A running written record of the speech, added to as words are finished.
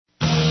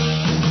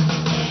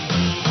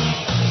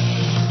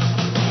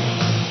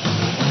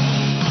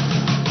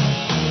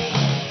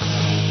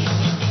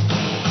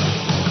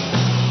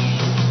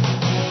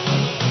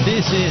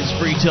is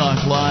Free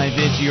Talk Live.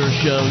 It's your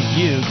show.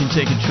 You can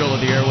take control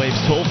of the airwaves.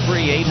 Toll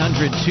free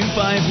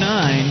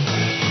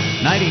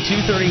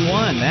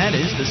 800-259-9231. That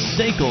is the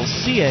SACL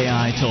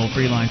CAI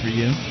toll-free line for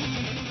you.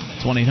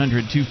 It's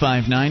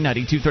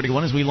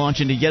 1-800-259-9231 as we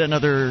launch into yet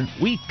another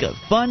week of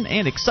fun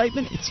and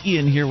excitement. It's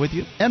Ian here with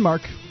you. And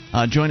Mark.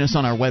 Join us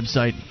on our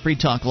website,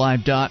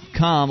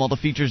 freetalklive.com. All the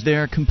features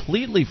there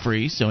completely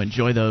free, so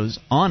enjoy those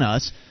on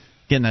us.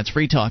 Again, that's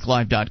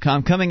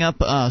freetalklive.com. Coming up,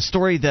 a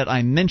story that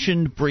I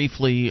mentioned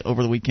briefly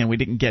over the weekend we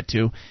didn't get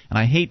to, and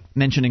I hate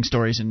mentioning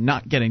stories and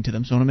not getting to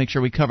them, so I want to make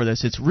sure we cover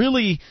this. It's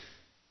really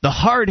the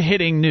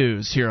hard-hitting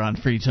news here on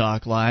Free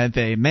Talk Live.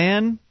 A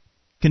man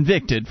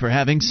convicted for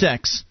having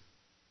sex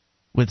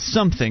with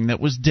something that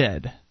was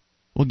dead.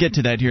 We'll get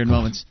to that here in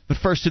moments. But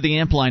first to the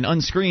amp line,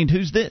 unscreened.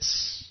 Who's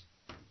this?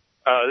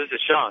 This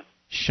is Sean.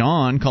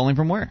 Sean, calling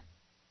from where?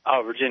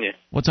 Oh, Virginia.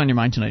 What's on your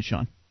mind tonight,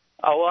 Sean?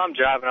 Oh, well, I'm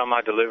driving on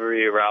my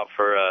delivery route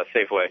for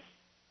Safeway.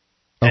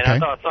 And I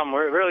thought something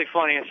really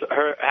funny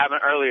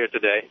happened earlier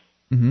today.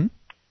 Mm-hmm.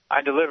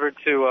 I delivered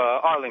to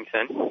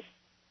Arlington,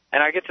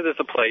 and I get to this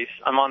place.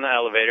 I'm on the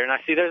elevator, and I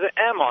see there's an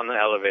M on the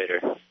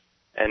elevator.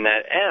 And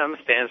that M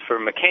stands for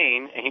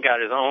McCain, and he got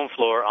his own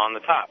floor on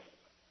the top.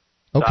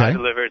 So I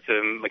delivered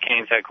to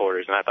McCain's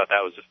headquarters, and I thought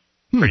that was just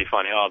pretty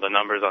funny. All the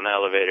numbers on the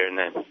elevator, and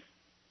then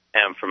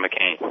M for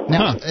McCain.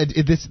 Now,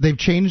 they've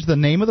changed the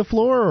name of the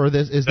floor, or is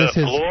this his? The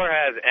floor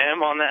has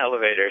M on the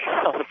elevator.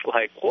 I was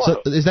like,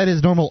 whoa. So is that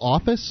his normal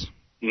office?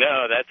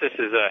 No, that's just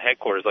his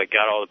headquarters. Like,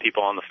 got all the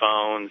people on the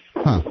phones,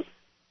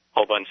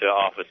 whole bunch of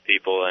office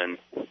people, and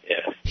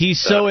yeah.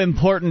 He's so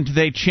important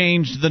they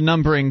changed the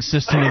numbering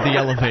system of the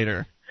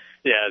elevator.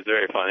 Yeah, it's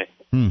very funny.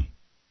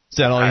 Is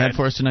that all you had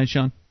for us tonight,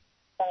 Sean?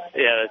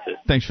 Yeah, that's it.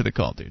 Thanks for the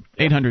call, dude.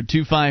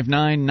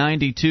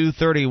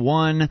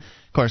 800-259-9231. Of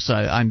course,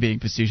 I'm being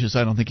facetious.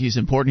 I don't think he's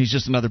important. He's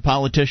just another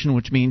politician,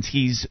 which means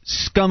he's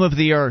scum of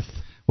the earth.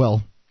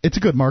 Well, it's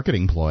a good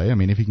marketing ploy. I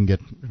mean, if you can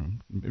get...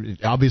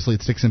 obviously,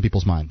 it sticks in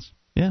people's minds.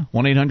 Yeah,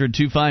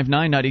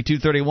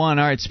 1-800-259-9231. All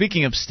right,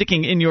 speaking of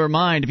sticking in your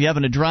mind, if you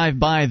happen to drive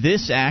by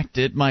this act,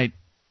 it might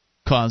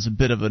cause a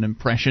bit of an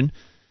impression.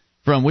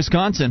 From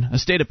Wisconsin, a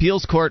state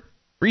appeals court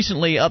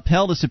recently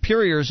upheld a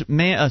superior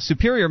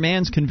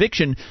man's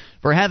conviction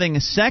for having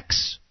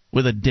sex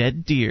with a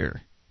dead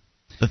deer.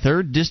 The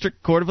 3rd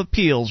District Court of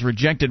Appeals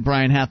rejected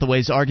Brian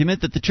Hathaway's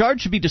argument that the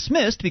charge should be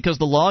dismissed because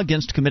the law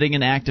against committing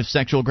an act of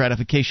sexual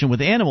gratification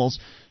with animals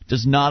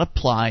does not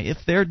apply if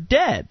they're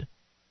dead.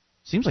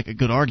 Seems like a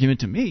good argument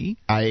to me.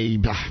 I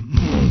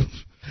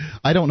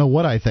don't know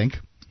what I think.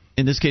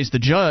 In this case, the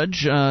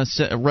judge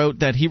wrote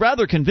that he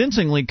rather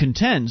convincingly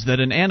contends that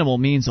an animal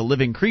means a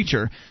living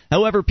creature.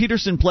 However,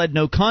 Peterson pled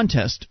no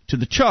contest to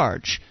the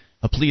charge.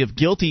 A plea of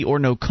guilty or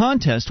no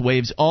contest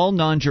waives all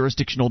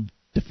non-jurisdictional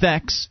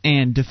defects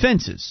and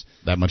defenses.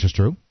 That much is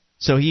true.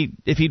 So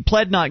if he'd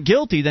pled not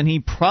guilty, then he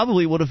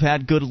probably would have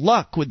had good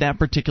luck with that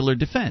particular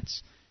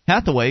defense.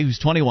 Hathaway, who's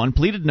 21,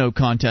 pleaded no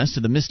contest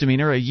to the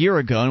misdemeanor a year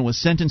ago and was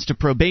sentenced to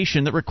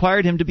probation that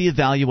required him to be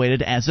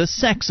evaluated as a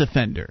sex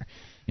offender.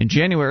 In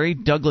January,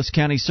 Douglas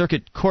County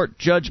Circuit Court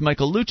Judge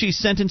Michael Lucci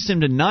sentenced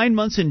him to 9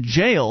 months in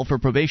jail for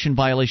probation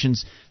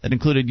violations that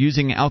included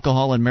using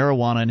alcohol and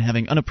marijuana and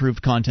having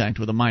unapproved contact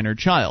with a minor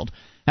child.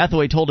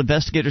 Hathaway told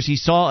investigators he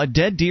saw a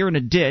dead deer in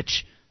a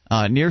ditch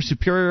near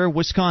Superior,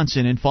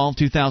 Wisconsin in fall of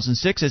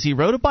 2006 as he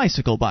rode a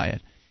bicycle by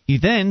it. He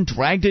then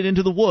dragged it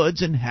into the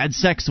woods and had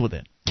sex with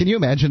it. Can you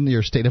imagine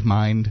your state of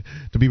mind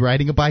to be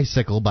riding a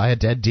bicycle by a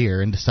dead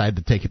deer and decide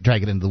to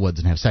drag it into the woods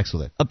and have sex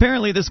with it?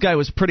 Apparently this guy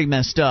was pretty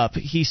messed up.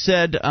 He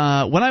said,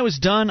 when I was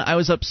done, I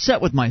was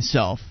upset with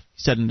myself.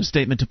 He said in a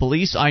statement to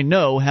police, I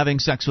know having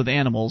sex with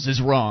animals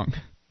is wrong,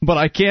 but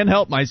I can't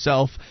help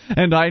myself,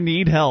 and I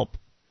need help.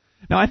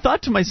 Now, I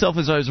thought to myself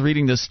as I was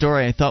reading this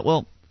story, I thought,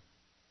 well,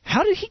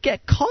 how did he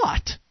get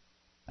caught?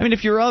 I mean,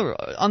 if you're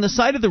on the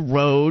side of the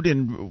road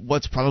in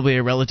what's probably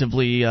a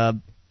relatively...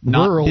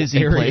 not rural busy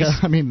area. place.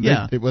 I mean,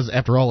 yeah. It was,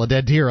 after all, a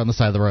dead deer on the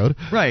side of the road.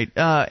 Right.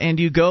 And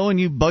you go and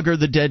you bugger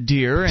the dead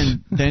deer,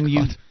 and then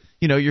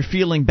you're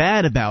feeling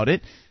bad about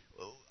it.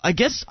 I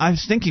guess I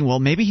was thinking, well,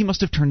 maybe he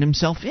must have turned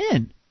himself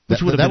in.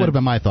 That would have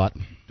been my thought.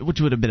 Which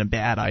would have been a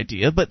bad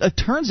idea, but it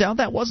turns out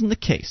that wasn't the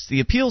case. The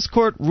appeals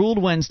court ruled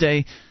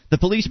Wednesday the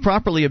police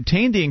properly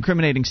obtained the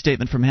incriminating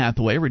statement from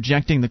Hathaway,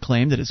 rejecting the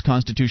claim that his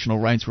constitutional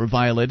rights were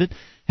violated.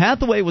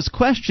 Hathaway was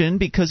questioned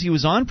because he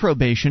was on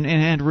probation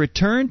and had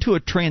returned to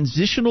a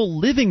transitional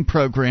living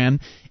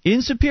program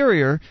in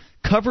Superior,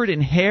 covered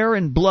in hair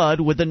and blood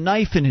with a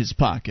knife in his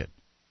pocket,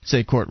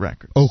 say court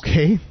records.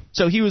 Okay.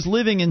 So he was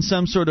living in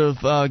some sort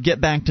of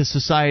get back to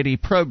society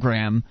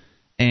program,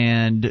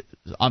 and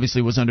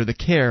obviously was under the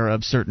care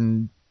of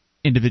certain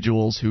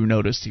individuals who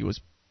noticed he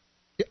was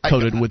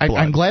coated with blood.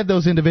 I'm glad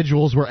those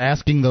individuals were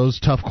asking those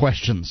tough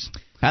questions.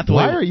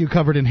 Why are you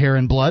covered in hair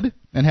and blood?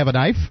 and have a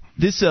knife?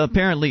 This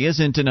apparently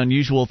isn't an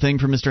unusual thing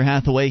for Mr.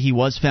 Hathaway. He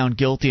was found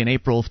guilty in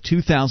April of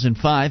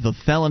 2005 of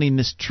felony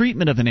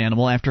mistreatment of an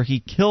animal after he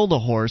killed a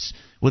horse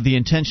with the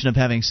intention of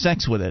having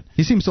sex with it.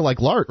 He seems to like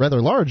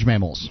rather large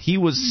mammals. He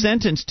was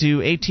sentenced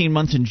to 18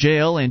 months in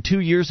jail and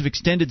 2 years of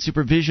extended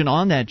supervision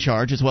on that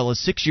charge, as well as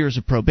 6 years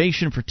of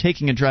probation for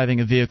taking and driving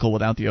a vehicle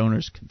without the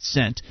owner's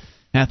consent.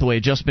 Hathaway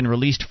had just been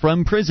released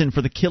from prison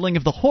for the killing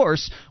of the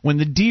horse when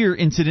the deer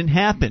incident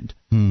happened.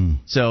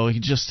 So he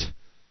just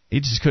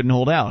couldn't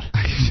hold out.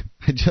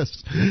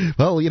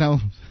 Well,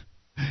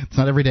 it's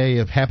not every day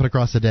you happen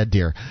across a dead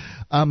deer.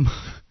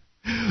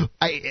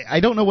 I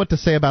don't know what to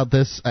say about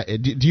this.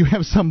 Do you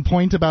have some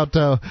point about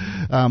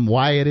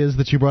why it is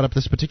that you brought up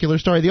this particular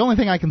story? The only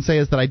thing I can say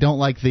is that I don't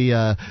like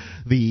the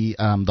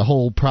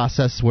whole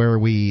process where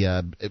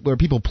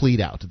people plead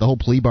out, the whole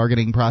plea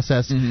bargaining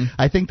process.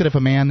 I think that if a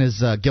man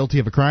is guilty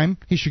of a crime,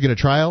 he should get a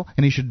trial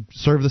and he should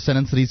serve the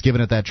sentence that he's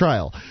given at that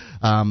trial.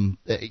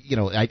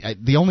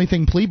 The only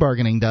thing plea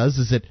bargaining does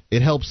is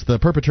it helps the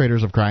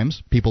perpetrators of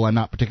crimes, people I'm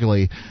not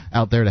particularly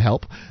out there to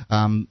help,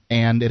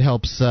 and it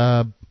helps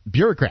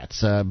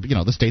bureaucrats,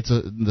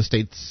 the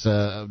state's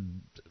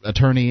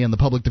attorney and the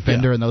public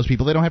defender and those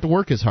people. They don't have to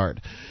work as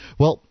hard.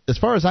 Well, as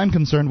far as I'm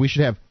concerned, we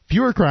should have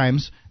fewer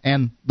crimes,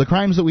 and the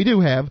crimes that we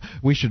do have,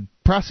 we should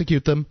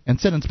prosecute them and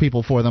sentence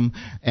people for them,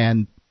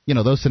 and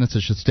those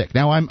sentences should stick.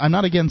 Now, I'm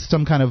not against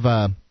some kind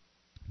of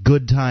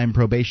good time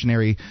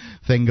probationary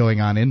thing going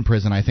on in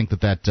prison. I think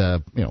I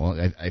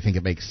think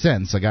it makes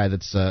sense. A guy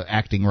that's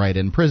acting right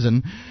in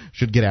prison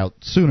should get out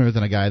sooner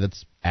than a guy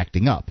that's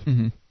acting up.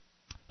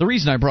 The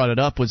reason I brought it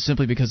up was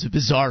simply because of a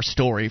bizarre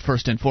story,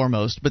 first and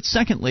foremost. But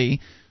secondly,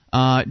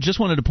 just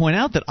wanted to point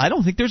out that I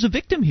don't think there's a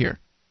victim here.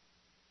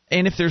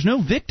 And if there's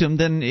no victim,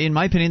 then in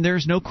my opinion,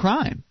 there's no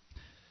crime.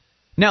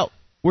 Now,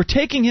 we're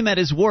taking him at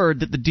his word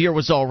that the deer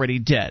was already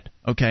dead,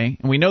 okay?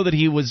 And we know that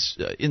he was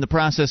in the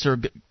process or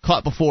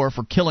caught before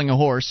for killing a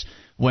horse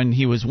when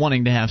he was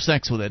wanting to have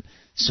sex with it.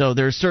 So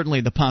there's certainly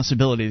the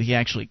possibility that he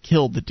actually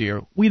killed the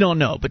deer. We don't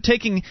know. But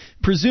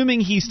presuming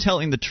he's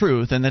telling the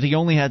truth and that he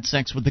only had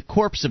sex with the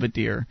corpse of a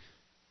deer,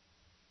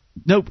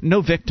 no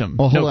victim,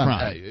 no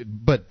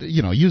crime. But,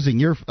 using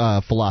your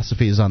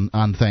philosophies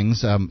on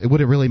things, would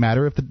it really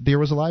matter if the deer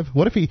was alive?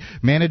 What if he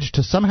managed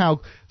to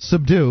somehow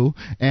subdue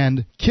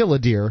and kill a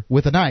deer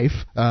with a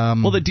knife?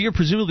 Well, the deer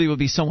presumably would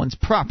be someone's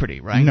property,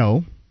 right?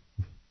 No.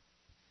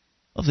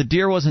 Well, if the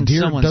deer wasn't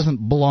deer someone's...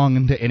 doesn't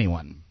belong to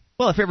anyone.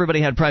 Well, if everybody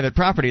had private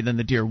property, then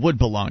the deer would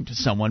belong to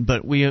someone.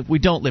 But we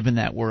don't live in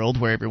that world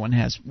where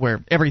where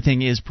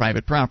everything is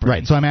private property.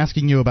 Right. So I'm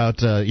asking you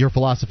about your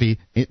philosophy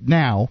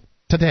now,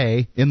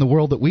 today, in the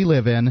world that we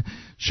live in.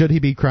 Should he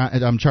be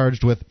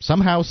charged with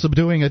somehow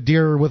subduing a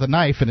deer with a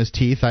knife in his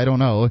teeth? I don't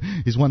know.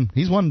 He's one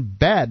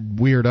bad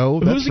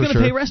weirdo. Who's he going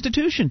to pay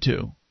restitution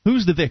to?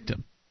 Who's the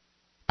victim?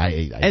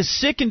 As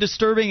sick and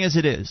disturbing as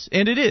it is,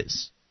 and it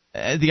is.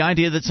 The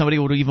idea that somebody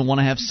would even want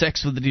to have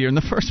sex with the deer in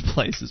the first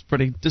place is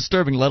pretty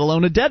disturbing, let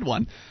alone a dead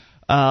one.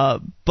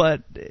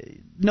 But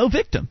no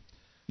victim.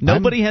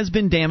 Nobody has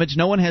been damaged.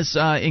 No one has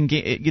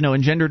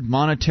engendered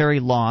monetary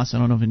loss.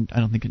 I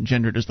don't think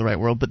engendered is the right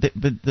word, but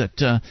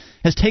that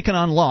has taken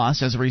on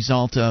loss as a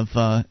result of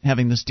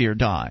having this deer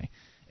die.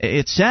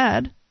 It's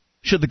sad.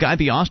 Should the guy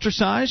be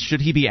ostracized? Should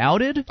he be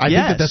outed? I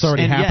think that's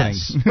already happening.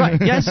 Yes. Right.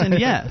 Yes and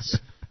yes.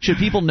 Should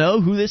people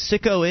know who this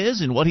sicko is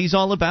and what he's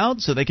all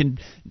about so they can,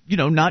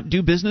 not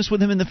do business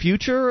with him in the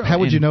future? How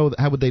would you know?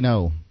 How would they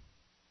know?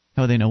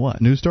 How would they know what?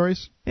 News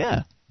stories?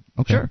 Yeah.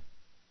 Okay. Sure.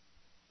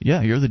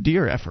 Yeah, you're the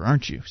deer effer,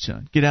 aren't you?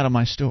 So get out of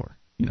my store.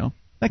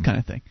 That kind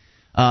of thing.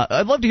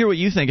 I'd love to hear what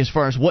you think as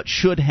far as what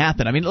should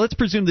happen. I mean, let's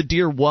presume the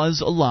deer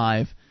was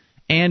alive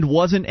and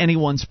wasn't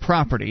anyone's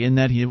property, and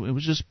that it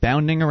was just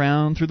bounding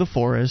around through the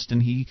forest,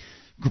 and he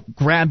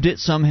grabbed it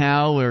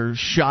somehow or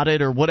shot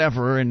it or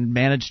whatever and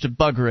managed to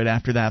bugger it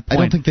after that point.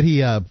 I don't think that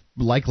he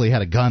likely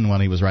had a gun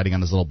when he was riding on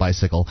his little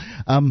bicycle.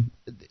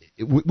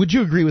 Would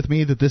you agree with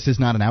me that this is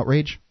not an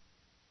outrage?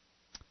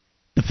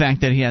 The fact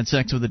that he had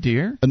sex with a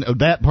deer?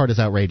 That part is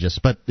outrageous,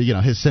 but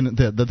his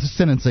the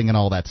sentencing and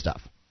all that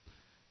stuff.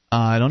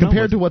 I don't know.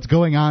 Compared to what's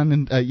going on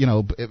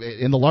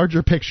in the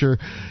larger picture,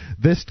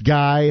 this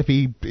guy, if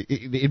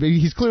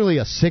he's clearly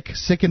a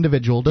sick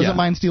individual, doesn't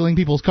mind stealing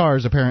people's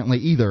cars apparently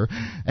either,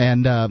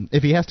 and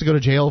if he has to go to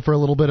jail for a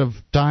little bit of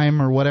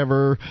time or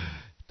whatever,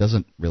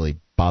 doesn't really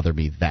bother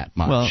me that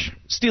much. Well,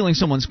 stealing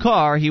someone's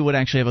car, he would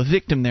actually have a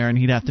victim there, and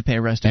he'd have to pay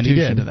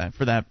restitution to that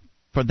for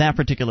that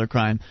particular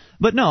crime.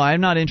 But no,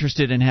 I'm not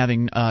interested in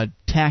having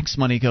tax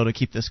money go to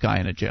keep this guy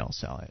in a jail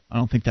cell. I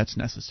don't think that's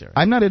necessary.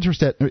 I'm not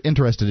interested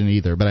in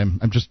either, but I'm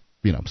just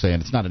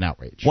saying it's not an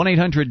outrage.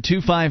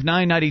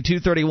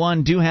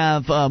 1-800-259-9231. Do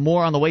have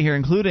more on the way here,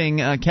 including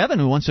Kevin,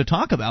 who wants to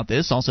talk about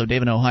this. Also,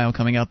 Dave in Ohio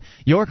coming up.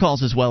 Your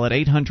calls as well at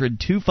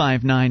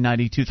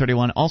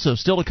 800-259-9231. Also,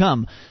 still to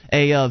come,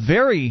 a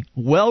very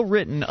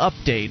well-written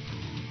update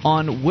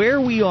on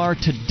where we are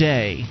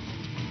today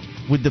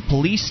with the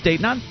police state,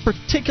 not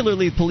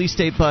particularly the police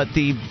state, but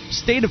the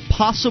state of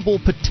possible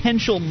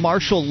potential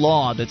martial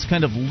law that's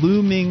kind of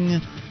looming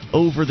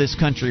over this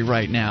country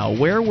right now,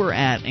 where we're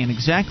at, and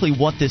exactly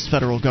what this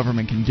federal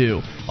government can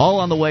do. All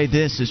on the way.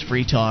 This is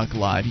Free Talk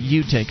Live.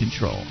 You take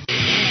control.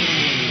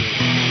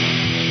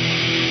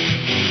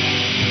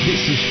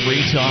 This is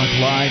Free Talk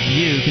Live.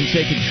 You can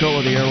take control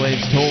of the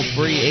airwaves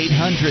toll-free,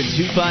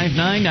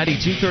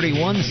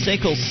 800-259-9231, the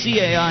SACL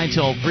CAI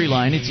toll-free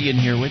line. It's Ian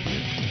here with you.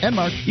 And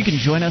Mark. You can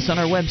join us on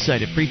our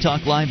website at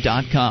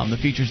freetalklive.com. The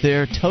features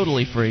there,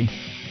 totally free.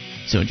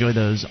 So enjoy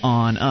those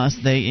on us.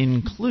 They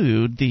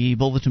include the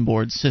bulletin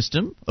board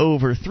system,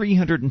 over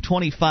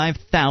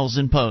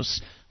 325,000 posts.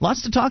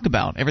 Lots to talk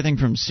about, everything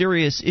from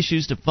serious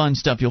issues to fun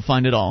stuff. You'll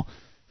find it all.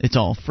 It's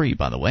all free,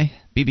 by the way.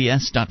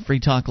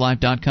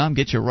 bbs.freetalklive.com.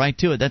 Get you right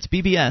to it. That's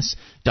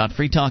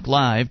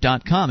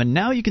bbs.freetalklive.com. And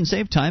now you can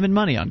save time and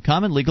money on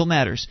common legal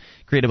matters.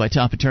 Created by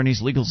top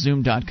attorneys,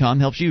 LegalZoom.com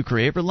helps you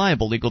create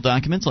reliable legal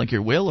documents like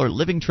your will or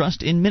living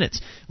trust in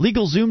minutes.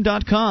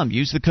 LegalZoom.com.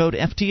 Use the code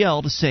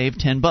FTL to save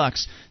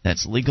 $10.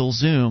 That's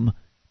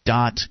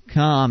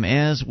LegalZoom.com.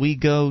 As we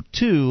go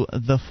to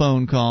the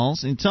phone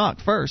calls and talk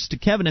first to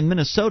Kevin in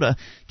Minnesota.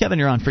 Kevin,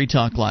 you're on Free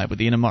Talk Live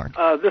with Ian and Mark.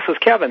 This is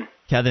Kevin.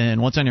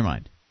 Kevin, what's on your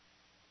mind?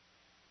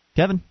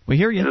 Kevin, we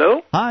hear you.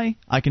 Hello? Hi,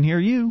 I can hear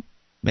you.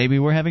 Maybe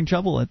we're having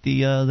trouble at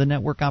the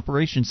Network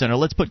Operations Center.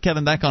 Let's put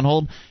Kevin back on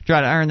hold,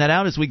 try to iron that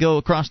out as we go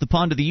across the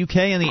pond to the UK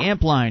and the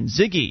AMP line.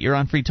 Ziggy, you're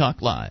on Free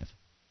Talk Live.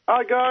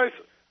 Hi, guys.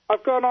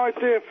 I've got an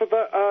idea for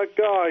that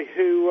guy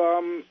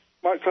who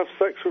likes to have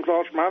sex with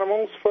large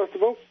animals, first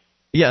of all.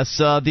 Yes,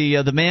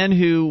 the man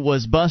who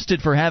was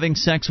busted for having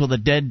sex with a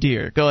dead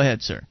deer. Go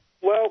ahead, sir.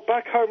 Well,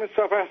 back home in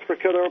South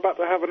Africa, they're about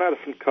to have an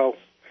elephant cull.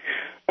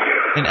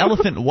 An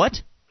elephant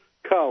what?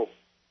 Cull.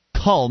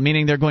 Cull,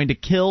 meaning they're going to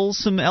kill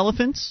some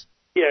elephants?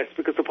 Yes,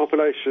 because the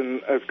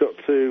population has got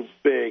too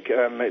big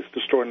and it's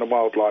destroying the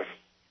wildlife,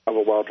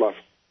 other wildlife.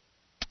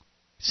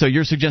 So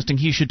you're suggesting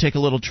he should take a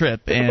little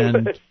trip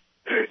and...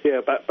 Yeah,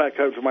 back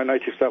home to my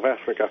native South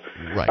Africa.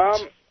 Right.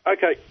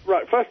 Okay,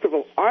 right. First of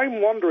all, I'm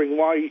wondering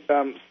why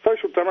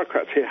Social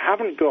Democrats here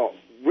haven't got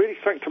really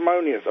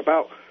sanctimonious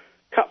about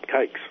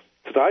cupcakes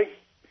today.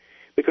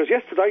 Because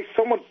yesterday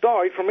someone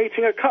died from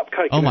eating a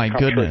cupcake. Oh, my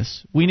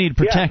goodness. We need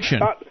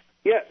protection.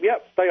 Yeah,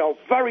 they are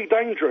very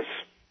dangerous.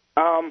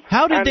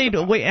 How did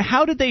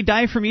they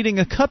die from eating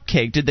a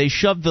cupcake? Did they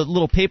shove the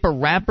little paper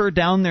wrapper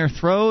down their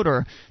throat,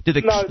 or did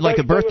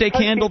a birthday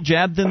candle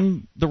jab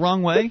them the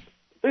wrong way?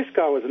 This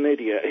guy was an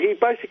idiot. He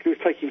basically was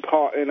taking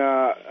part in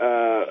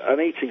an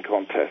eating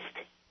contest.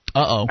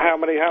 Uh-oh. How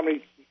many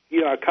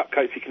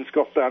cupcakes he can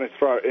scoff down his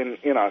throat in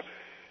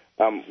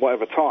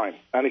whatever time,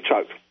 and he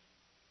choked.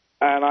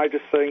 And I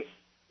just think,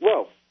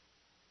 well,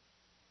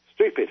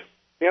 stupid,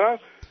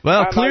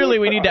 Well, clearly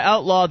we need to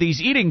outlaw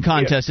these eating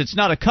contests. Yeah. It's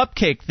not a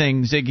cupcake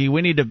thing, Ziggy.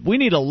 We need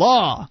a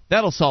law.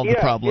 That'll solve the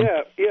problem.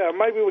 Yeah.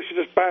 Maybe we should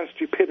just ban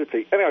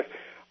stupidity. Anyway,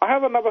 I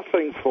have another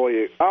thing for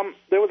you.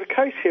 There was a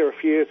case here a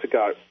few years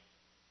ago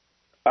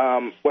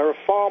where a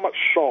farmer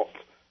shot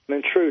an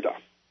intruder.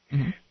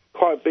 Mm-hmm.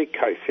 Quite a big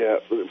case here.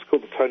 It was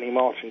called the Tony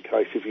Martin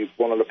case, if you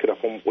want to look it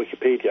up on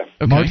Wikipedia.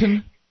 Okay.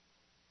 Martin?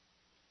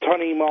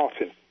 Tony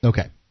Martin.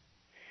 Okay.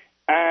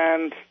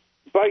 And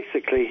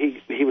basically,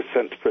 he was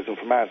sent to prison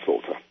for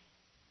manslaughter.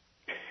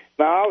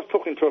 Now, I was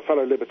talking to a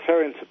fellow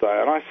libertarian today,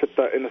 and I said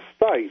that in the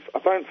States, I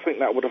don't think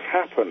that would have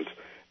happened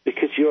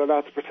because you're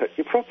allowed to protect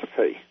your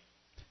property.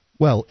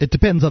 Well, it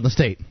depends on the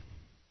state.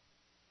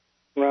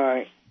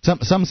 Right.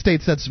 Some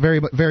states that's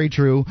very, very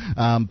true.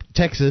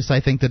 Texas,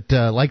 I think that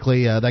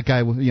likely that guy,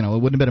 it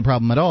wouldn't have been a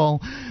problem at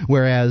all.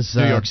 Whereas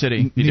New York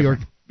City, New York,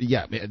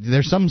 yeah,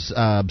 there's some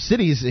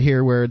cities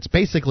here where it's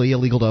basically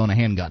illegal to own a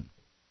handgun.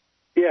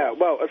 Yeah,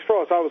 well, as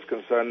far as I was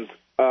concerned,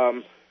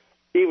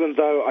 even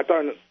though I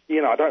don't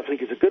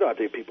think it's a good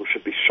idea people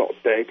should be shot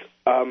dead,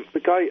 the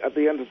guy at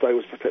the end of the day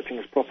was protecting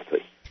his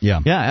property.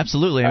 Yeah,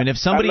 absolutely. I mean, if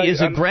someone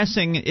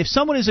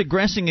is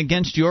aggressing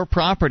against your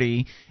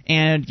property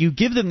and you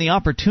give them the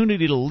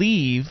opportunity to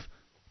leave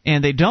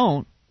and they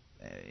don't,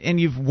 and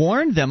you've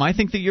warned them, I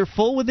think that you're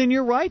full within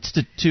your rights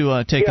to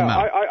take them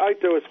out. I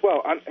do as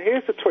well. And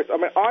here's the twist. I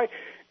mean,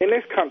 in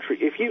this country,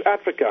 if you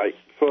advocate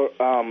for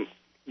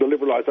the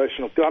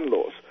liberalisation of gun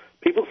laws,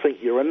 people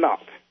think you're a nut.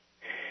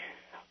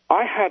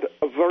 I had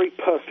a very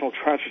personal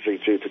tragedy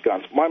due to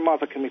guns. My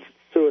mother committed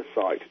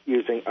suicide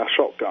using a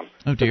shotgun.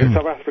 Oh, dear.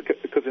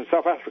 Because in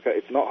South Africa,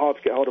 it's not hard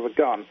to get hold of a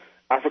gun.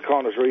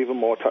 Afrikaners are even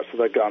more attached to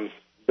their guns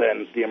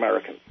than the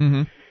Americans.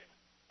 Mm-hmm.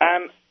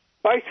 And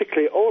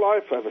basically, all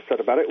I've ever said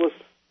about it was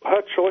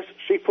her choice.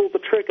 She pulled the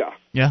trigger.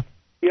 Yeah.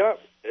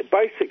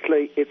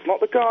 Basically, it's not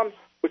the gun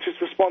which is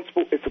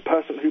responsible. It's the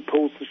person who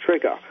pulls the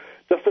trigger.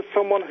 Just as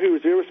someone who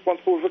is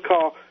irresponsible with a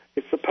car,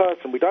 it's the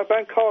person. We don't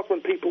ban cars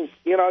when people,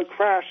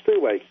 crash,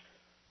 do we?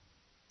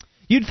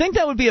 You'd think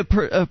that would be a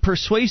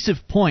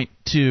persuasive point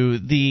to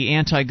the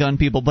anti-gun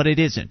people, but it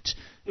isn't.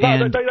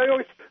 No, they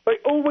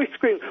always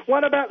scream.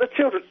 What about the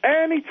children?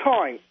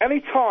 Anytime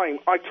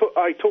I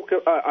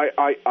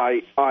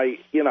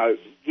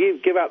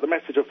give out the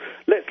message of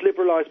let's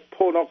liberalise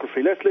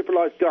pornography, let's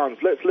liberalise guns,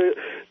 let's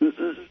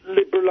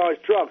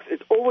liberalise drugs.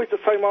 It's always the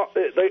same.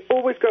 They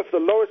always go for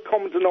the lowest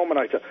common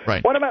denominator.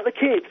 Right. What about the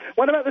kids?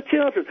 What about the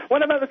children?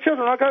 What about the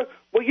children? I go,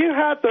 well, you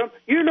had them.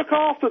 You look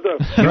after them.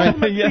 You're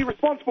meant to be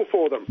responsible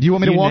for them. Do you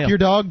want me to walk your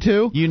dog,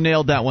 too? You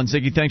nailed that one,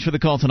 Ziggy. Thanks for the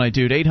call tonight,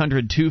 dude.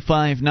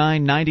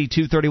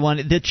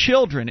 800-259-9231. The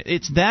children,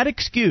 it's that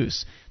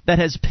excuse that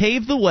has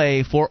paved the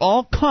way for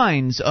all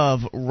kinds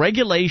of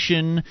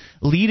regulation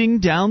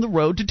leading down the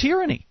road to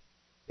tyranny.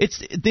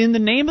 It's in the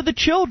name of the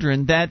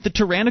children that the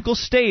tyrannical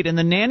state and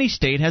the nanny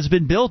state has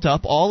been built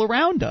up all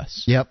around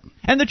us. Yep.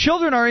 And the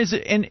children are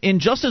in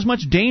just as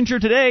much danger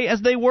today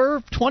as they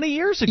were 20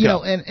 years ago. You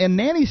know, and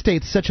nanny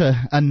state's such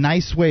a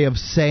nice way of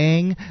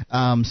saying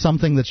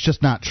something that's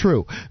just not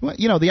true.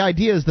 You know, the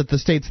idea is that the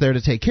state's there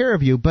to take care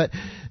of you, but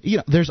you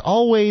know, there's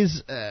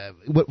always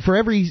for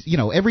every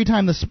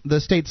time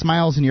the state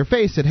smiles in your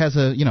face, it has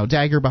a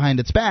dagger behind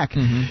its back.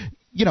 Mm-hmm.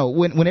 You know,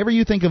 whenever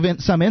you think of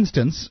some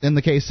instance, in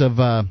the case of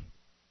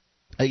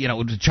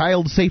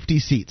child safety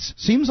seats.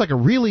 Seems like a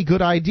really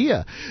good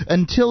idea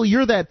until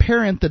you're that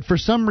parent that for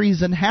some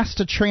reason has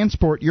to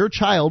transport your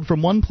child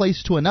from one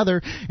place to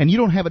another and you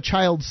don't have a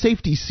child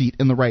safety seat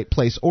in the right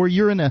place, or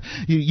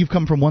you've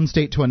come from one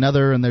state to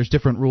another and there's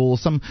different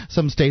rules.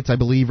 Some states, I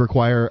believe,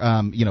 require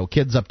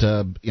kids up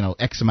to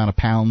X amount of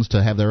pounds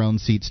to have their own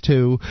seats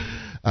too.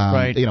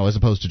 Right. As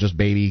opposed to just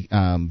baby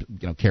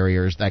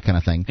carriers, that kind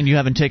of thing. And you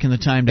haven't taken the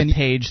time to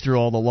page through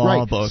all the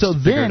law books. So to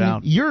figure it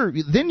out.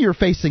 you're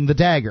facing the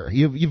dagger.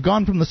 You've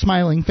gone from the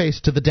smiling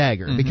face to the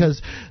dagger, mm-hmm.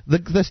 because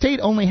the state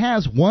only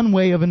has one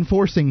way of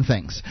enforcing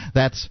things.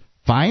 That's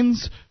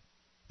fines,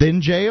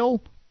 then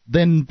jail,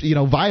 then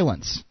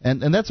violence,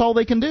 and that's all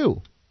they can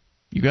do.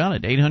 You got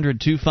it.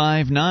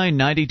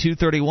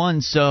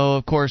 800-259-9231. So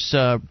of course,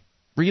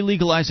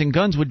 re-legalizing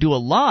guns would do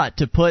a lot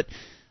to put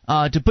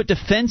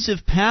defensive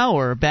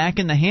power back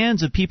in the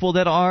hands of people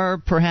that are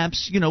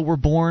perhaps were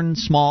born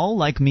small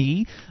like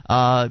me.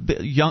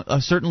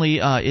 Certainly,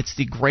 it's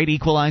the great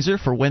equalizer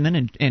for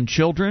women and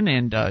children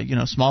and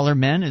smaller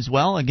men as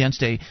well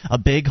against a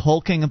big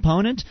hulking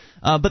opponent.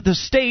 But the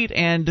state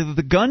and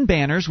the gun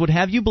banners would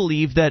have you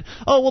believe that,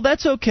 oh well,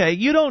 that's okay.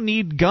 You don't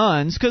need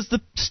guns because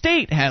the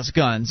state has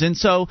guns, and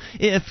so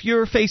if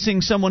you're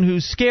facing someone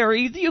who's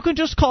scary, you can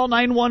just call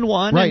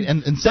 911. Right,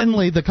 and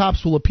suddenly the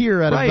cops will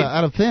appear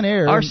out of thin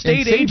air. Our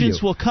state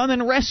agents will come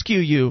and rescue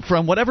you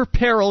from whatever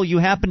peril you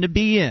happen to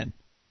be in.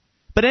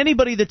 But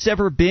anybody that's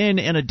ever been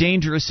in a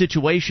dangerous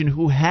situation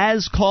who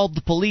has called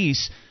the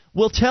police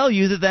will tell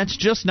you that that's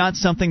just not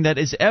something that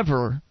is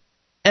ever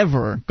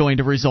going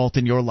to result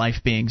in your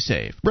life being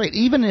saved. Right,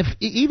 even if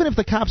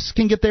the cops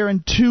can get there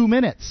in 2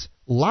 minutes.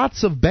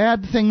 Lots of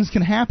bad things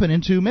can happen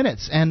in 2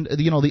 minutes, and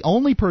the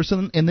only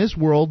person in this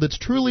world that's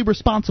truly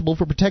responsible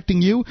for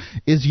protecting you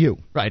is you.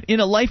 Right.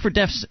 In a life or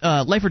death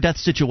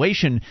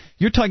situation,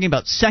 you're talking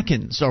about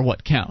seconds are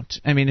what count.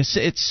 I mean,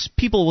 it's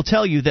people will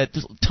tell you that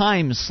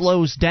time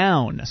slows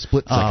down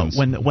split seconds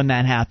when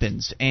that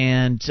happens,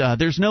 and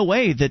there's no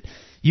way that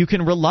you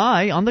can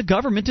rely on the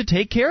government to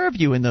take care of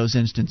you in those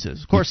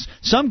instances. Of course,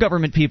 some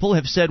government people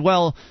have said,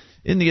 well,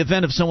 in the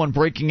event of someone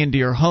breaking into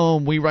your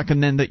home, we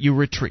recommend that you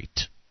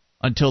retreat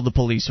until the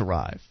police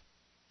arrive.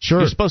 Sure.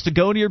 You're supposed to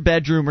go to your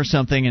bedroom or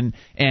something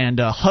and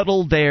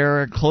huddle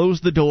there,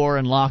 close the door,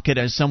 and lock it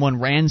as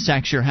someone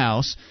ransacks your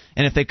house.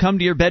 And if they come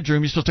to your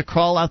bedroom, you're supposed to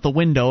crawl out the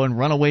window and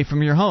run away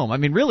from your home. I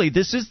mean, really,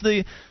 this is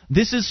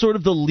sort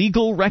of the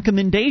legal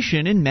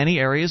recommendation in many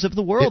areas of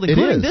the world,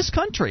 including this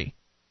country.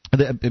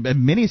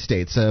 In many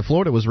states,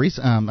 Florida was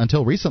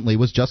until recently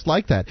was just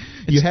like that.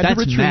 You had to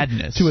retreat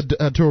madness.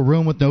 to a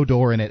room with no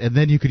door in it, and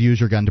then you could use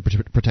your gun to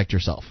protect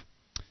yourself.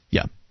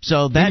 Yeah.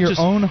 So that in your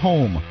own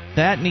home.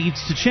 That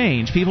needs to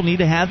change. People need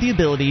to have the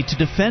ability to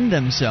defend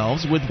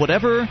themselves with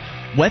whatever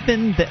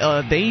weapon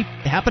they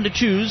happen to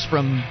choose,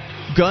 from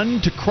gun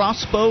to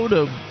crossbow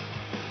to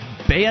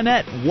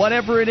bayonet,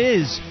 whatever it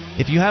is.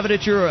 If you have it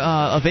at your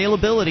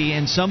availability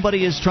and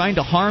somebody is trying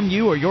to harm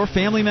you or your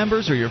family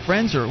members or your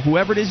friends or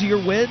whoever it is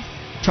you're with,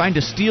 trying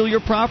to steal your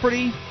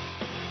property,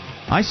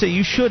 I say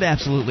you should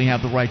absolutely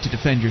have the right to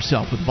defend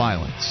yourself with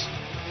violence.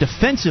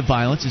 Defensive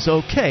violence is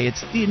okay.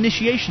 It's the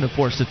initiation of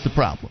force that's the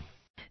problem.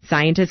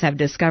 Scientists have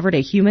discovered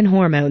a human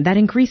hormone that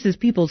increases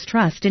people's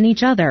trust in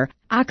each other,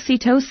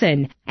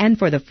 oxytocin. And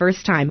for the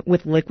first time,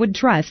 with Liquid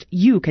Trust,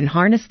 you can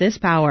harness this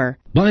power.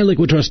 Buy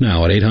Liquid Trust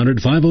now at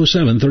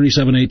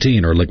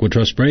 800-507-3718 or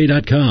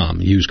liquidtrustspray.com.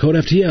 Use code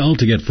FTL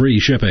to get free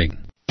shipping.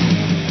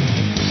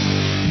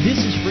 This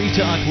is Free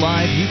Talk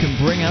Live. You can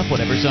bring up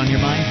whatever's on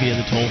your mind via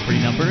the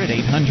toll-free number at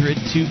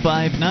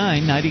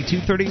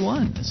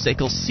 800-259-9231. The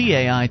SACL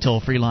CAI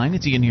toll-free line.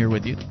 It's Ian here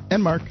with you.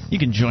 And Mark. You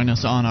can join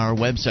us on our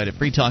website at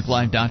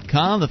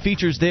freetalklive.com. The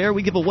features there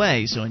we give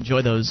away, so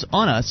enjoy those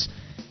on us,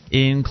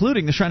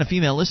 including the Shrine of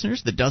Female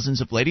listeners, the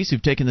dozens of ladies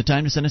who've taken the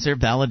time to send us their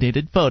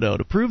validated photo.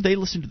 To prove they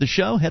listen to the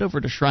show, head over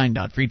to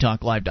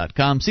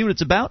shrine.freetalklive.com. See what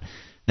it's about.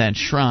 That's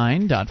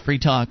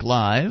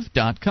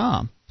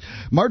shrine.freetalklive.com.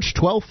 March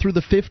 12th through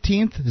the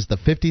 15th is the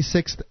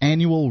 56th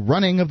annual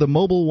running of the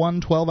Mobile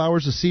One 12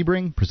 Hours of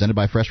Sebring, presented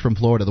by Fresh from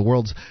Florida, the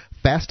world's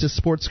fastest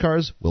sports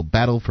cars will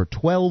battle for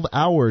 12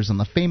 hours on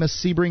the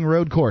famous Sebring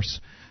Road course.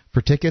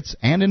 For tickets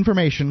and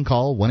information,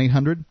 call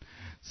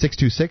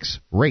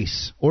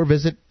 1-800-626-RACE or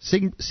visit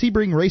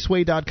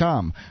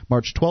SebringRaceway.com.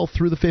 March 12th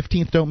through the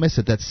 15th. Don't miss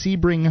it. That's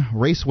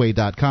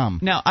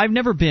SebringRaceway.com. Now, I've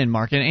never been,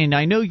 Mark, and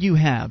I know you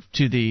have,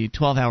 to the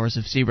 12 hours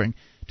of Sebring.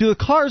 Do the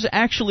cars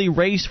actually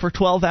race for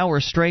 12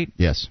 hours straight?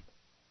 Yes.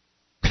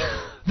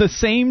 The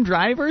same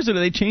drivers, or do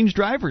they change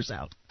drivers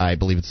out? I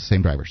believe it's the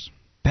same drivers.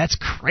 That's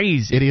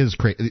crazy. It is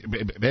crazy.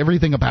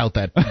 Everything about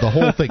that, the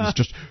whole thing is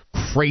just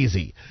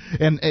crazy.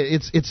 And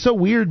it's so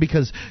weird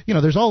because,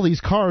 there's all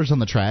these cars on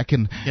the track,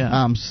 and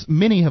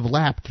many have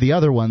lapped the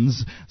other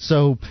ones,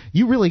 so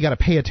you really got to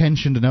pay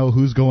attention to know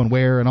who's going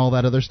where and all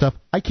that other stuff.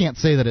 I can't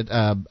say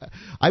that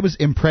I was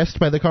impressed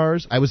by the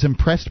cars. I was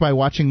impressed by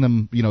watching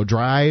them,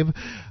 drive.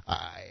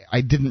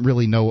 I didn't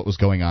really know what was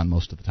going on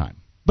most of the time.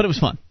 But it was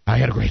fun. I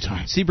had a great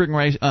time.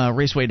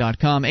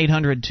 SebringRaceway.com,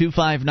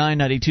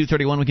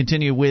 800-259-9231. We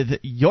continue with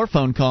your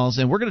phone calls,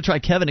 and we're going to try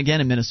Kevin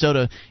again in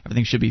Minnesota.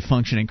 Everything should be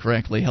functioning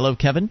correctly. Hello,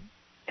 Kevin.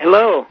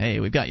 Hello. Hey,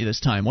 we've got you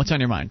this time. What's on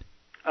your mind?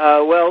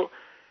 Well,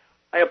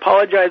 I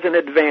apologize in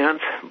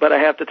advance, but I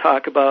have to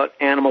talk about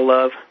animal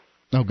love.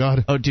 Oh,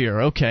 God. Oh,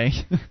 dear. Okay.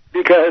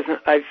 Because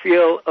I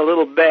feel a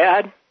little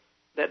bad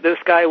that this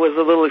guy was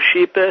a little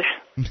sheepish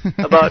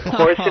about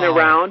horsing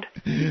around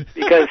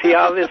because he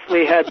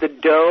obviously had the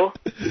dough,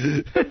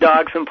 the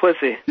dogs, and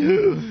pussy.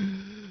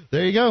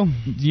 There you go.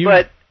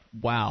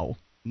 Wow.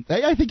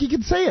 I think you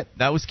can say it.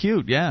 That was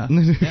cute, yeah.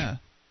 You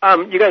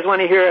guys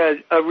want to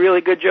hear a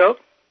really good joke?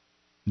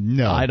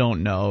 No. I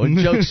don't know.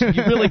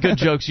 Really good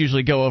jokes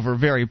usually go over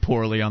very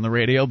poorly on the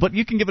radio, but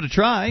you can give it a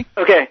try.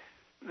 Okay.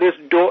 This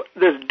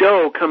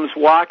doe comes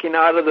walking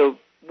out of the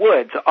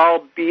woods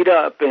all beat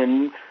up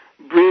and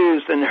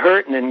bruised and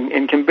hurting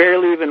and can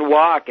barely even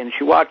walk, and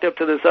she walked up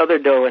to this other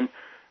doe, and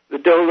the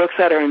doe looks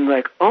at her and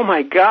like, oh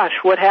my gosh,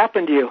 what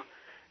happened to you?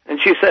 And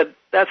she said,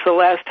 that's the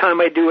last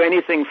time I do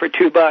anything for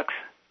 $2.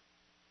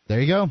 There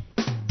you go.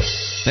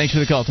 Thanks for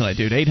the call tonight,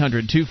 dude.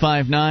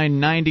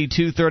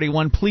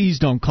 800-259-9231. Please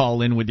don't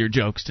call in with your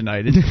jokes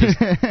tonight.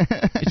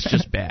 It's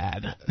just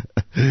bad.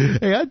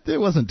 Hey, it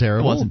wasn't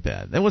terrible. It wasn't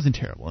bad. It wasn't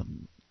terrible.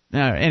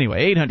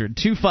 Anyway,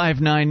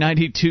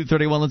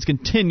 800-259-9231. Let's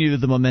continue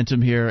the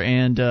momentum here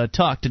and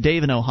talk to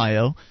Dave in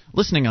Ohio,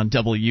 listening on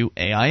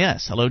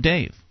WAIS. Hello,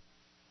 Dave.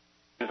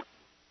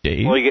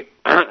 Dave? Well,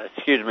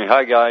 excuse me.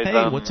 Hi, guys.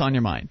 Hey, what's on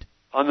your mind?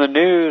 On the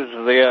news,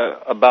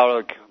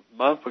 about a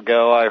month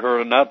ago, I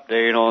heard an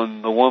update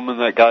on the woman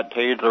that got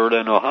tasered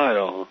in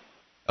Ohio.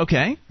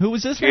 Okay. Who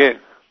was this? Yeah,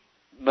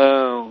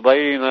 the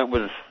lady that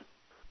was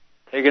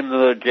taken to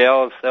the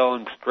jail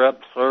selling strep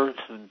search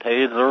and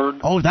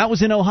tasered. Oh, that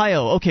was in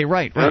Ohio. Okay,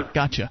 right.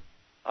 Gotcha.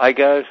 I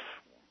guess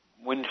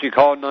when she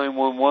called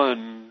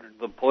 911,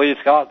 the police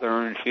got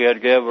there, and she had to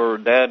give her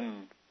dad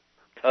and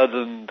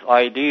cousin's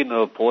ID to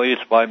the police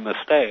by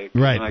mistake.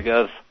 Right. And I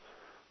guess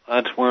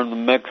that's where the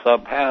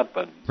mix-up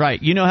happened.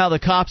 Right. You know how the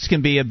cops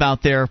can be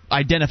about their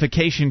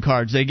identification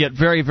cards. They get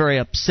very, very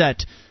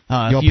upset.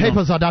 Your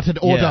papers are not in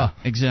order. Yeah,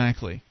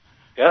 exactly.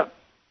 Yep.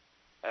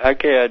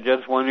 Okay, I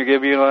just wanted to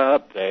give you an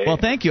update. Well,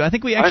 thank you. I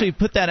think we actually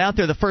put that out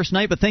there the first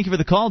night, but thank you for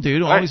the call,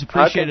 dude. Always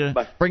appreciate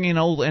bringing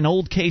an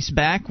old case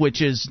back, which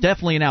is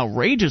definitely an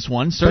outrageous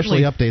one.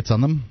 Especially updates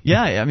on them.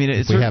 Yeah, I mean,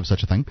 if we have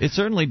such a thing. It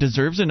certainly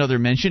deserves another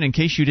mention. In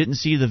case you didn't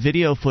see the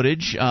video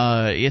footage,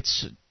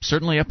 it's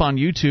certainly up on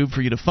YouTube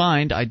for you to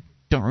find. I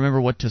don't remember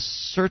what to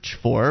search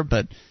for,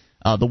 but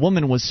the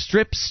woman was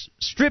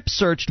strip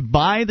searched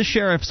by the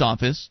sheriff's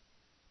office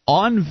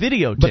on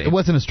videotape. But it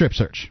wasn't a strip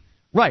search.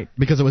 Right.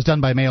 Because it was done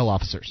by male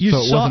officers, it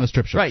wasn't a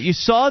strip search. Right. You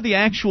saw the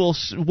actual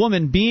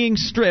woman being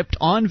stripped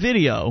on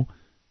video,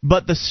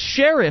 but the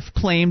sheriff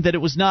claimed that it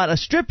was not a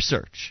strip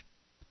search,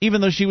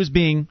 even though she was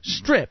being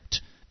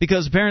stripped,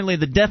 because apparently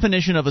the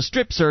definition of a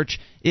strip search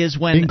is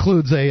when...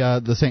 includes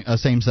a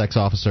same-sex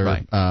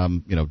officer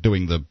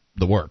doing the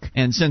work.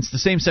 And since the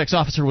same-sex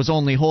officer was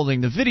only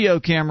holding the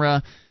video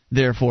camera,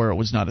 therefore it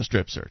was not a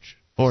strip search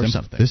or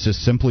something. This is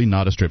simply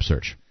not a strip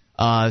search.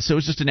 So it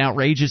was just an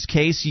outrageous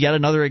case, yet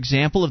another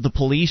example of the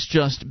police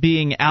just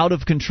being out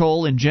of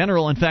control in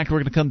general. In fact, we're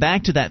going to come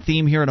back to that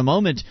theme here in a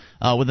moment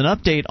with an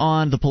update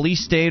on the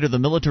police state or the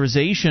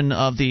militarization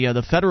of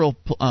the federal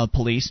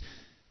police,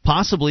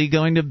 possibly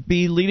going to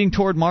be leading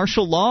toward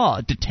martial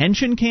law.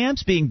 Detention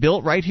camps being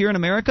built right here in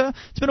America.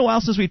 It's been a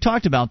while since we've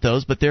talked about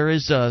those, but there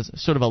is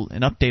sort of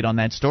an update on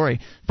that story.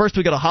 First,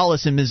 we go to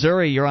Hollis in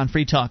Missouri. You're on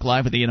Free Talk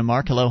Live with Ian and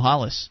Mark. Hello,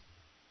 Hollis.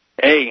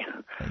 Hey.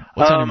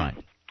 What's on your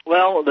mind?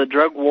 Well, the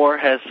drug war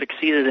has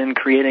succeeded in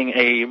creating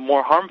a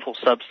more harmful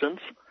substance.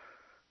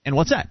 And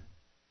what's that?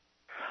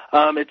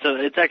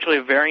 It's actually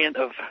a variant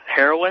of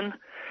heroin.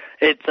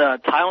 It's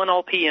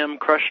Tylenol PM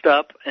crushed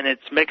up, and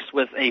it's mixed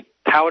with a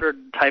powdered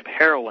type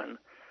heroin.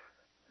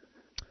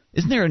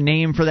 Isn't there a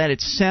name for that?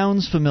 It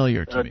sounds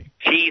familiar to me.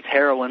 Cheese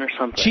heroin or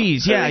something.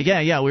 Cheese,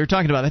 yeah. We were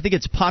talking about it. I think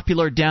it's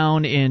popular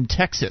down in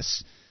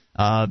Texas.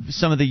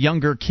 some of the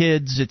younger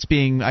kids, it's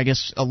being, I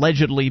guess,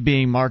 allegedly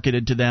being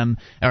marketed to them,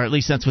 or at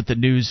least that's what the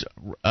news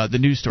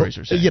stories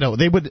are saying.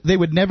 They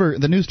would never,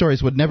 the news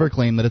stories would never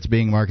claim that it's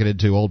being marketed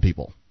to old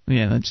people.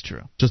 Yeah, that's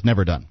true. Just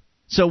never done.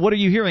 So what are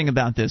you hearing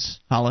about this,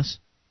 Hollis?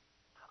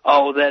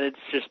 Oh, that it's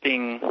just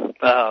being,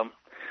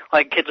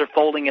 like kids are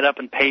folding it up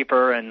in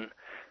paper and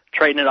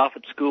trading it off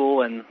at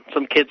school, and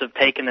some kids have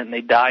taken it and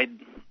they died,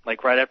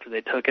 like, right after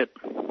they took it.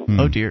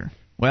 Oh, dear.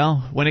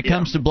 Well, when it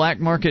comes to black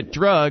market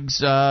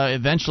drugs,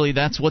 eventually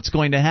that's what's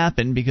going to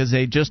happen, because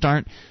they just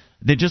aren't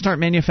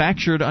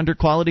manufactured under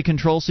quality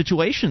control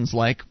situations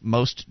like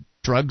most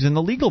drugs in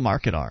the legal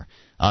market are.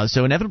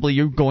 So inevitably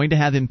you're going to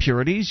have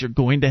impurities, you're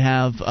going to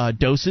have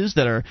doses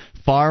that are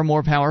far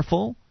more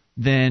powerful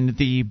than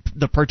the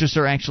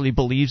purchaser actually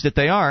believes that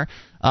they are.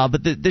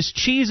 But this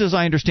cheese, as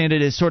I understand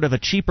it, is sort of a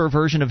cheaper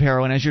version of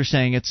heroin. As you're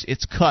saying,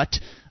 it's cut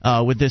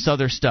with this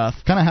other stuff.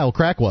 Kind of how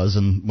crack was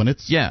when it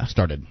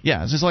started.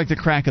 Yeah, it's just like the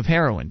crack of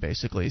heroin,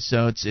 basically.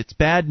 So it's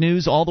bad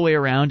news all the way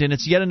around, and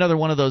it's yet another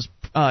one of those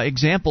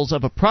examples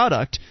of a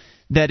product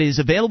that is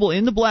available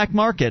in the black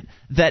market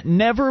that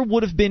never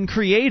would have been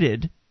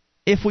created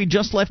if we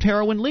just left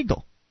heroin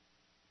legal.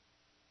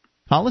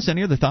 Hollis,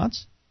 any other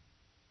thoughts?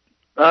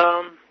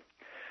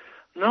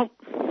 Nope.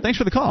 Thanks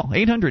for the call.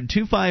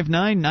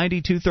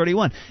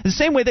 800-259-9231. The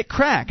same way that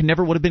crack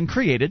never would have been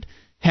created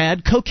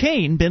had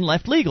cocaine been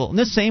left legal. In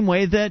the same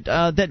way that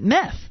that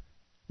meth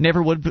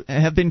never would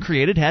have been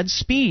created had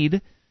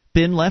speed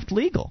been left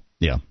legal.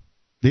 Yeah.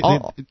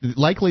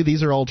 Likely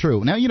these are all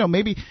true. Now,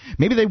 maybe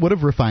they would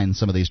have refined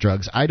some of these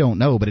drugs. I don't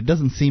know, but it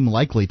doesn't seem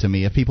likely to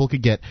me. If people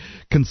could get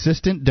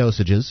consistent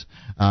dosages,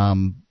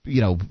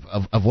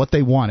 of what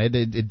they wanted,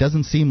 it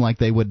doesn't seem like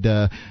they would,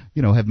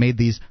 have made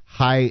these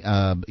high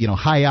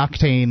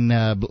octane,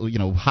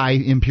 high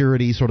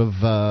impurity sort of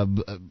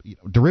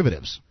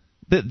derivatives.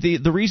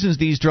 The reasons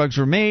these drugs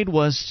were made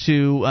was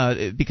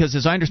because,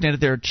 as I understand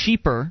it, they're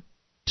cheaper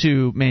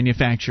to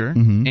manufacture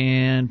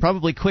and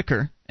probably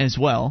quicker as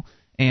well.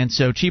 And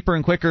so cheaper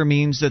and quicker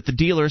means that the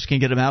dealers can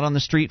get them out on the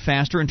street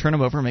faster and turn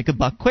them over and make a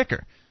buck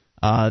quicker.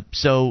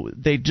 So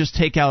they just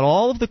take out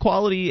all of the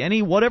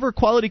quality, whatever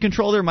quality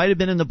control there might have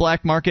been in the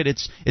black market,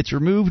 it's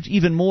removed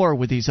even more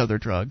with these other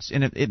drugs,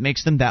 and it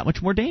makes them that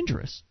much more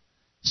dangerous.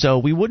 So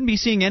we wouldn't be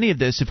seeing any of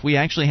this if we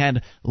actually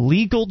had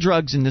legal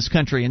drugs in this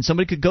country, and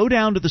somebody could go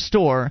down to the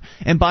store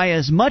and buy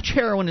as much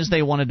heroin as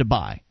they wanted to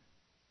buy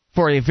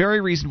for a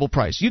very reasonable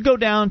price. You go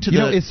down to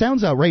it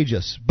sounds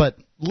outrageous, but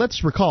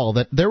let's recall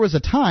that there was a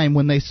time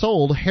when they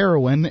sold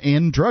heroin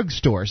in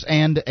drugstores,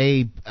 and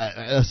a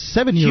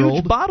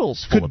 7-year-old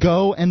could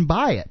go and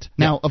buy it.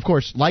 Now, of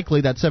course,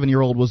 likely that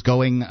 7-year-old was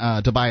going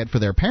to buy it for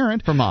their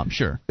parent. For mom,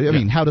 sure. I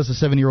mean, how does a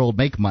 7-year-old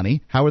make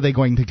money? How are they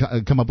going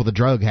to come up with a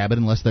drug habit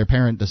unless their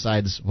parent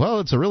decides, well,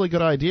 it's a really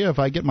good idea if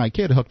I get my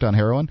kid hooked on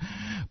heroin?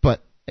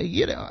 But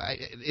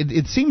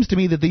it seems to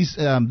me that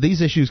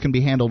these issues can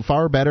be handled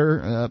far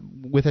better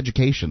with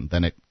education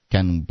than it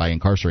can by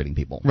incarcerating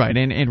people. Right,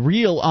 and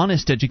real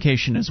honest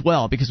education as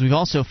well, because we've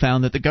also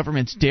found that the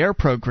government's DARE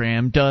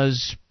program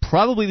does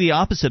probably the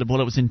opposite of what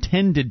it was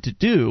intended to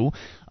do.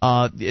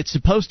 It's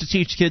supposed to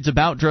teach kids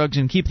about drugs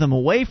and keep them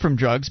away from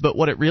drugs, but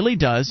what it really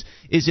does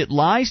is it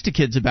lies to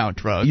kids about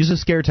drugs. Uses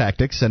scare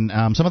tactics, and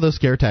some of those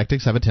scare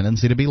tactics have a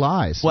tendency to be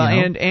lies. Well,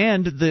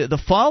 and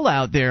the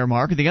fallout there,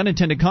 Mark, the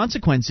unintended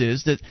consequence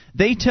is that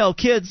they tell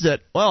kids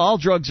that, well, all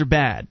drugs are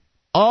bad.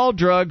 All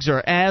drugs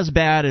are as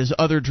bad as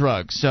other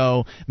drugs.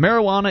 So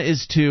marijuana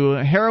is to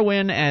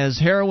heroin as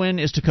heroin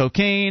is to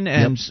cocaine,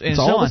 and it's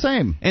all the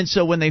same. And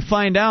so when they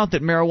find out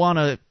that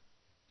marijuana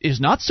is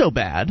not so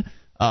bad,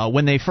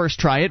 when they first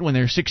try it, when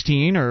they're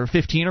 16 or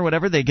 15 or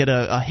whatever, they get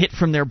a hit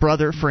from their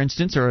brother, for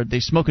instance, or they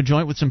smoke a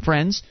joint with some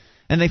friends,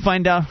 and they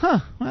find out,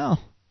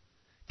 well,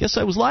 guess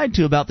I was lied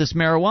to about this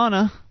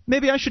marijuana.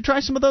 Maybe I should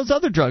try some of those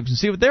other drugs and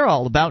see what they're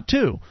all about,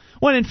 too.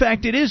 When, in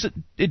fact, it is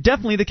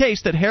definitely the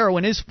case that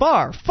heroin is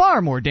far,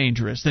 far more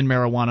dangerous than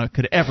marijuana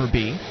could ever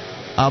be.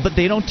 But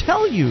they don't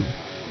tell you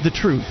the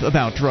truth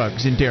about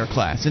drugs in DARE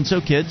class. And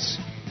so kids,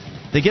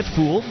 they get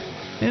fooled,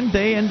 and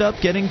they end up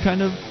getting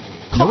kind of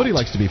caught. Nobody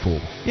likes to be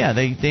fooled. Yeah,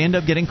 they end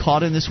up getting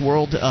caught in this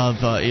world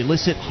of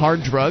illicit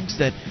hard drugs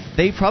that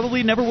they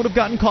probably never would have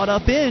gotten caught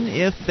up in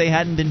if they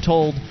hadn't been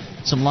told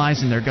some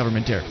lies in their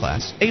government DARE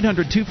class.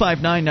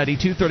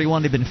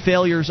 800-259-9231. They've been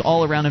failures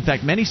all around. In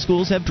fact, many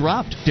schools have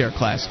dropped DARE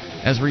class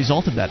as a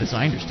result of that, as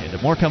I understand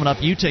it. More coming up.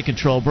 You take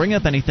control. Bring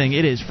up anything.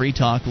 It is Free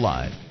Talk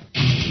Live.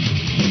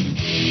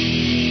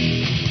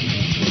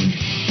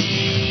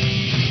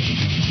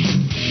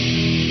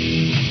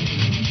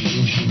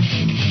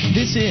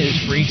 This is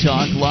Free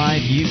Talk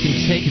Live. You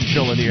can take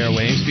control of the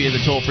airwaves via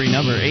the toll-free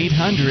number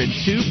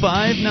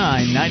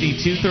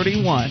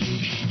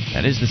 800-259-9231.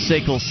 That is the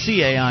SACL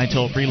CAI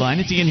toll-free line.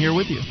 It's Ian here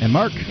with you. And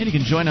Mark. And you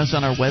can join us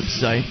on our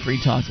website.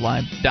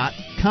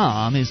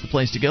 freetalklive.com is the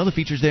place to go. The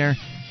features there,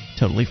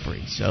 totally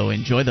free. So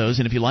enjoy those.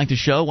 And if you like the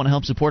show, want to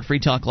help support Free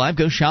Talk Live,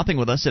 go shopping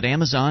with us at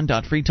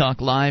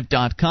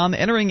amazon.freetalklive.com.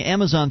 Entering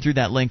Amazon through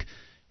that link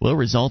will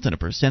result in a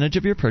percentage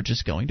of your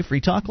purchase going to Free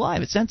Talk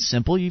Live. It's that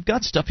simple. You've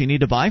got stuff you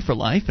need to buy for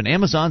life, and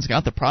Amazon's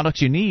got the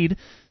products you need,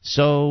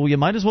 so you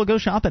might as well go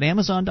shop at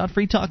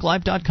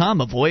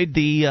Amazon.freetalklive.com. Avoid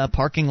the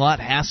parking lot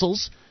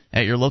hassles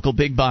at your local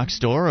big box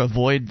store.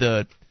 Avoid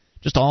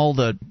just all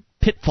the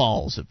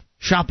pitfalls of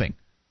shopping.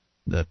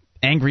 The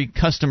angry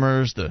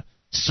customers, the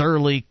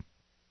surly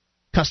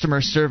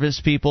customer service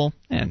people,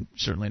 and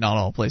certainly not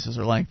all places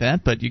are like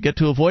that, but you get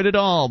to avoid it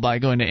all by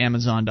going to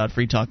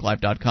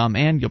Amazon.freetalklive.com,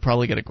 and you'll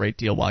probably get a great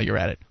deal while you're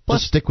at it. Plus,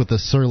 just stick with the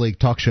surly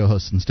talk show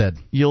hosts instead.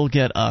 You'll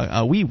get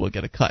we will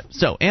get a cut.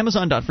 So,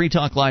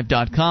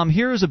 Amazon.freetalklive.com.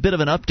 Here's a bit of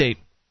an update,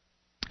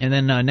 and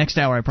then next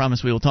hour I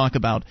promise we will talk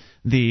about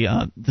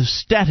the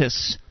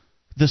status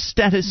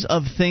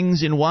of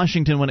things in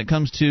Washington when it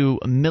comes to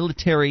a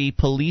military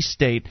police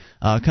state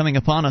coming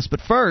upon us. But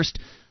first,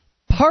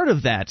 part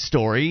of that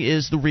story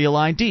is the Real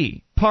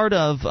ID. Part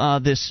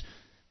of this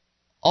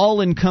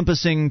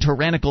all-encompassing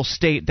tyrannical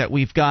state that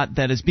we've got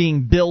that is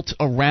being built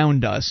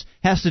around us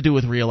has to do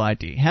with Real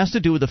ID. Has to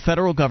do with the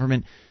federal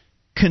government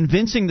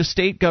convincing the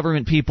state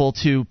government people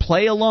to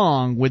play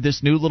along with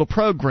this new little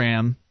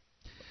program.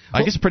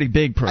 I guess a pretty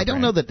big program. I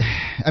don't know that.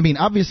 I mean,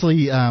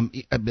 obviously,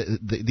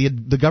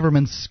 the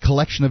government's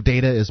collection of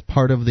data is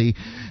part of the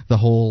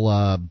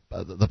whole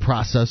the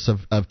process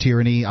of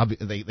tyranny.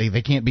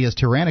 They can't be as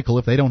tyrannical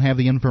if they don't have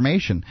the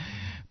information.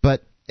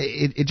 But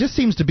it just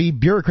seems to be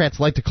bureaucrats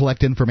like to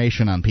collect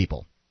information on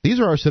people. These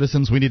are our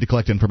citizens. We need to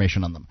collect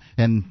information on them,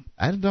 and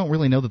I don't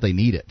really know that they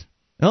need it.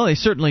 Well, they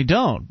certainly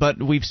don't,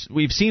 but we've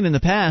seen in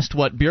the past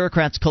what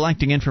bureaucrats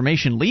collecting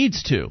information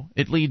leads to.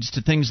 It leads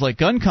to things like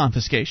gun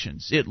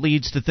confiscations. It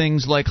leads to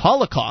things like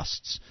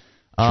holocausts.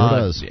 Sure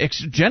does.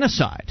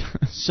 Genocide.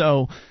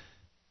 So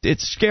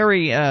it's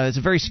scary. It's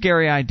a very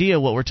scary idea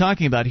what we're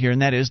talking about here,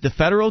 and that is the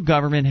federal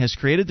government has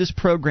created this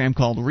program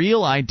called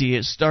Real ID.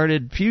 It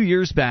started a few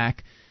years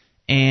back,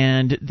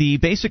 and the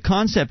basic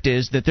concept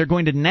is that they're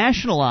going to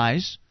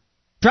nationalize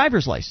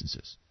driver's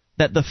licenses.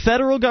 That the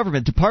federal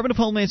government, Department of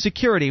Homeland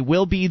Security,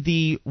 will be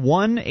the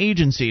one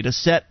agency to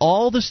set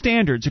all the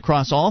standards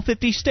across all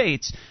 50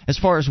 states as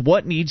far as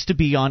what needs to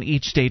be on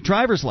each state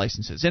driver's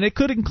licenses. And it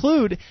could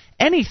include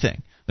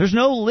anything. There's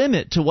no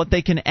limit to what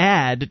they can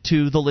add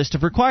to the list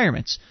of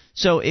requirements.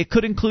 So it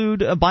could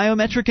include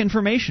biometric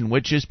information,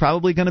 which is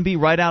probably going to be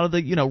right out of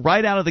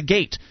the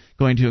gate,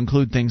 going to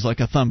include things like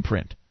a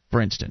thumbprint,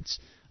 for instance.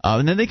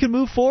 And then they can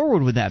move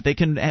forward with that. They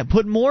can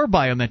put more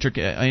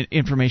biometric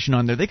information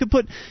on there. They could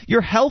put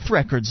your health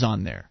records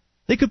on there.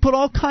 They could put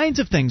all kinds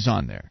of things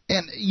on there.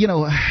 And,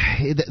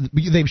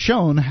 they've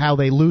shown how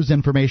they lose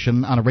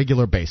information on a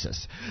regular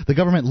basis. The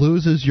government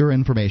loses your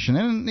information.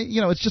 And,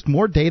 it's just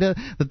more data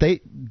that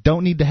they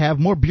don't need to have,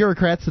 more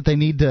bureaucrats that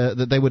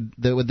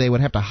they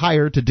would have to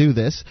hire to do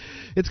this.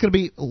 It's going to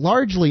be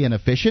largely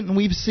inefficient. And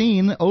we've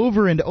seen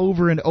over and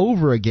over and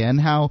over again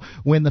how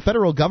when the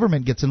federal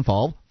government gets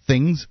involved,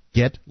 things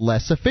get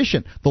less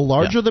efficient. The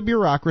larger the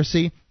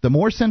bureaucracy, the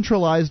more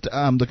centralized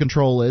the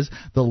control is,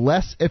 the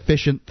less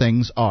efficient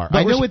things are.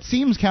 I know it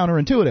seems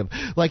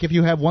counterintuitive. Like if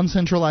you have one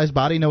centralized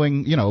body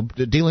knowing,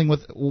 dealing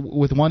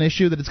with one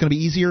issue that it's going to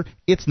be easier,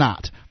 it's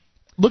not.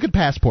 Look at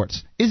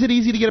passports. Is it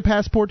easy to get a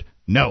passport?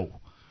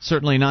 No.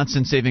 Certainly not,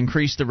 since they've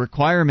increased the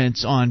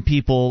requirements on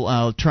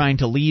people trying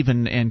to leave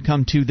and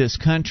come to this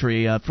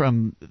country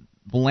from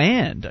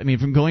land. I mean,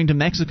 from going to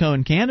Mexico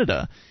and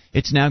Canada.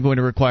 It's now going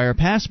to require a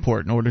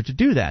passport in order to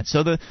do that.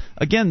 So the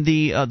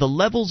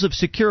levels of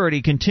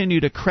security continue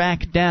to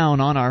crack down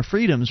on our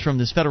freedoms from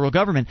this federal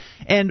government.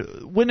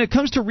 And when it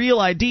comes to Real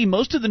ID,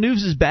 most of the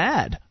news is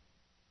bad.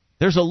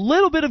 There's a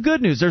little bit of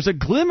good news. There's a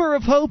glimmer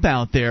of hope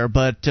out there,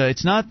 but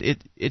it's not.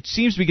 It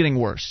seems to be getting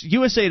worse.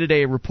 USA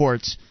Today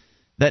reports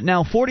that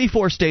now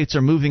 44 states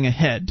are moving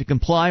ahead to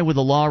comply with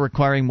a law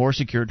requiring more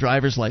secure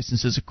driver's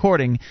licenses,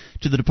 according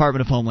to the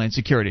Department of Homeland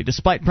Security,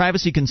 despite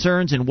privacy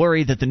concerns and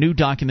worry that the new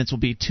documents will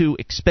be too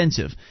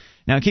expensive.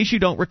 Now, in case you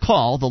don't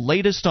recall, the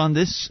latest on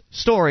this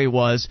story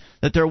was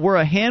that there were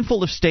a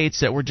handful of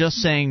states that were just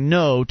saying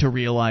no to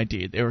Real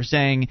ID. They were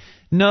saying,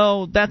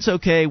 no, that's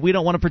okay, we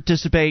don't want to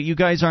participate, you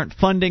guys aren't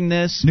funding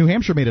this. New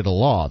Hampshire made it a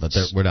law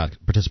that we're not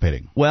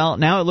participating. Well,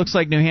 now it looks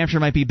like New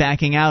Hampshire might be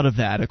backing out of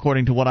that,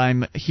 according to what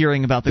I'm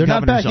hearing about the governor's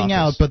office. They're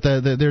not backing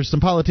out, but there's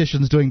some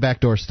politicians doing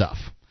backdoor stuff.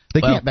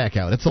 They can't back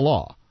out. It's a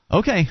law.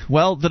 Okay,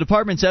 well, the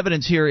department's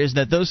evidence here is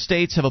that those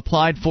states have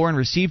applied for and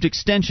received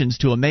extensions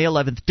to a May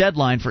 11th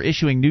deadline for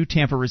issuing new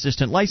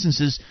tamper-resistant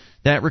licenses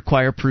that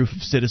require proof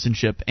of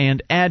citizenship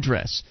and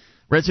address.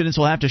 Residents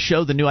will have to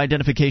show the new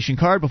identification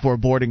card before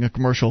boarding a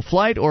commercial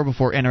flight or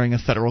before entering a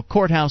federal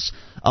courthouse,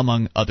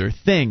 among other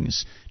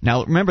things.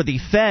 Now, remember, the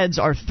feds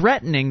are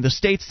threatening the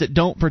states that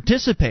don't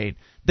participate.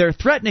 They're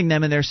threatening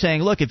them, and they're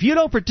saying, look, if you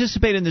don't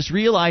participate in this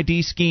Real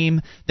ID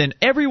scheme, then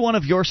every one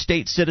of your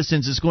state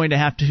citizens is going to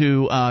have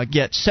to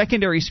get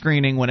secondary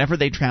screening whenever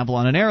they travel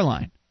on an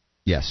airline.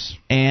 Yes.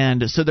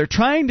 And so they're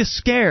trying to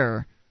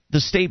scare the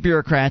state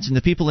bureaucrats and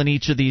the people in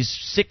each of these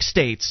 6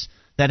 states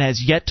that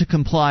has yet to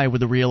comply with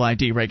the Real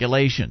ID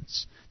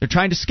regulations. They're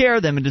trying to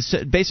scare them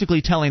into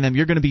basically telling them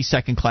you're going to be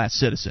second-class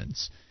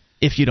citizens.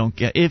 if you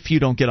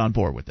don't get on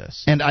board with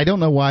this. And I don't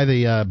know why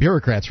the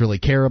bureaucrats really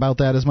care about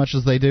that as much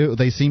as they do.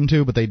 They seem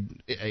to, but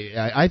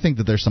I think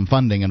that there's some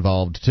funding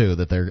involved too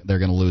that they're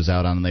going to lose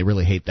out on, and they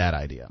really hate that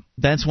idea.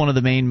 That's one of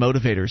the main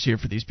motivators here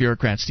for these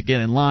bureaucrats to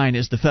get in line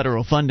is the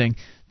federal funding.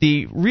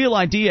 The Real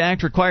ID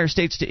Act requires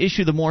states to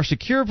issue the more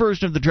secure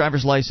version of the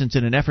driver's license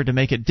in an effort to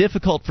make it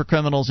difficult for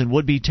criminals and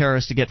would-be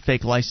terrorists to get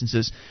fake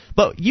licenses.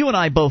 But you and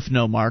I both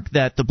know, Mark,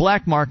 that the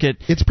black market...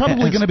 It's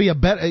probably going to be a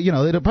better...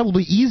 it'll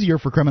probably be easier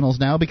for criminals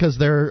now because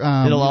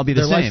it'll all be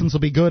their license will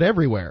be good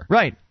everywhere.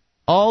 Right.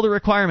 All the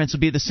requirements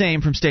will be the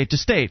same from state to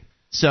state.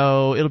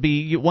 So it'll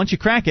be... Once you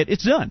crack it,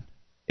 it's done.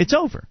 It's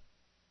over.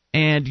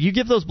 And you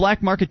give those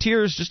black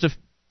marketeers just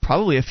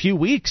probably a few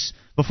weeks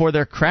before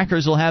their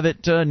crackers will have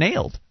it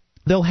nailed.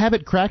 They'll have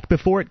it cracked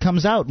before it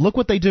comes out. Look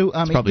what they do.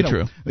 It's probably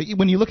true.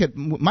 When you look at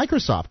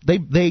Microsoft,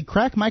 they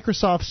crack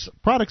Microsoft's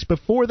products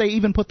before they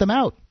even put them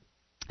out.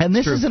 And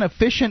this is an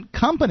efficient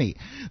company.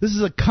 This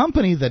is a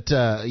company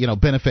that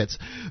benefits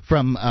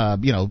from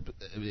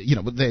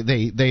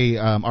they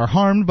are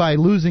harmed by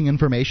losing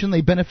information.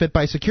 They benefit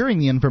by securing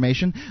the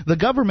information. The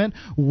government,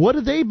 what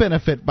do they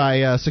benefit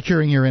by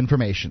securing your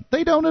information?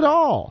 They don't at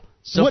all.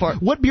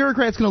 What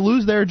bureaucrat's going to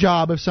lose their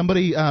job if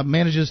somebody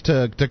manages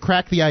to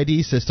crack the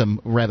ID system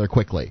rather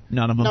quickly?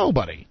 None of them.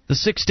 Nobody. The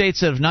 6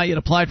 states that have not yet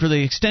applied for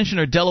the extension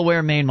are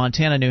Delaware, Maine,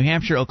 Montana, New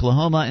Hampshire,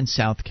 Oklahoma, and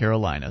South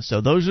Carolina. So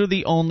those are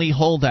the only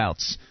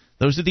holdouts.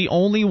 Those are the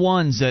only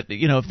ones that,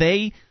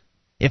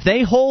 if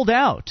they hold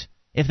out,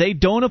 if they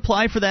don't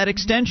apply for that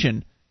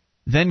extension,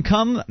 then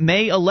come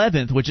May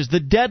 11th, which is the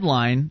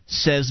deadline,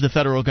 says the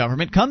federal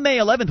government, come May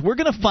 11th, we're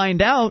going to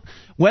find out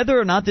whether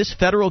or not this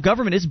federal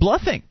government is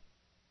bluffing.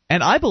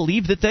 And I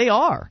believe that they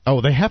are.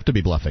 Oh, they have to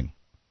be bluffing.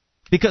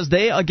 Because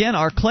they, again,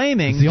 are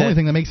claiming... It's the only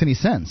thing that makes any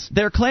sense.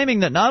 They're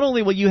claiming that not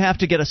only will you have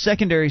to get a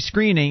secondary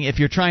screening if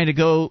you're trying to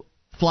go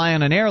fly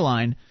on an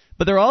airline,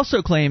 but they're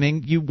also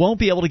claiming you won't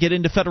be able to get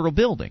into federal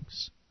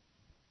buildings.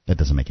 That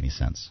doesn't make any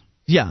sense.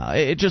 Yeah,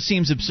 it just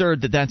seems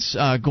absurd that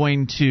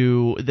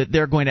that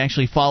they're going to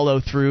actually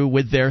follow through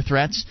with their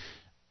threats.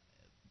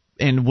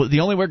 And the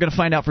only way we're going to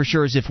find out for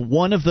sure is if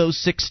one of those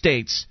 6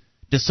 states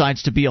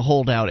decides to be a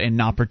holdout and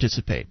not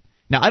participate.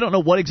 Now, I don't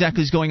know what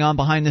exactly is going on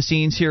behind the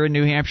scenes here in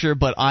New Hampshire,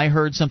 but I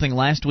heard something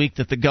last week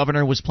that the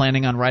governor was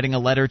planning on writing a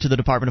letter to the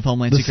Department of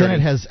Homeland Security. The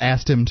Senate has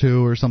asked him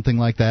to, or something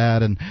like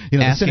that, and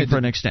asking for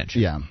an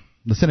extension. Yeah,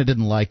 the Senate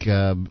didn't like,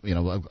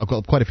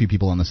 quite a few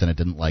people on the Senate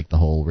didn't like the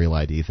whole Real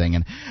ID thing,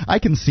 and I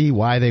can see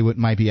why they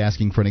might be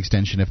asking for an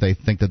extension if they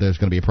think that there's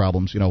going to be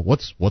problems.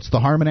 What's the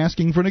harm in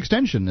asking for an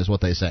extension? Is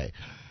what they say.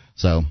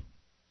 So.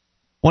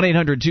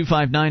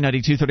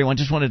 1-800-259-9231.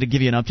 Just wanted to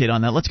give you an update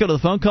on that. Let's go to the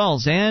phone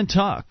calls and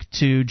talk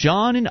to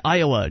John in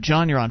Iowa.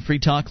 John, you're on Free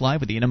Talk Live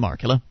with Ian and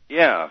Mark. Hello.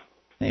 Yeah.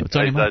 Hey, what's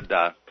on your mind?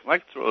 I'd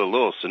like to throw a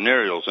little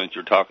scenario since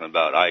you're talking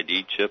about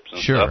ID chips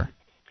and stuff. Sure.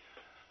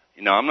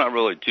 I'm not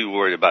really too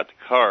worried about the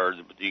cards,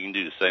 but you can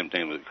do the same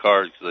thing with the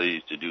cards because they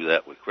used to do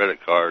that with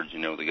credit cards.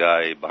 The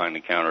guy behind the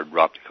counter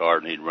dropped the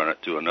card and he'd run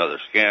it to another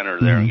scanner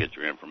there and get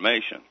your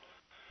information.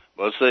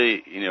 But let's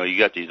say, you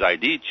got these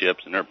ID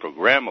chips and they're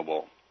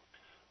programmable.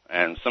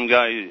 And some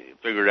guy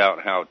figured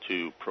out how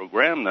to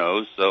program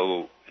those,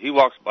 so he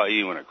walks by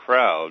you in a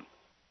crowd.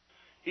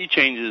 He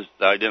changes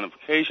the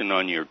identification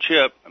on your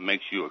chip and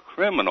makes you a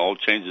criminal,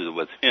 changes it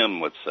with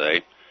him, let's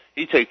say.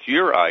 He takes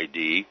your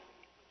ID,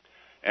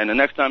 and the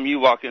next time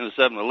you walk into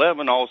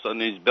 7-Eleven, all of a sudden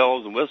these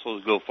bells and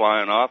whistles go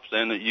flying off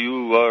saying that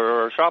you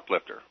are a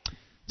shoplifter.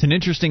 It's an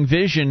interesting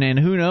vision, and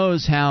who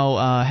knows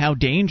how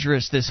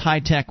dangerous this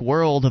high-tech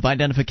world of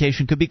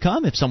identification could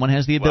become if someone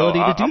has the ability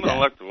to do that.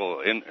 I'm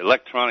an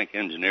electronic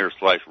engineer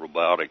 /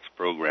 robotics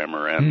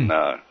programmer, and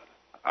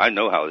I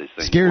know how these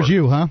things scares work.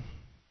 You, huh?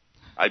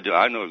 I do.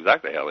 I know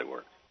exactly how they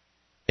work.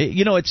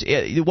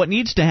 What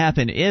needs to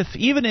happen,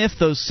 even if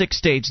those 6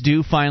 states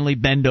do finally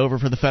bend over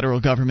for the federal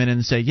government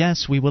and say,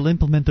 yes, we will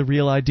implement the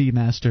Real ID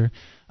Master,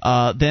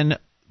 then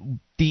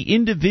the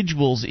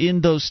individuals in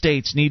those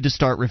states need to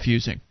start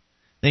refusing.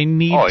 They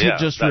need to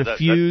just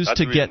refuse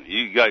to get.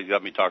 You guys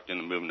got me talked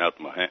into moving out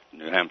to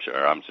New Hampshire.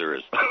 I'm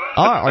serious.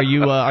 Are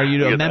you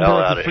a member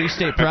of the Free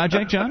State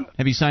Project, John?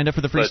 Have you signed up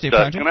for the Free State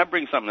Project? Can I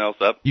bring something else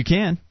up? You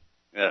can.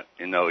 Yeah,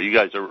 you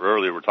guys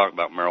earlier were talking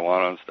about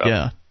marijuana and stuff.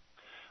 Yeah.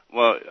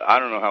 Well, I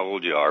don't know how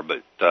old you are,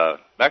 but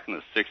back in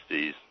the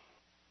 60s,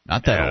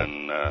 not that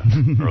and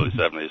early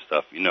 70s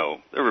stuff,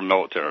 there were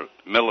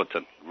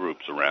militant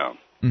groups around,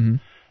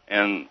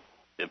 and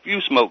if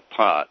you smoked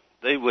pot,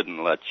 they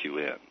wouldn't let you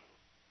in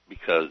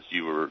because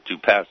you were too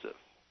passive.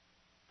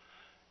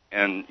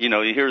 And, you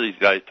hear these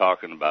guys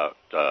talking about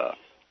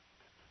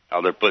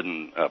how they're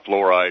putting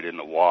fluoride in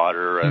the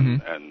water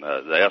and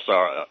the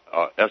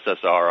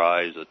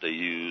SSRIs that they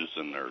use,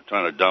 and they're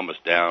trying to dumb us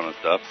down and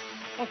stuff.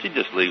 Why don't you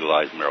just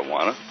legalize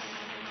marijuana?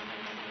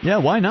 Yeah,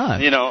 why not?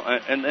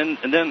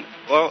 And then,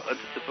 well,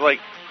 it's like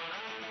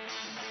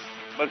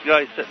a bunch of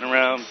guys sitting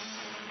around,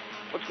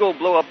 let's go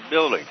blow up a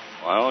building.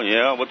 Well,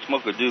 yeah, let's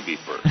smoke a doobie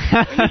first.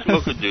 And you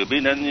smoke a doobie,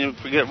 and then you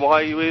forget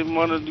why you even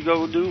wanted to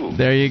go do.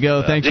 There you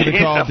go. Thanks for the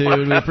call,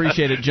 dude. We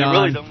appreciate it, John.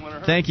 You really don't want to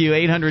hurt. Thank you.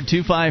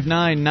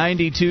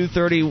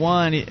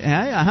 800-259-9231.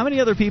 How many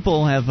other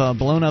people have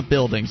blown up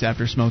buildings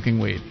after smoking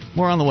weed?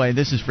 More on the way.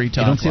 This is Free Talk.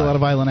 You don't see a lot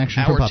of violent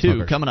action from Hour 2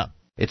 smokers. coming up.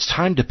 It's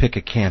time to pick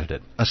a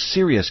candidate, a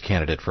serious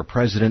candidate for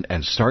president,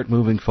 and start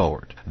moving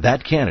forward.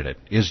 That candidate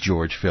is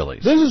George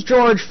Phillies. This is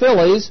George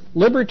Phillies,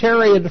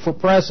 Libertarian for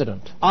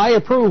President. I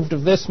approved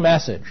of this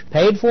message.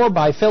 Paid for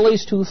by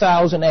Phillies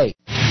 2008.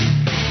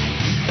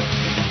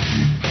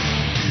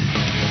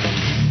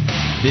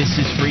 This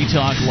is Free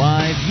Talk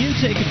Live. You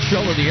take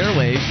control of the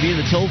airwaves via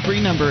the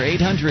toll-free number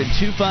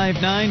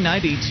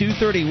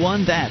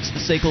 800-259-9231. That's the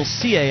SACL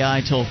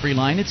CAI toll-free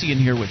line. It's Ian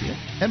here with you.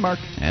 And Mark.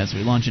 As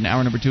we launch in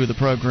hour number 2 of the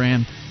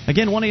program.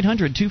 Again,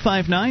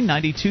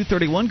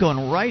 1-800-259-9231,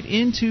 going right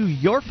into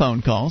your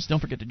phone calls. Don't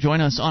forget to join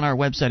us on our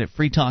website at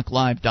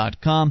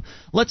freetalklive.com.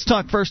 Let's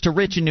talk first to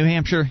Rich in New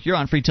Hampshire. You're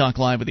on Free Talk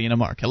Live with Ian and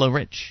Mark. Hello,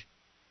 Rich.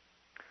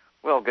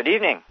 Well, good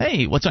evening.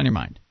 Hey, what's on your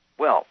mind?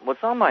 Well,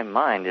 what's on my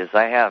mind is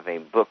I have a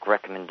book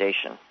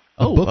recommendation.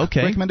 Oh, book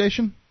okay.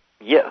 recommendation?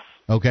 Yes.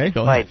 Okay.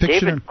 Go by ahead.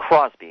 David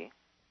Crosby.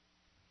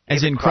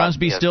 As in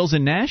Crosby, yes. Stills,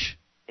 and Nash?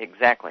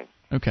 Exactly.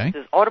 Okay. It's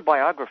his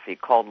autobiography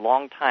called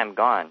Long Time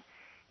Gone,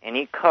 and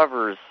he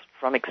covers,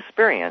 from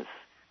experience,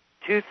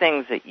 2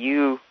 things that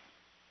you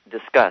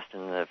discussed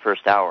in the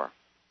first hour.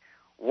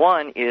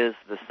 One is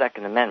the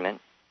Second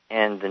Amendment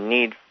and the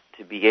need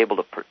to be able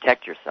to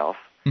protect yourself.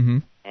 Mm-hmm.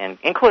 And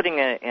including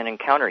an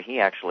encounter he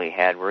actually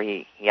had where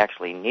he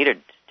actually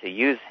needed to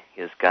use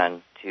his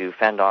gun to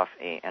fend off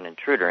an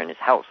intruder in his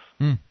house,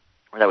 or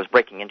that was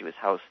breaking into his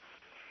house.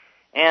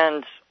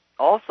 And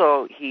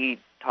also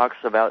he talks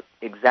about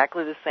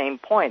exactly the same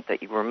point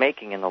that you were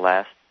making in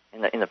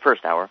the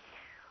first hour,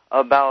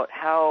 about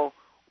how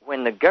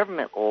when the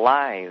government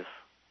lies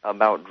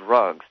about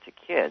drugs to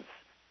kids,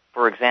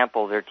 for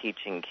example, they're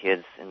teaching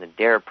kids in the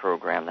DARE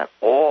program that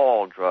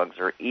all drugs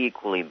are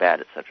equally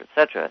bad, et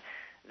cetera,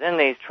 then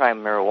they try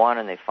marijuana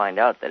and they find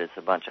out that it's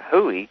a bunch of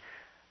hooey.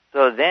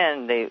 So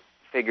then they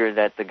figure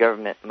that the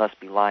government must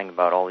be lying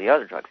about all the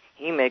other drugs.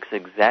 He makes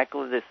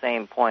exactly the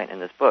same point in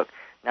this book.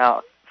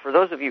 Now, for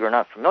those of you who are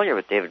not familiar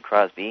with David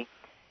Crosby,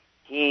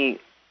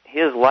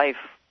 his life,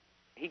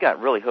 he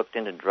got really hooked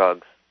into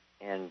drugs,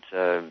 and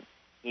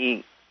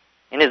he,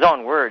 in his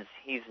own words,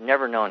 he's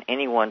never known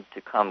anyone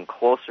to come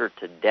closer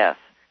to death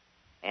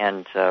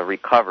and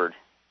recovered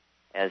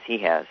as he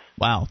has.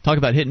 Wow. Talk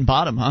about hitting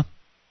bottom, huh?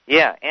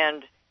 Yeah,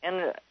 and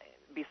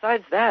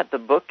besides that, the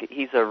book,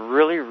 he's a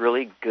really,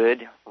 really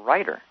good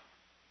writer.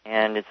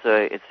 And it's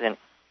an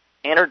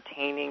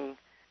entertaining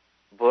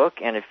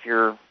book, and if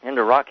you're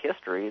into rock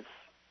history, it's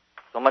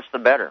so much the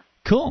better.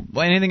 Cool.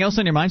 Well, anything else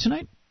on your mind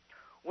tonight?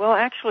 Well,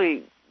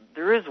 actually,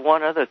 there is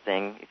one other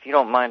thing, if you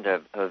don't mind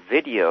a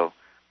video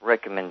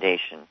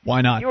recommendation.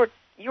 Why not?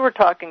 You were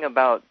talking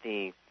about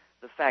the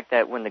fact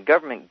that when the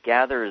government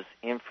gathers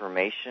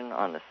information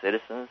on the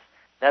citizens,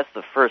 that's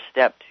the first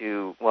step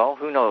to, well,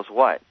 who knows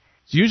what.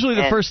 It's usually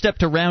the first step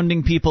to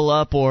rounding people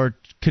up or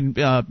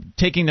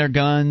taking their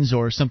guns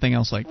or something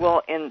else like that.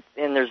 Well, and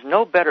there's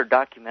no better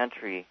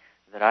documentary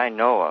that I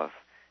know of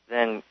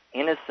than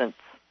Innocents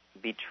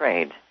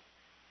Betrayed,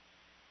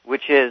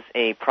 which is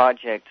a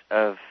project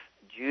of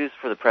Jews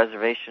for the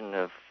Preservation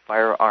of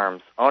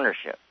Firearms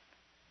Ownership.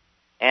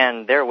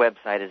 And their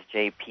website is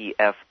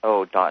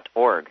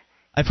jpfo.org.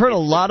 I've heard a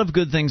lot of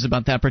good things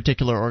about that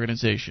particular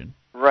organization.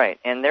 Right,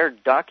 and their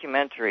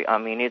documentary, I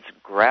mean, it's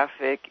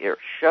graphic. It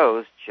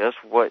shows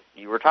just what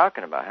you were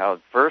talking about, how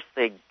first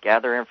they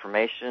gather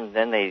information,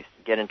 then they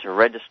get into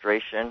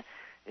registration,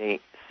 they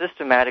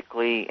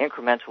systematically,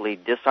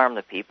 incrementally disarm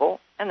the people,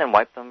 and then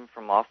wipe them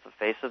from off the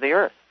face of the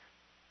earth.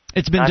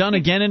 It's been done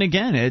again and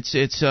again.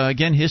 It's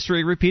again,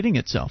 history repeating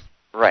itself.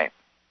 Right.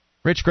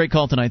 Rich, great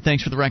call tonight.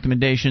 Thanks for the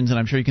recommendations, and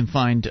I'm sure you can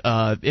find,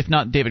 if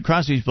not David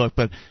Crosby's book,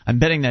 but I'm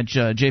betting that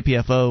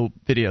JPFO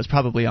video is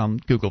probably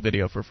on Google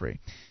Video for free,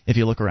 if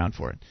you look around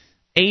for it.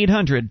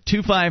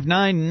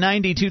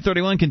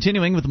 800-259-9231,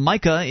 continuing with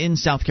Micah in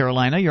South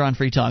Carolina. You're on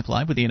Free Talk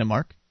Live with Ian and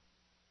Mark.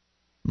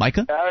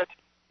 Micah?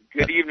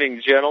 Good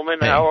evening, gentlemen.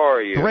 Hey. How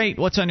are you? Great.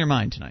 What's on your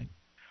mind tonight?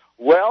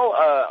 Well,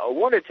 I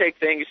want to take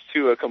things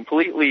to a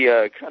completely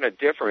kind of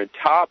different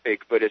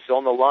topic, but it's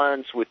on the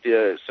lines with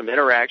some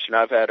interaction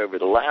I've had over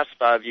the last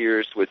 5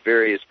 years with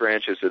various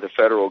branches of the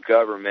federal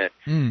government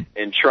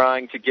in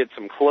trying to get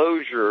some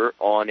closure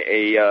on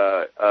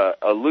a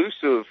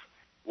elusive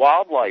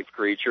wildlife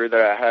creature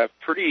that I have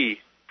pretty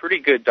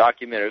good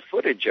documented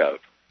footage of.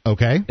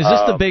 Okay. Is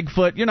this the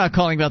Bigfoot? You're not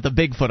calling about the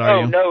Bigfoot,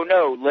 are you? No.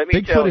 Let me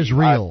Bigfoot tell is you,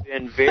 real. I've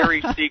been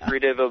very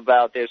secretive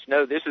about this.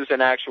 No, this is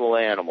an actual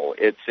animal.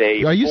 It's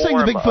a. Are you saying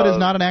the Bigfoot is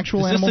not an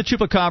actual animal? Is this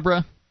the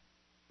Chupacabra?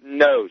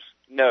 No.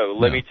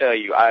 Let me tell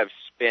you, I've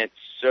spent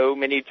so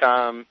many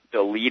time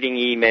deleting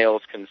emails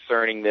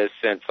concerning this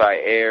since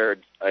I aired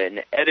an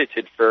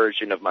edited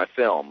version of my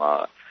film.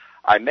 I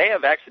may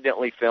have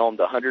accidentally filmed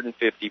a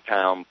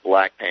 150-pound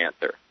black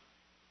panther.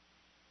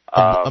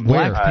 A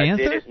black panther? I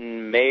did it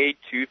in May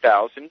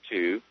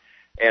 2002.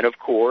 And, of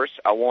course,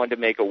 I wanted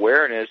to make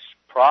awareness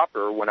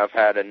proper when I've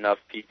had enough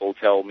people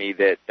tell me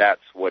that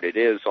that's what it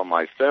is on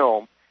my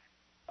film,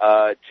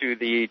 to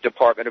the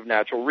Department of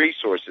Natural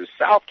Resources.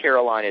 South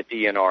Carolina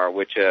DNR,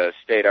 which a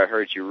state I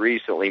heard you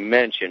recently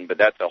mention, but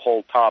that's a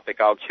whole topic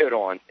I'll get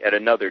on at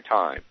another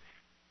time.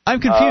 I'm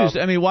confused.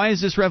 I mean, why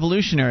is this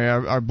revolutionary?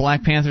 Are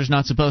Black Panthers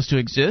not supposed to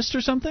exist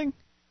or something?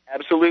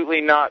 Absolutely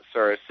not,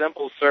 sir. A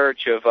simple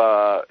search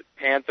of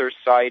panther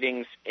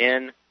sightings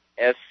in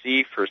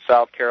SC for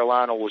South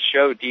Carolina will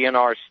show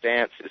DNR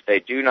stances. They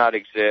do not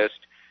exist.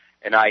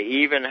 And I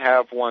even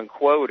have one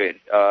quoted,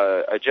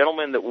 a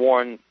gentleman that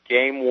won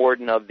Game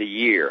Warden of the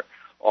Year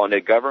on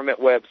a government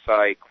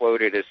website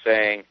quoted as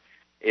saying,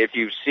 if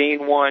you've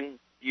seen one,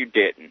 you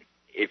didn't.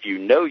 If you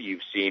know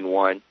you've seen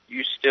one,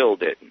 you still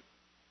didn't.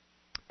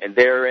 And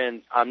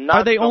therein, I'm not.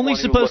 Are they only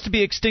supposed to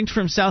be extinct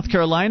from South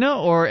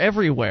Carolina or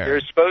everywhere?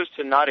 They're supposed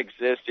to not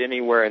exist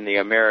anywhere in the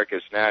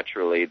Americas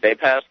naturally. They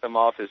passed them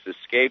off as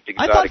escaped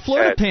exotic I thought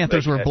Florida pets.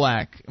 Panthers were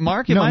black.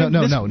 Mark, No.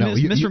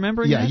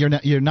 misremembering Yeah,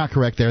 that? you're not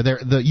correct there.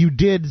 You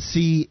did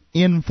see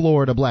in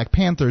Florida Black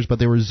Panthers, but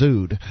they were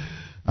zooed.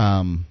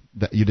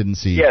 That you didn't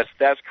see. Yes,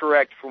 that's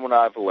correct from what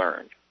I've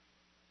learned.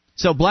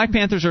 So Black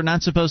Panthers are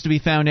not supposed to be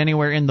found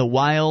anywhere in the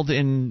wild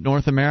in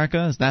North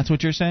America? Is that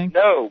what you're saying?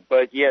 No,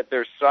 but yet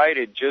they're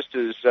cited just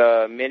as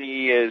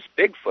many as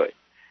Bigfoot.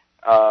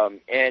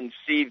 And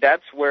see,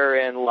 that's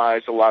wherein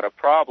lies a lot of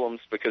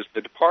problems, because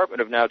the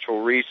Department of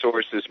Natural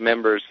Resources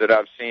members that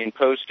I've seen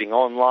posting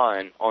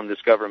online on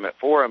this government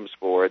forums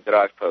board that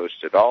I've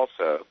posted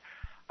also,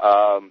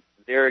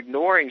 they're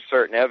ignoring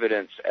certain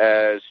evidence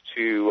as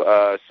to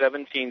a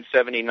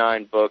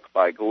 1779 book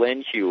by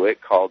Glenn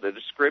Hewitt called A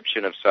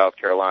Description of South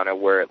Carolina,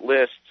 where it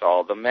lists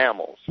all the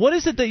mammals. What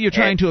is it that you're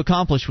trying to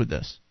accomplish with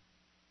this?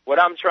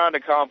 What I'm trying to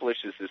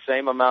accomplish is the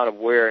same amount of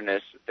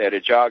awareness that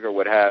a jogger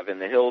would have in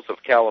the hills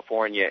of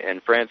California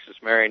and Francis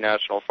Mary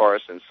National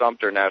Forest and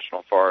Sumter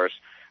National Forest,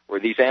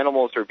 where these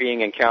animals are being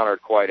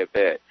encountered quite a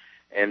bit.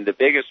 And the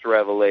biggest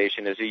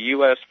revelation is a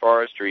U.S.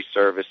 Forestry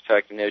Service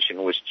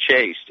technician was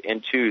chased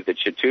into the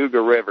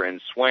Chattooga River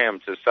and swam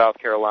to South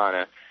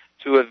Carolina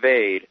to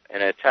evade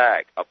an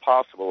attack, a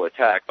possible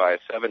attack by a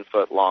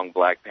 7-foot-long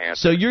black panther.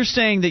 So you're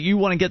saying that you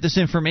want to get this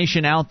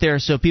information out there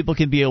so people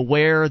can be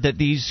aware that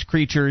these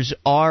creatures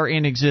are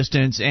in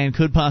existence and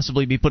could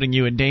possibly be putting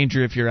you in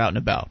danger if you're out and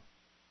about?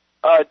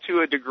 To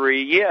a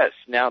degree, yes.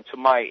 Now, to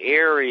my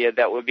area,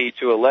 that would be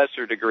to a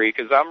lesser degree,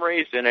 because I'm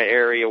raised in an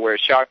area where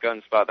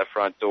shotgun's by the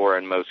front door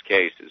in most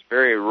cases,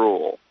 very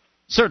rural.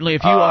 Certainly,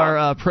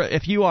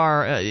 if you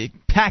are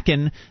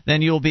packing,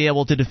 then you'll be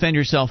able to defend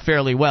yourself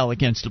fairly well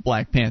against a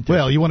black panther.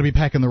 Well, you want to be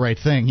packing the right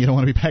thing. You don't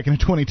want to be packing a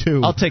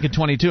 .22. I'll take a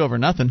 .22 over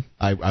nothing.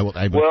 I would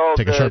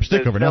take a sharp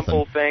stick over nothing. The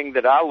simple thing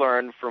that I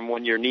learned from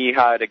when you're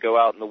knee-high to go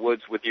out in the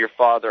woods with your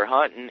father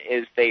hunting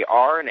is they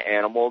are an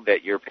animal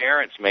that your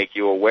parents make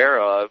you aware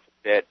of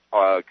that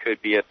could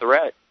be a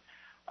threat.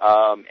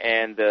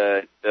 And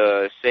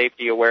the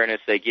safety awareness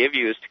they give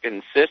you is to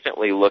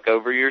consistently look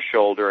over your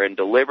shoulder and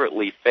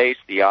deliberately face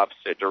the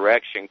opposite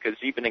direction, because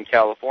even in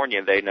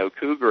California they know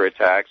cougar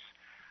attacks,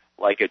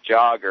 like a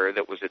jogger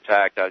that was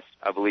attacked, I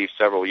believe,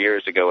 several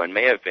years ago and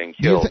may have been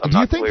killed. Do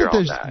you think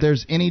that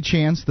there's any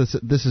chance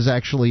this is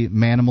actually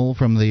Manimal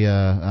from the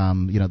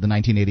the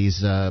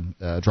 1980s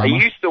drama? I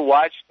used to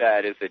watch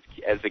that as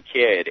a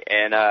kid,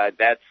 and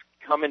that's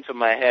come into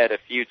my head a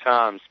few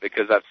times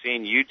because I've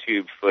seen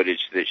YouTube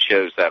footage that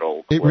shows that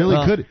old clip. It really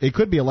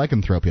could be a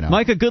lycanthrope, you know.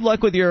 Micah, good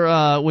luck with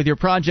your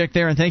project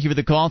there, and thank you for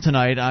the call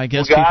tonight. I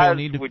guess well, guys, people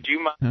need to. Would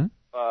you mind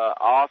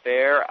off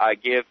air? I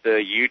give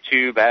the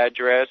YouTube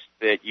address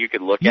that you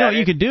could look at. What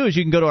you can do is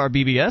you can go to our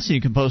BBS and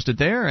you can post it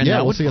there, and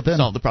we'll see it then.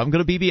 Solve the problem. Go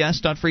to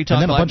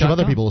bbs.freetalklive.com. And then a bunch of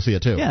other people will see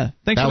it too. Yeah,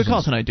 thanks for the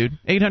call tonight, dude.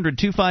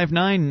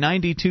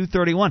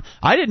 800-259-9231.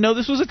 I didn't know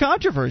this was a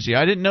controversy.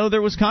 I didn't know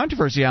there was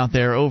controversy out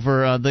there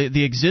over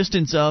the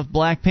existence of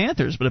Black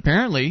Panthers, but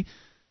apparently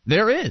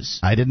there is.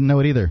 I didn't know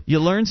it either. You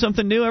learn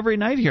something new every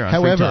night here on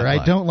However, Free Talk Live.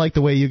 I don't like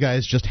the way you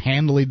guys just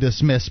handily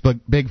dismiss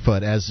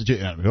Bigfoot as,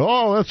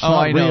 that's not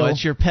I know. real.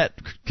 It's your pet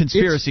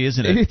conspiracy,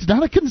 isn't it? It's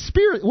not a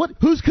conspiracy.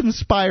 Who's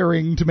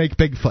conspiring to make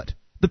Bigfoot?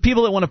 The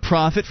people that want to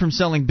profit from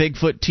selling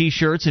Bigfoot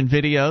T-shirts and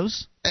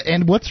videos.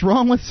 And what's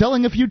wrong with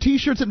selling a few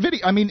T-shirts and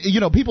video? I mean,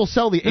 people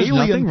sell the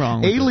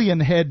alien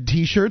head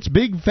T-shirts,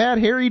 big fat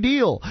hairy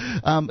deal.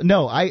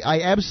 No,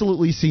 I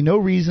absolutely see no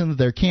reason that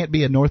there can't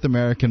be a North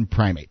American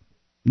primate.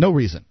 No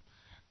reason.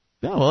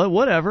 No, well,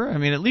 whatever. I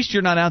mean, at least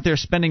you're not out there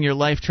spending your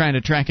life trying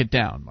to track it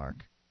down, Mark.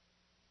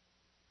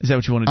 Is that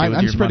what you want to do with your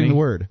money? I'm spreading the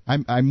word.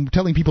 I'm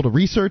telling people to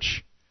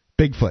research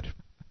Bigfoot.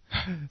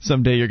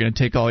 Someday you're going to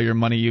take all your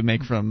money you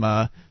make from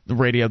the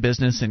radio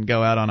business and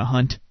go out on a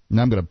hunt.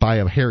 And I'm going to buy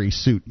a hairy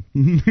suit.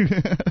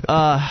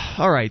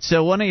 All right,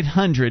 so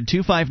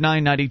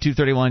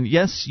 1-800-259-9231.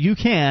 Yes, you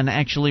can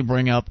actually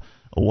bring up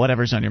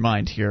whatever's on your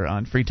mind here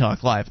on Free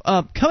Talk Live.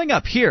 Coming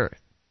up here,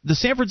 the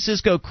San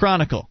Francisco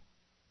Chronicle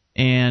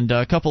and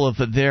a couple of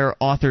their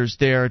authors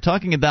there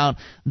talking about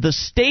the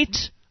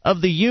state of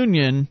the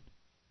union,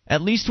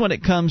 at least when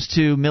it comes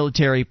to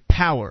military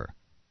power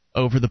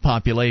over the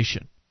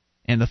population.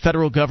 and the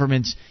federal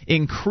government's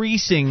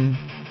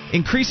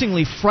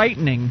increasingly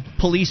frightening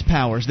police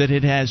powers that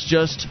it has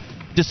just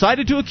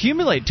decided to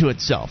accumulate to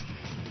itself.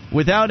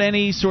 Without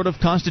any sort of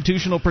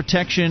constitutional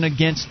protection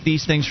against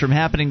these things from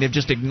happening, they've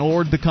just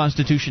ignored the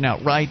Constitution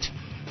outright.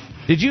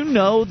 Did you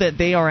know that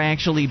they are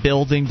actually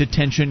building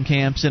detention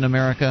camps in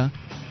America?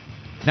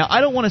 Now,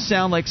 I don't want to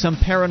sound like some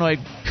paranoid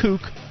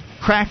kook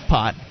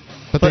crackpot,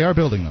 but they are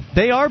building them.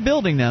 They are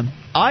building them.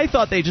 I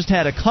thought they just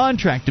had a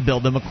contract to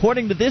build them.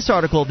 According to this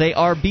article, they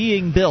are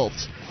being built.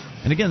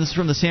 And again, this is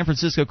from the San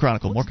Francisco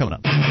Chronicle. More coming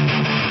up.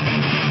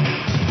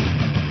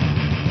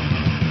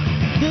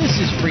 This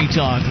is Free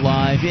Talk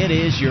Live. It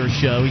is your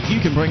show. You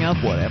can bring up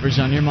whatever's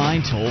on your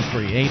mind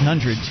toll-free.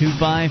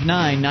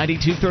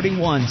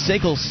 800-259-9231.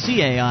 SACL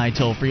CAI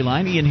toll-free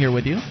line. Ian here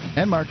with you.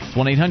 And Mark.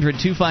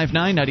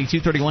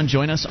 1-800-259-9231.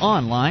 Join us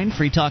online.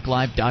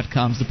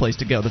 freetalklive.com is the place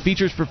to go. The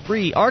features for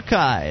free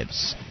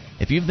archives.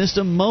 If you've missed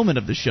a moment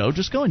of the show,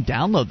 just go and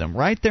download them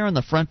right there on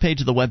the front page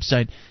of the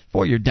website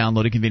for your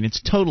downloading convenience.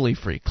 Totally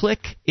free.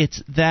 Click.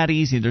 It's that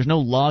easy. There's no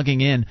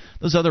logging in.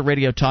 Those other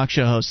radio talk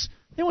show hosts,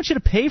 they want you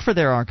to pay for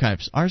their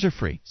archives. Ours are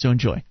free, so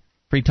enjoy.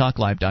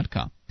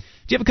 freetalklive.com. Do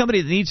you have a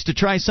company that needs to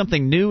try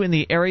something new in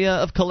the area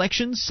of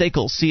collections?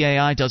 SACL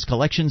CAI does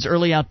collections,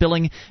 early out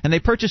billing, and they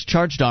purchase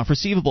charged-off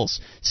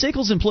receivables.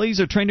 SACL's employees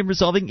are trained in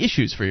resolving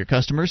issues for your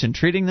customers and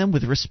treating them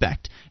with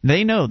respect.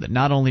 They know that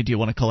not only do you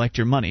want to collect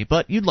your money,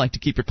 but you'd like to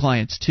keep your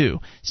clients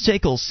too.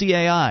 SACL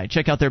CAI.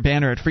 Check out their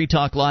banner at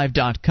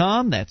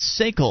freetalklive.com. That's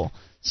SACL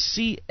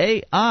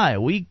CAI.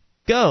 We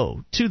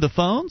go to the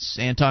phones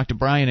and talk to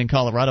Brian in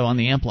Colorado on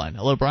the amp line.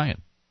 Hello,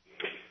 Brian.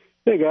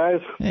 Hey,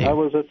 guys. Hey. I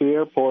was at the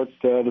airport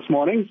this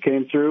morning,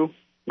 came through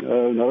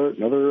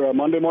another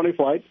Monday morning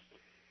flight,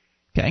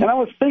 and I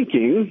was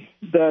thinking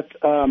that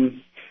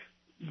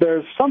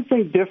there's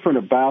something different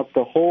about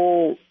the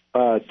whole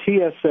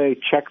TSA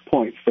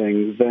checkpoint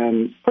thing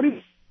than pretty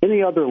much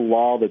any other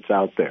law that's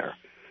out there.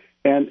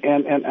 And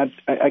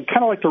I'd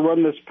kind of like to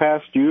run this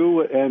past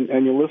you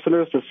and your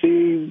listeners to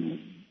see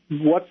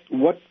what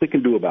they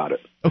can do about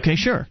it. Okay,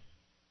 sure.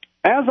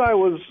 As I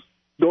was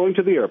going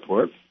to the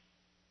airport,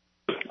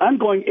 I'm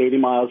going 80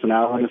 miles an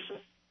hour in a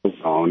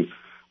zone.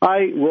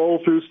 I roll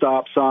through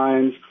stop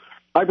signs.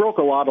 I broke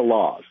a lot of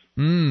laws.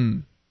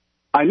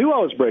 I knew I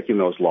was breaking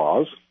those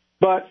laws,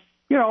 but,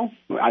 you know,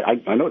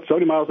 I know it's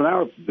 70 miles an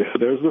hour.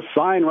 There's the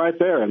sign right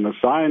there, and the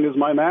sign is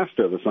my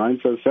master. The sign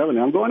says 70.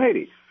 I'm going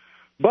 80.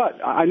 But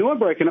I knew I'm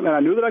breaking them, and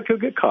I knew that I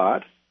could get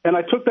caught. And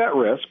I took that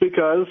risk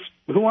because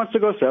who wants to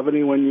go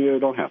 70 when you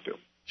don't have to?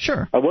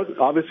 Sure. I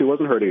obviously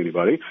wasn't hurting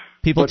anybody.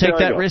 People take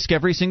that risk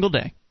every single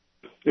day.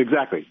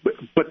 Exactly.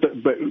 But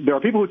there are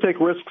people who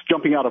take risks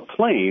jumping out of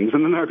planes,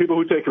 and then there are people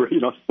who take, where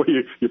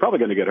you're probably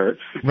going to get hurt.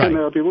 Right. And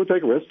there are people who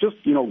take risks just,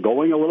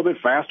 going a little bit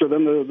faster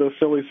than the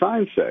silly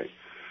signs say.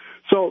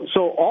 So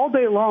all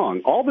day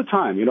long, all the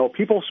time,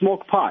 people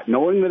smoke pot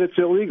knowing that it's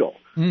illegal.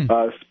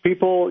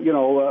 People,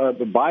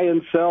 buy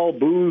and sell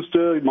booze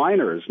to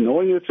minors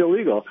knowing it's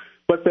illegal.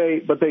 But they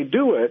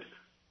do it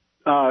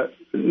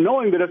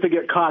knowing that if they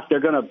get caught, they're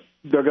gonna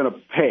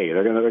pay.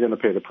 They're gonna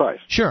pay the price.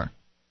 Sure.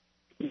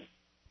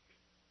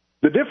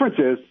 The difference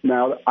is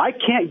now I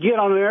can't get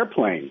on an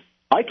airplane.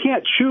 I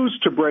can't choose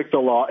to break the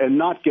law and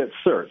not get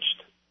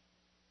searched.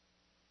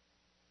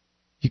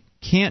 You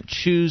can't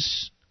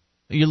choose.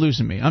 You're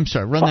losing me. I'm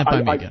sorry. Run that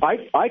by me again.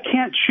 I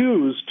can't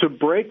choose to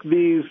break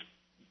these,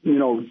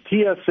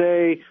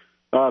 TSA,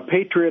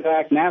 Patriot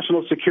Act,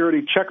 national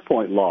security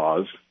checkpoint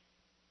laws.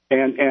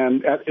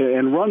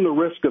 And run the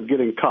risk of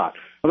getting caught.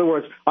 In other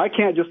words, I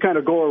can't just kind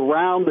of go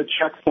around the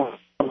checkpoint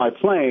on my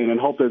plane and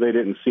hope that they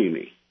didn't see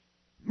me.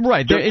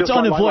 Right, it's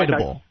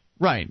unavoidable.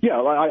 Right. Yeah,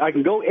 I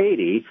can go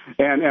 80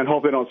 and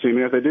hope they don't see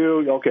me. If they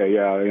do, okay,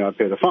 I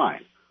pay the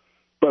fine.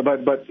 But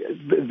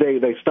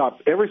they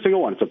stop every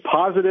single one. It's a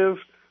positive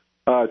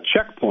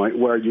checkpoint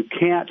where you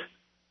can't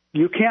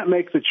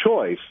make the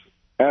choice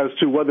as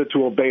to whether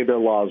to obey their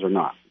laws or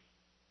not.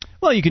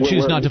 Well, you can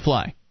choose not to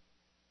fly.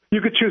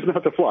 You could choose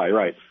not to fly,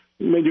 right.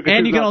 You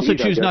can also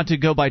choose not to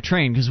go by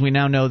train because we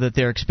now know that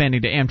they're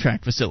expanding to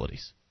Amtrak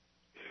facilities.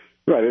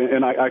 Right,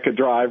 and I could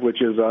drive,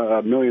 which is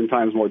a million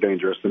times more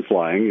dangerous than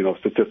flying,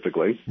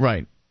 statistically.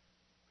 Right.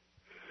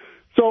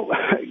 So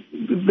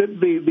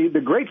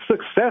the great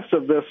success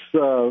of this,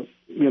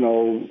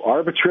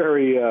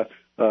 arbitrary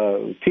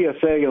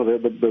TSA,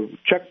 the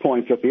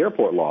checkpoints at the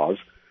airport laws,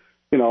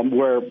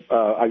 where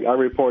I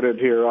reported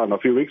here a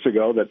few weeks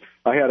ago that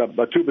I had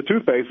a tube of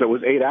toothpaste that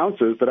was 8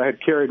 ounces that I had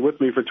carried with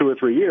me for 2 or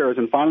 3 years,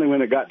 and finally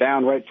when it got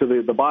down right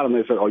to the bottom,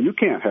 they said, "Oh, you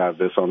can't have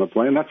this on the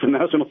plane. That's a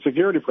national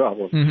security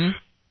problem." Mm-hmm.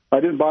 I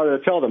didn't bother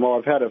to tell them, "Oh,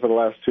 I've had it for the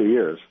last 2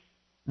 years."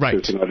 Right.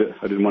 I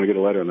didn't want to get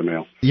a letter in the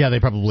mail. Yeah,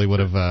 they probably would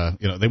have.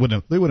 They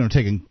wouldn't have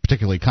taken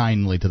particularly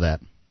kindly to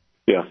that.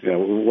 Yeah.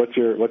 What's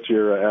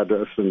your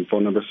address and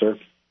phone number, sir?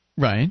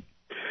 Right.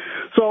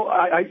 So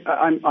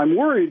I'm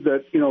worried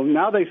that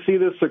now they see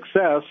this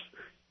success.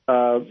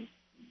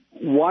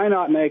 Why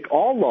not make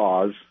all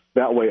laws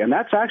that way? And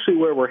that's actually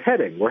where we're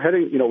heading. We're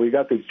heading. We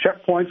got these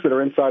checkpoints that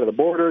are inside of the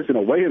borders,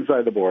 way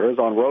inside the borders,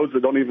 on roads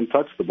that don't even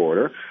touch the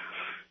border.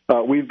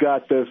 We've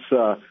got this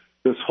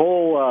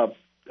whole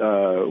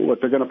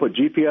what they're going to put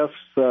GPS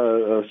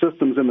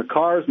systems in the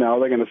cars now.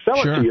 They're going to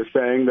sell it to you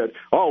saying that,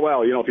 oh,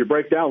 well, if you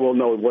break down, we'll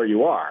know where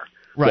you are.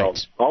 Right. Well,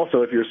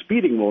 also, if you're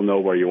speeding, we'll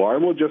know where you are,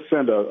 and we'll just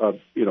send a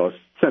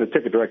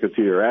ticket directed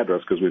to your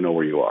address because we know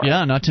where you are.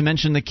 Yeah, not to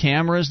mention the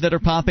cameras that are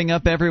popping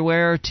up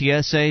everywhere.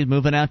 TSA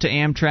moving out to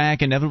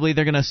Amtrak. Inevitably,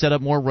 they're going to set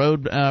up more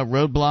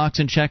roadblocks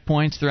and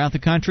checkpoints throughout the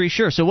country.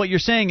 Sure. So what you're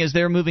saying is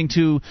they're moving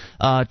to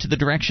the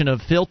direction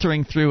of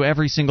filtering through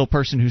every single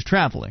person who's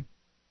traveling.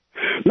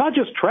 Not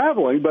just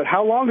traveling, but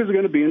how long is it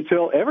going to be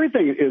until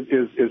everything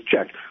is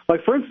checked?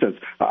 Like, for instance,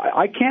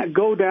 I can't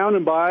go down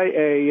and buy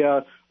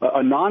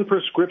a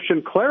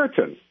non-prescription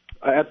Claritin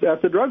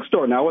at the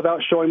drugstore now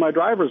without showing my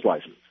driver's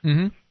license.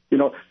 Mm-hmm.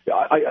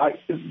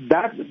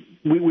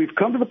 We've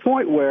come to the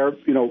point where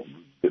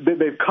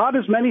they've caught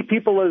as many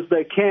people as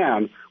they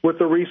can with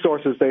the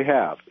resources they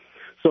have.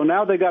 So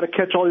now they got to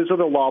catch all these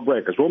other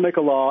lawbreakers. We'll make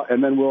a law,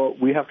 and then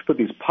we have to put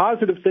these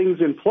positive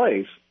things in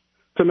place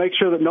to make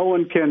sure that no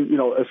one can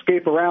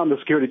escape around the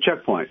security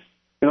checkpoint.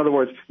 In other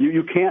words,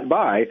 you can't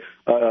buy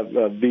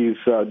these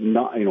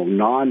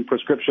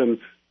non-prescription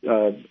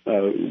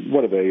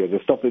what are they? The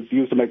stuff that's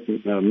used to make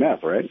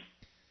meth, right?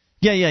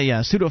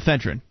 Yeah.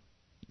 Pseudoephedrine.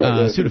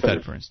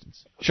 Sudafed, for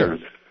instance. Sure.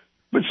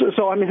 But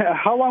so I mean,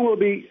 how long will it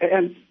be?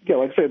 And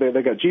like I say,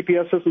 they got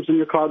GPS systems in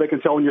your car. They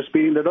can tell when you're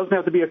speeding. There doesn't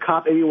have to be a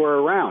cop anywhere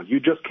around. You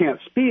just can't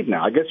speed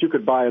now. I guess you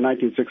could buy a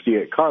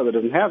 1968 car that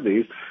doesn't have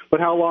these. But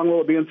how long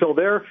will it be until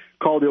they're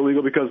called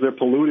illegal because they're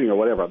polluting or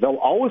whatever? They'll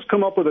always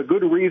come up with a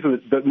good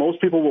reason that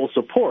most people will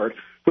support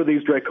for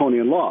these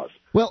draconian laws.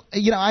 Well,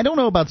 I don't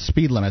know about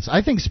speed limits.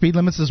 I think speed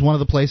limits is one of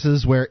the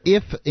places where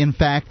if, in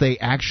fact, they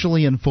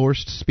actually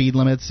enforced speed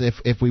limits,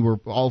 if we were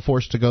all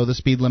forced to go the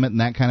speed limit and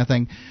that kind of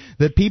thing,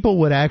 that people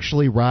would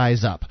actually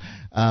rise up.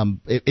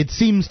 It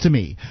seems to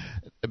me.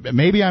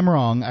 Maybe I'm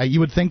wrong. You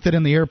would think that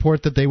in the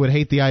airport that they would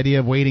hate the idea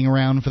of waiting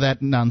around for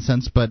that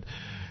nonsense, but...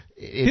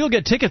 People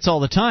get tickets all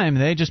the time.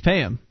 They just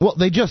pay them. Well,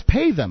 they just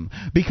pay them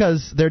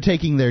because they're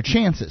taking their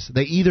chances.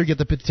 They either get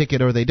the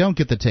ticket or they don't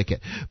get the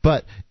ticket.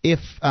 But if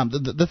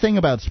the thing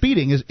about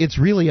speeding is it's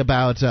really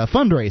about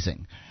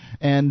fundraising.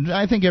 And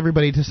I think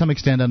everybody to some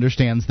extent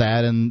understands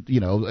that, and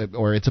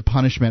or it's a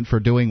punishment for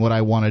doing what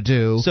I want to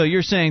do. So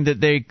you're saying that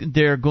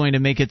they're going to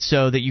make it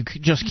so that you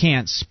just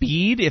can't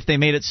speed if they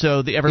made it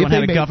so that everyone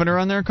had a governor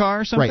on their car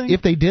or something? Right.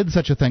 If they did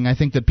such a thing, I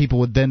think that people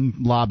would then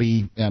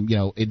lobby.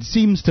 It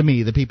seems to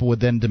me that people would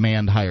then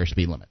demand higher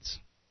speed limits.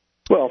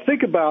 Well,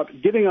 think about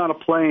getting on a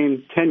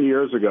plane 10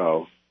 years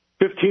ago,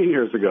 15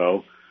 years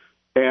ago.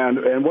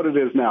 And what it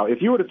is now.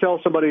 If you were to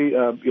tell somebody,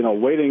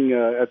 waiting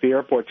at the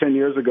airport 10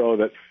 years ago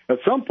that at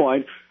some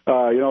point,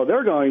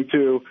 they're going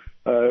to,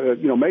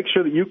 make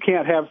sure that you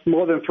can't have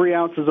more than 3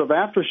 ounces of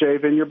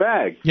aftershave in your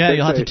bag. Yeah,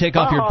 you'll have to take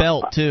off your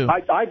belt too.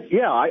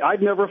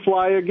 I'd never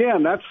fly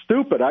again. That's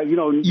stupid.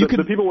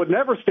 The people would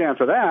never stand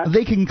for that.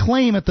 They can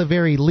claim at the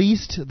very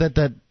least that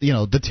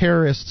the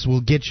terrorists will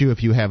get you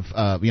if you have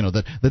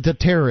the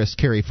terrorists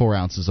carry 4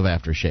 ounces of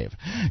aftershave.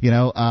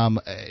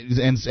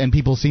 And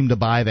people seem to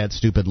buy that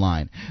stupid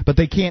line, but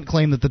they can't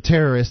claim that the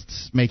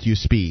terrorists make you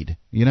speed.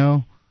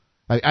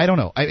 I don't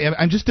know.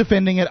 I'm just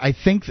defending it. I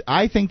think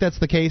that's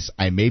the case.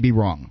 I may be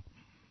wrong.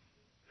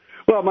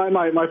 Well,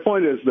 my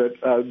point is that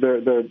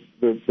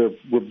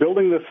we're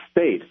building this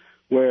state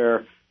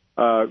where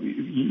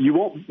you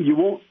will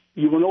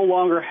no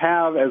longer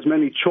have as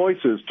many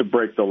choices to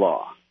break the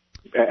law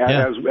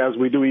as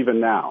we do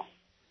even now.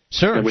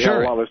 Sure, and we have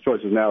a lot less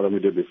choices now than we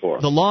did before.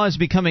 The law is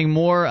becoming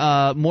more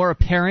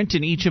apparent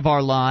in each of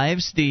our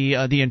lives.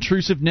 The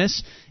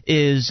intrusiveness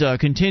is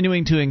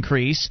continuing to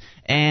increase,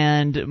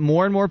 and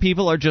more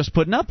people are just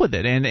putting up with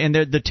it. And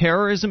the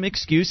terrorism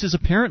excuse is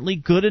apparently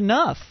good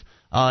enough.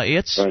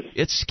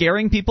 It's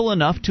scaring people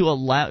enough to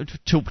allow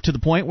to the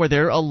point where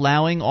they're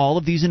allowing all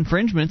of these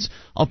infringements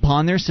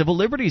upon their civil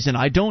liberties. And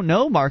I don't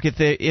know, Mark,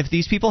 if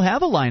these people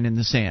have a line in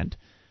the sand.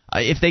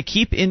 If they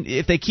keep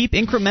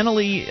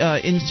incrementally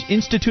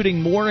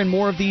instituting more and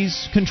more of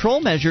these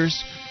control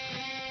measures,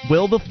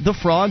 will the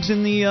frogs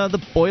in the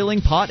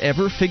boiling pot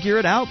ever figure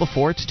it out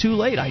before it's too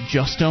late? I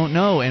just don't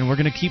know, and we're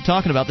going to keep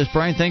talking about this.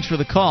 Brian, thanks for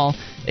the call.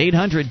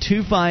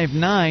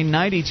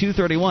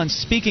 800-259-9231.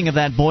 Speaking of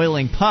that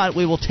boiling pot,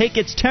 we will take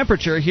its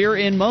temperature here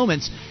in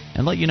moments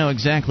and let you know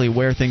exactly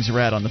where things are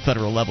at on the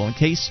federal level. In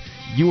case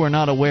you are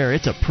not aware,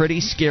 it's a pretty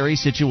scary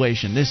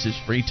situation. This is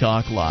Free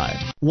Talk Live.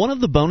 One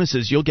of the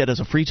bonuses you'll get as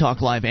a Free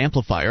Talk Live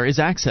amplifier is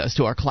access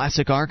to our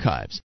classic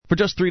archives. For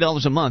just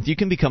 $3 a month, you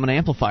can become an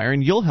amplifier,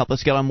 and you'll help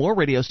us get on more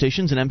radio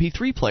stations and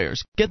MP3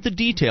 players. Get the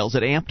details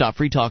at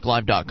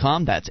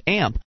amp.freetalklive.com. That's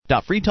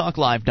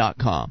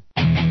amp.freetalklive.com.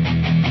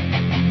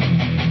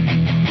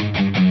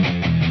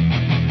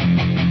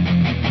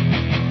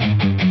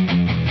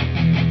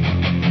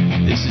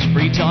 This is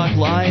Free Talk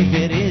Live.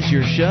 It is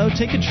your show.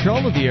 Take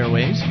control of the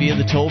airwaves via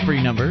the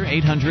toll-free number,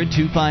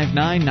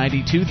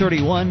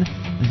 800-259-9231.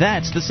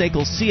 That's the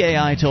SACL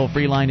CAI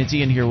toll-free line. It's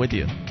Ian here with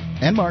you.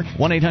 And Mark.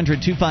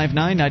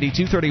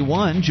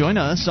 1-800-259-9231. Join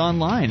us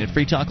online at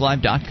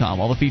freetalklive.com.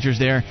 All the features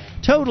there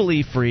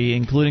totally free,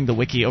 including the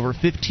wiki, over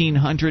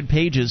 1,500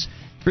 pages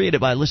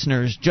created by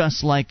listeners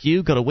just like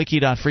you. Go to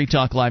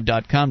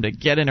wiki.freetalklive.com to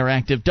get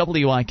interactive.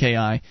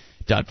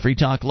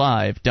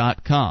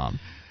 wiki.freetalklive.com.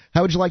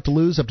 How would you like to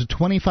lose up to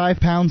 25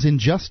 pounds in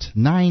just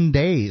 9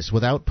 days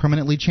without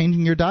permanently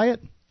changing your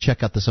diet?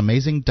 Check out this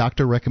amazing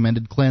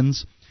doctor-recommended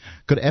cleanse.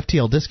 Go to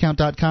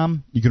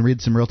FTLdiscount.com. You can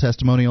read some real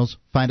testimonials.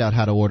 Find out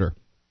how to order.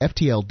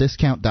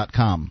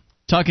 FTLdiscount.com.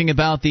 Talking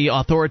about the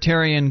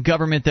authoritarian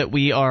government that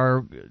we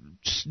have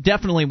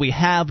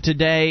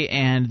today,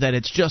 and that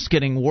it's just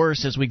getting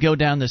worse as we go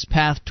down this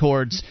path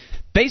towards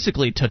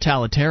basically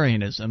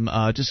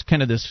totalitarianism, just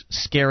kind of this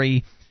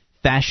scary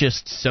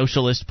fascist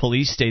socialist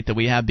police state that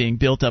we have being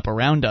built up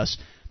around us.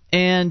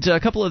 And a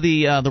couple of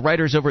the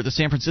writers over at the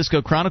San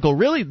Francisco Chronicle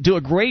really do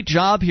a great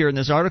job here in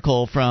this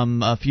article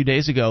from a few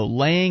days ago,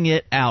 laying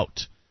it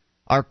out.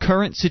 Our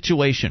current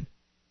situation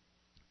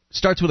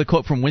starts with a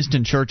quote from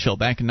Winston Churchill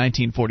back in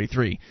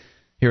 1943.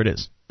 Here it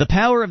is. The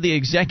power of the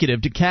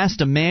executive to cast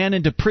a man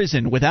into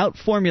prison without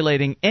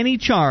formulating any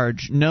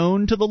charge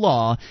known to the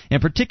law,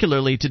 and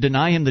particularly to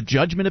deny him the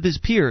judgment of his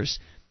peers,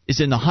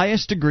 is in the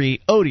highest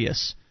degree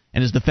odious,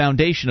 and is the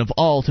foundation of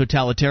all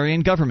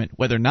totalitarian government,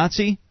 whether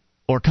Nazi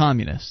or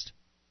communist.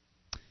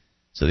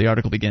 So the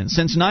article begins.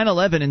 Since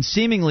 9/11, and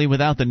seemingly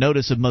without the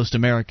notice of most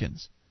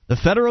Americans, the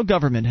federal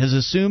government has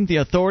assumed the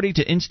authority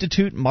to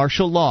institute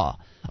martial law,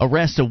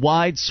 arrest a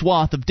wide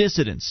swath of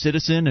dissidents,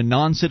 citizen and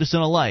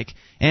non-citizen alike,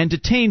 and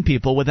detain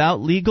people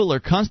without legal or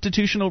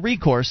constitutional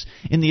recourse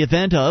in the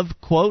event of,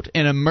 quote,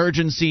 an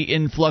emergency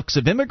influx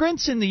of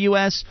immigrants in the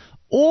U.S.,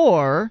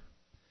 or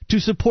to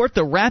support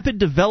the rapid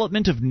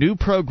development of new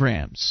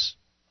programs,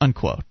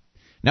 unquote.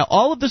 Now,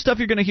 all of the stuff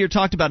you're going to hear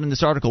talked about in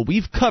this article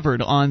we've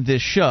covered on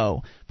this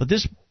show, but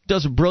this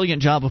does a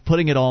brilliant job of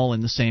putting it all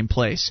in the same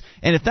place.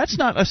 And if that's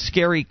not a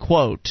scary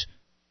quote,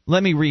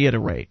 let me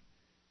reiterate.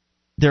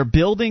 They're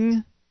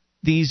building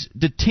these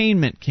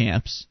detainment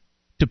camps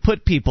to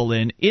put people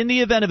in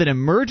the event of an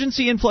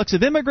emergency influx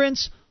of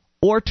immigrants,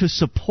 or to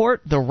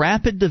support the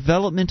rapid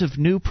development of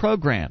new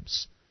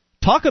programs.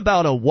 Talk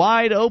about a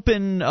wide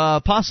open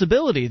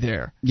possibility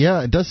there.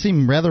 Yeah, it does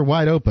seem rather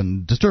wide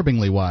open,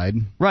 disturbingly wide.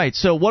 Right,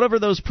 so whatever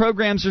those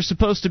programs are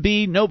supposed to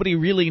be, nobody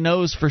really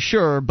knows for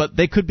sure, but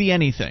they could be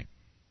anything.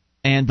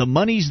 And the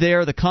money's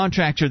there, the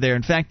contracts are there.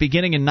 In fact,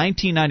 beginning in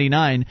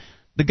 1999,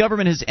 the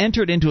government has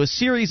entered into a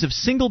series of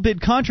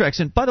single-bid contracts.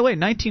 And by the way,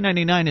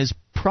 1999 is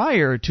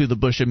prior to the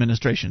Bush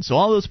administration. So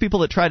all those people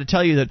that try to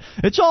tell you that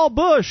it's all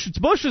Bush, it's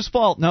Bush's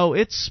fault. No,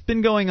 it's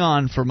been going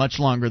on for much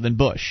longer than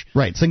Bush.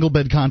 Right,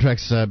 single-bid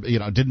contracts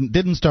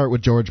didn't start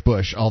with George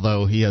Bush,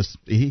 although he has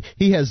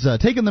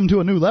taken them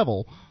to a new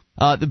level.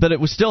 But it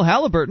was still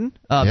Halliburton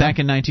back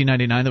in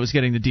 1999 that was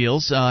getting the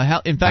deals.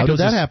 In fact, How did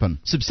that happen?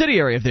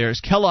 Subsidiary of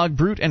theirs, Kellogg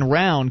Brown and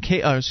Root,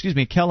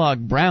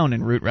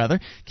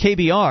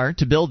 KBR,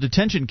 to build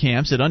detention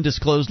camps at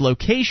undisclosed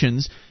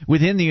locations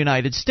within the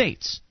United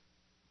States.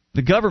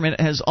 The government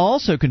has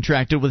also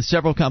contracted with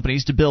several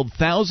companies to build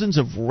thousands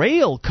of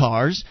rail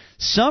cars,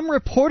 some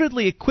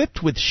reportedly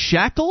equipped with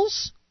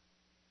shackles.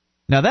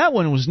 Now, that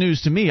one was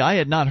news to me. I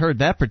had not heard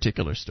that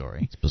particular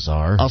story. It's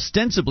bizarre.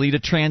 Ostensibly to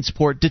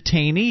transport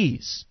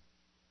detainees.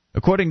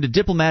 According to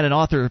diplomat and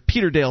author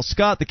Peter Dale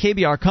Scott, the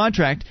KBR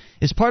contract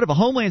is part of a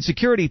Homeland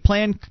Security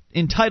plan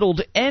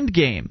entitled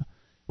Endgame,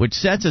 which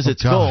sets as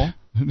its goal...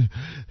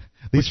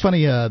 These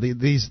funny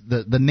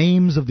the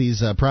names of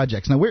these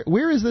projects. Now,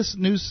 where is this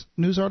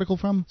news article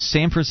from?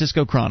 San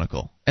Francisco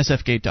Chronicle,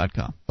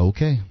 sfgate.com.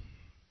 Okay.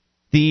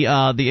 The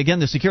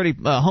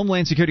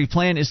Homeland Security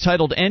Plan is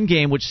titled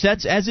Endgame, which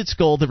sets as its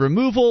goal the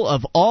removal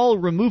of all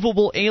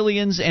removable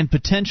aliens and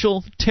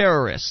potential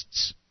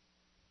terrorists.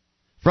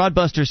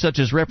 Fraudbusters such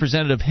as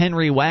Representative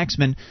Henry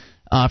Waxman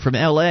from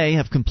L.A.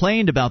 have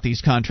complained about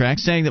these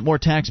contracts, saying that more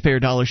taxpayer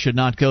dollars should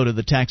not go to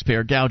the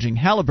taxpayer gouging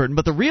Halliburton.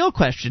 But the real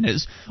question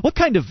is, what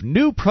kind of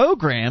new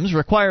programs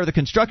require the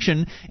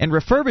construction and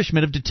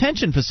refurbishment of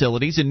detention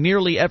facilities in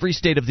nearly every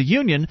state of the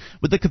Union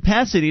with the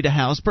capacity to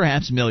house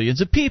perhaps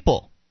millions of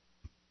people?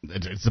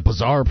 It's a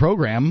bizarre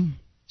program.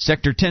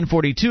 Sector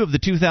 1042 of the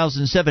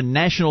 2007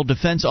 National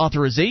Defense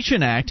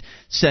Authorization Act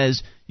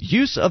says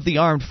use of the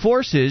armed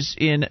forces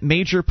in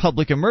major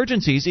public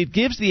emergencies, it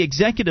gives the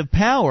executive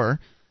power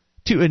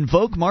to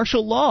invoke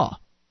martial law.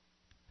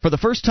 For the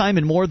first time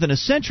in more than a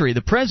century,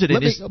 the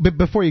president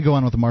Before you go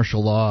on with the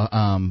martial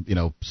law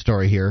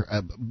story here,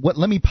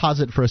 let me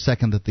posit for a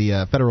second that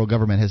the federal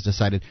government has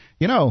decided,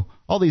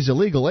 all these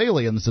illegal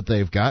aliens that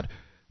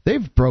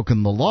they've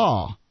broken the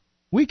law.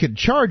 We could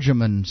charge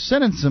them and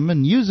sentence them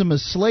and use them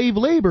as slave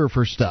labor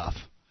for stuff.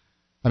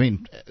 I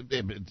mean,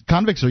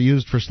 convicts are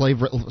used for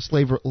slave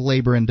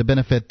labor and to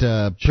benefit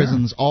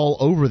prisons all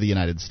over the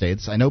United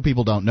States. I know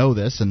people don't know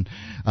this, and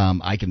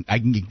I can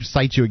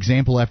cite you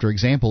example after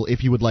example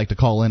if you would like to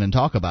call in and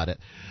talk about it.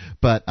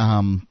 But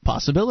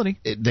possibility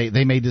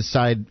they may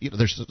decide.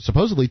 There's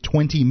supposedly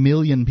 20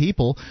 million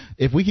people.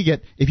 If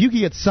you could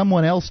get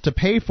someone else to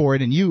pay for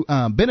it and you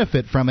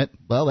benefit from it,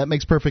 well, that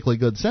makes perfectly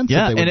good sense.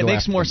 Yeah, and it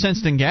makes more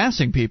sense than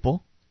gassing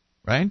people.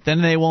 Right?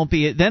 Then they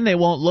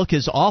won't look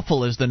as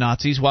awful as the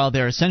Nazis while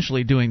they're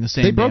essentially doing the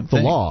same thing. They broke the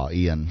law,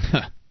 Ian.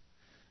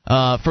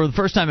 For the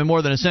first time in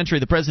more than a century,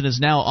 the president is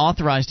now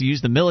authorized to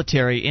use the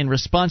military in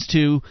response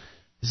to,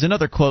 this is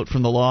another quote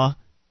from the law,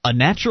 a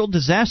natural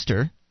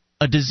disaster,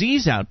 a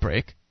disease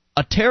outbreak,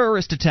 a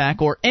terrorist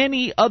attack, or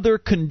any other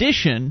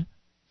condition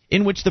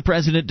in which the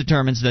president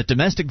determines that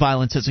domestic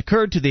violence has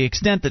occurred to the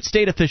extent that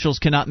state officials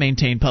cannot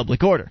maintain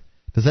public order.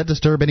 Does that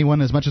disturb anyone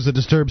as much as it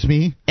disturbs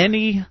me?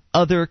 Any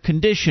other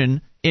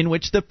condition in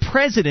which the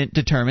president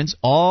determines,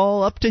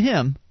 all up to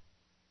him,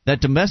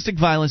 that domestic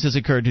violence has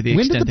occurred to the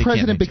extent they can't. When did the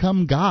president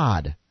become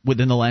God?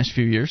 Within the last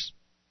few years.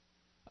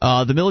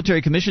 The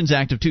Military Commissions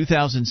Act of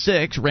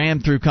 2006,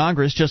 rammed through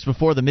Congress just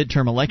before the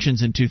midterm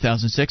elections in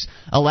 2006,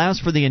 allows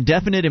for the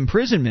indefinite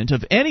imprisonment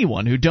of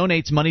anyone who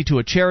donates money to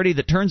a charity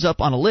that turns up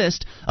on a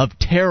list of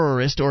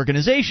terrorist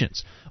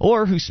organizations,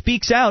 or who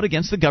speaks out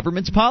against the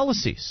government's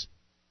policies.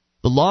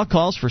 The law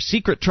calls for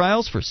secret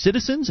trials for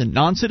citizens and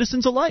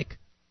non-citizens alike.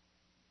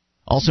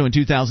 Also in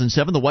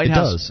 2007, the White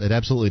House... It does. It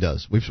absolutely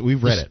does.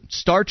 We've read it.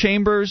 Star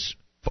chambers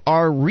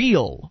are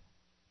real.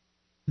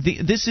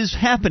 This is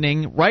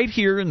happening right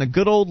here in the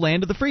good old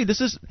land of the free. This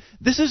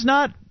is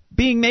not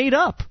being made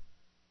up.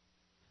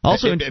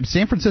 Also,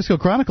 San Francisco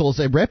Chronicle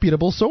is a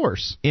reputable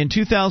source. In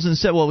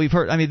 2007, well, we've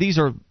heard... I mean, these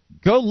are...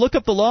 Go look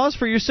up the laws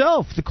for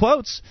yourself, the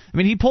quotes. I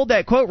mean, he pulled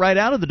that quote right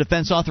out of the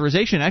Defense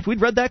Authorization Act.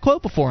 We'd read that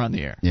quote before on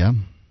the air. Yeah.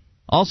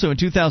 Also in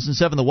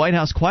 2007, the White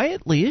House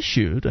quietly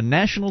issued a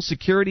National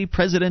Security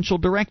Presidential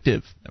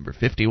Directive, number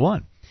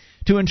 51,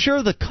 to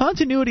ensure the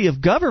continuity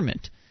of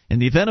government in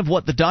the event of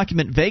what the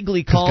document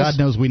vaguely calls... God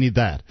knows we need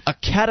that. ...a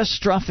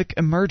catastrophic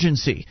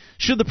emergency.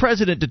 Should the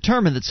president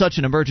determine that such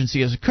an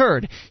emergency has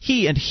occurred,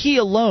 he and he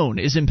alone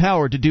is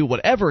empowered to do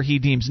whatever he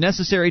deems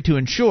necessary to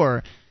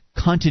ensure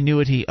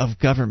continuity of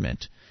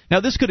government. Now,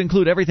 this could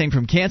include everything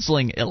from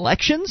canceling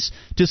elections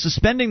to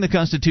suspending the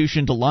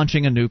Constitution to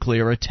launching a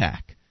nuclear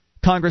attack.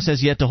 Congress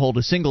has yet to hold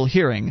a single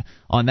hearing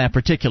on that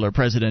particular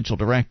presidential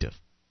directive.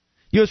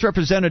 U.S.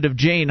 Representative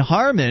Jane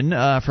Harman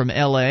from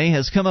L.A.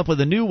 has come up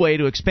with a new way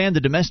to expand the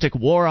domestic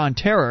war on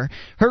terror.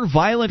 Her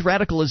Violent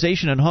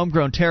Radicalization and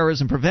Homegrown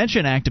Terrorism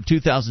Prevention Act of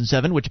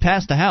 2007, which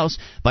passed the House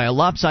by a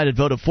lopsided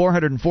vote of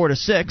 404 to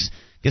 6,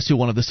 guess who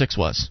one of the 6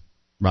 was?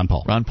 Ron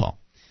Paul.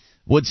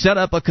 Would set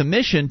up a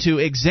commission to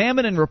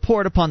examine and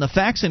report upon the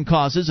facts and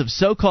causes of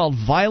so-called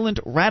violent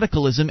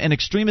radicalism and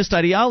extremist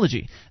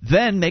ideology,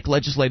 then make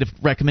legislative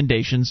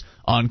recommendations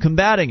on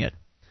combating it.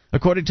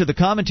 According to the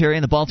commentary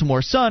in the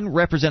Baltimore Sun,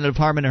 Representative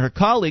Harman and her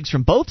colleagues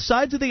from both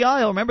sides of the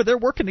aisle, remember, they're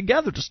working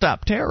together to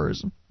stop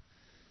terrorism,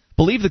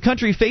 believe the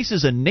country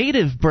faces a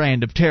native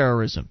brand of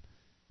terrorism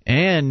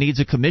and needs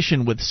a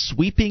commission with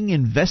sweeping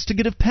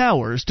investigative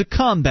powers to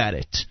combat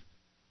it.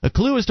 A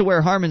clue as to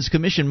where Harman's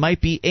commission might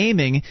be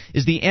aiming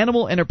is the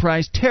Animal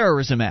Enterprise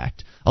Terrorism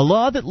Act, a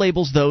law that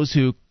labels those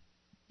who,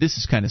 this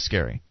is kind of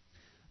scary,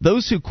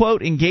 those who,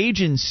 quote,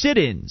 engage in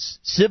sit-ins,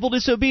 civil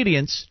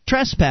disobedience,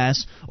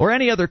 trespass, or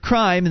any other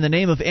crime in the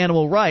name of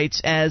animal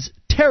rights as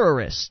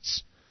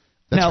terrorists.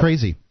 That's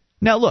crazy.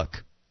 Now,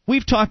 look,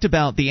 we've talked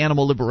about the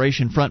Animal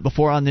Liberation Front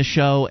before on this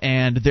show,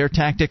 and their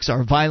tactics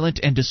are violent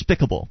and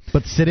despicable.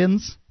 But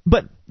sit-ins?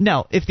 But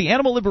now, if the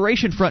Animal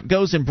Liberation Front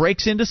goes and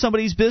breaks into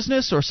somebody's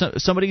business or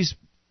somebody's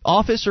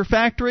office or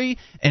factory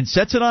and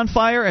sets it on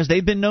fire, as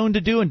they've been known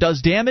to do, and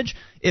does damage,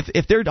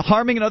 if they're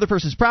harming another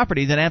person's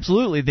property, then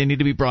absolutely they need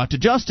to be brought to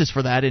justice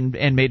for that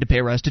and made to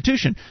pay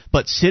restitution.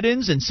 But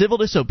sit-ins and civil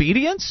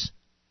disobedience?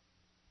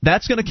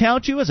 That's going to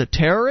count you as a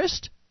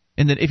terrorist?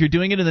 And that if you're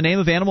doing it in the name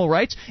of animal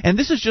rights? And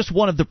this is just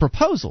one of the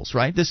proposals,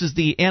 right? This is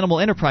the Animal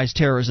Enterprise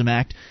Terrorism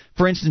Act.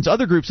 For instance,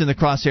 other groups in the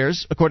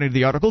crosshairs, according to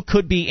the article,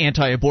 could be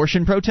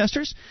anti-abortion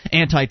protesters,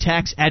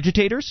 anti-tax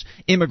agitators,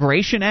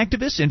 immigration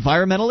activists,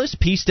 environmentalists,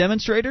 peace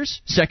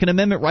demonstrators, Second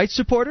Amendment rights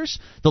supporters.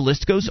 The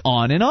list goes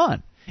on and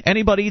on.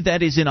 Anybody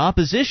that is in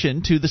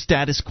opposition to the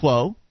status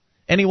quo,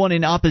 anyone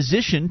in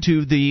opposition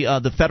to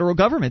the federal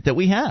government that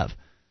we have,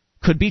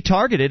 could be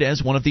targeted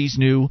as one of these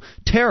new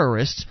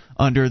terrorists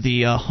under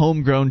the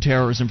Homegrown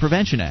Terrorism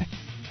Prevention Act.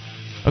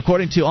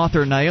 According to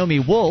author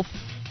Naomi Wolf,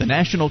 the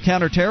National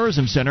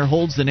Counterterrorism Center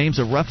holds the names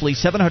of roughly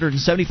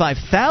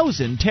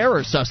 775,000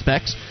 terror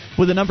suspects,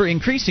 with the number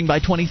increasing by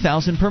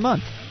 20,000 per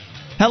month.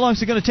 How long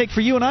is it going to take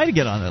for you and I to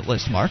get on that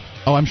list, Mark?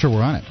 Oh, I'm sure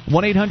we're on it.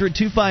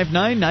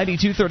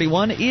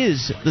 1-800-259-9231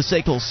 is the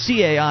SACL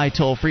CAI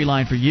toll-free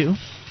line for you.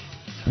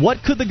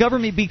 What could the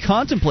government be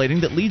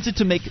contemplating that leads it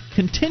to make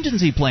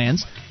contingency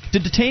plans to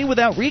detain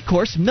without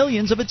recourse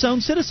millions of its own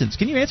citizens?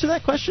 Can you answer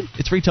that question?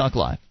 It's Free Talk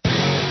Live.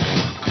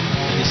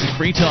 This is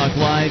Free Talk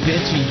Live.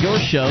 It's your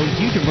show.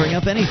 You can bring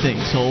up anything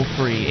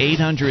toll-free.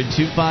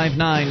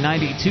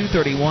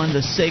 800-259-9231,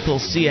 the SACL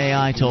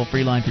CAI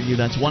toll-free line for you.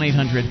 That's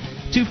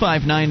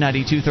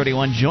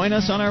 1-800-259-9231. Join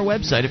us on our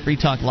website at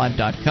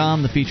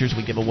freetalklive.com, the features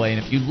we give away.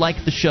 And if you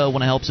like the show,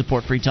 want to help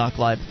support Free Talk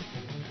Live,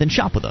 then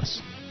shop with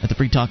us at the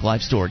Free Talk Live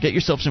store. Get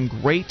yourself some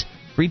great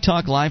Free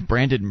Talk Live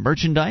branded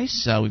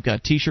merchandise. We've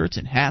got T-shirts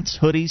and hats,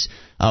 hoodies.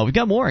 We've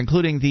got more,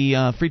 including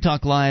the Free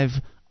Talk Live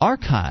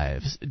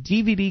Archives,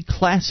 DVD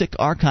Classic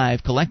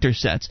Archive collector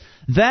sets.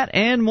 That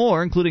and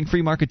more, including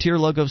free Marketeer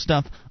logo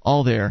stuff,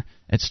 all there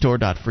at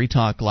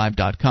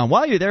store.freetalklive.com.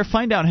 While you're there,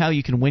 find out how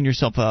you can win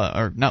yourself,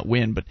 or not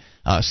win, but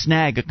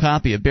snag a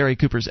copy of Barry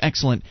Cooper's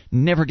excellent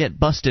Never Get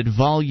Busted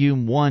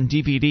Volume 1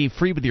 DVD,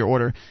 free with your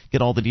order.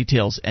 Get all the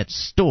details at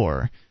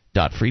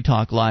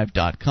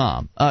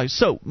store.freetalklive.com.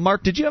 So,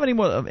 Mark, did you have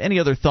any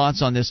other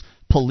thoughts on this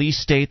police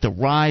state, the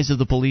rise of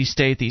the police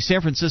state? The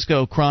San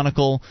Francisco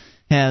Chronicle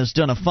has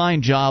done a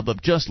fine job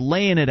of just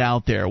laying it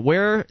out there,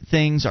 where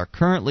things are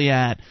currently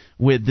at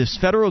with this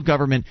federal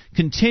government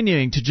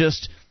continuing to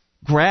just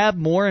grab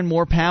more and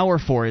more power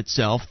for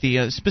itself,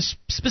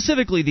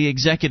 specifically the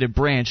executive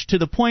branch, to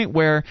the point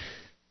where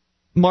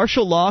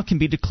martial law can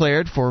be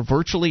declared for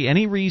virtually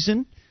any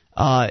reason.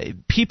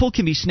 People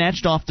can be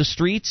snatched off the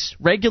streets.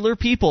 Regular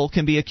people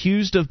can be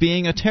accused of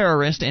being a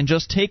terrorist and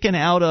just taken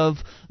out of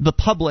the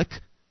public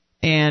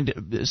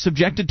and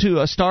subjected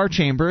to a star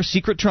chamber,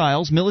 secret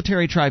trials,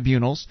 military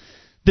tribunals.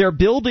 They're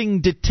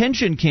building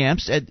detention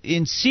camps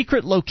in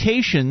secret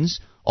locations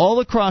all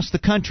across the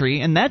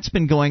country, and that's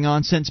been going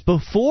on since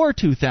before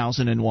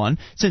 2001,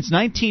 since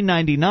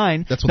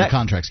 1999. That's when the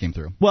contracts came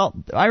through. Well,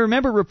 I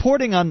remember we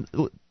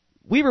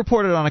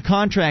reported on a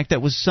contract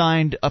that was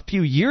signed a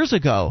few years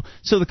ago,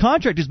 so the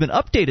contract has been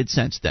updated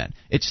since then.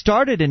 It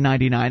started in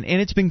 99, and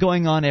it's been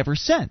going on ever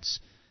since.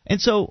 And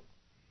so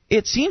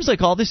it seems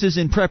like all this is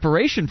in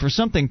preparation for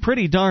something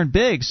pretty darn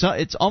big. So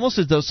it's almost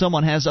as though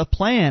someone has a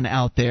plan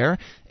out there,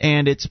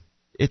 and it's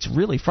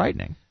really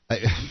frightening.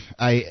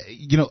 I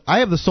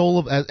have the soul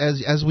of,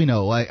 as we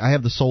know, I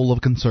have the soul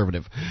of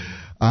conservative.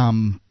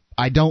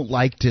 I don't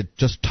like to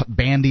just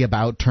bandy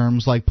about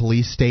terms like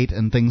police state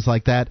and things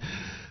like that,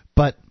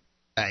 but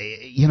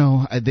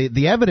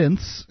the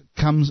evidence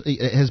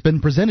has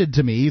been presented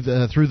to me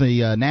through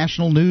the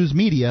national news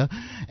media,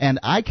 and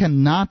I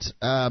cannot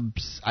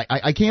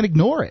I can't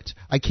ignore it.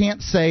 I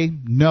can't say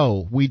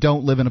no, we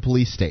don't live in a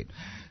police state.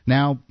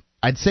 Now,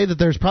 I'd say that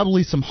there's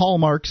probably some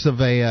hallmarks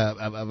of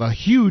a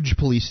huge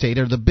police state,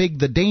 or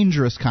the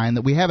dangerous kind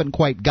that we haven't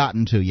quite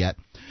gotten to yet.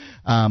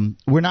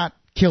 We're not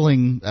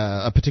killing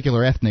a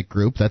particular ethnic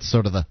group. That's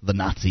sort of the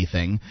Nazi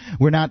thing.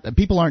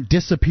 People aren't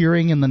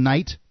disappearing in the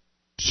night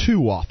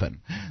too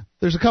often.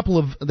 There's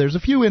a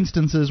few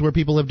instances where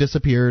people have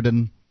disappeared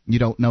and you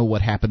don't know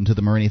what happened to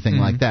them or anything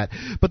like that.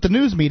 But the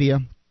news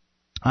media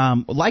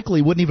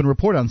likely wouldn't even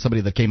report on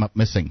somebody that came up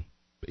missing.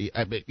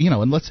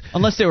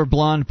 Unless they were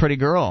blonde, pretty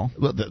girl.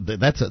 Well,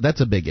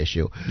 that's a big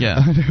issue. Yeah.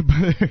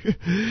 But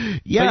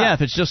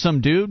if it's just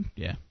some dude,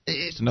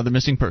 it's another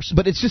missing person.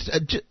 But it's just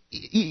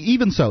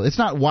even so, it's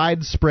not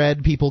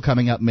widespread people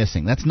coming up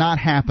missing. That's not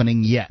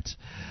happening yet.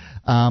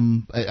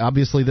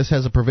 Obviously, this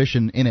has a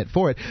provision in it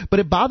for it, but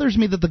it bothers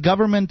me that the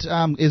government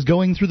is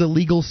going through the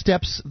legal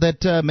steps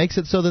that makes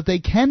it so that they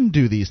can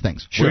do these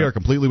things. Sure. We are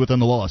completely within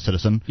the law,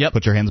 citizen. Yep.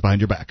 Put your hands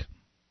behind your back.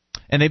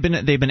 And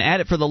they've been at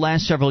it for the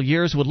last several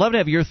years. Would love to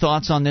have your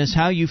thoughts on this,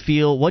 how you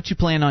feel, what you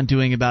plan on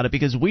doing about it,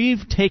 because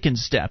we've taken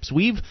steps.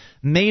 We've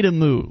made a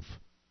move.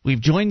 We've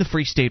joined the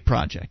Free State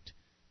Project,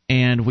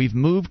 and we've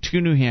moved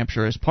to New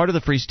Hampshire as part of the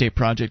Free State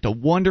Project, a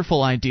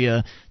wonderful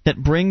idea that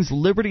brings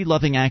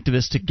liberty-loving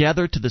activists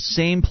together to the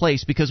same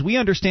place, because we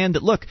understand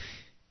that, look,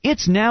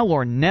 it's now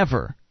or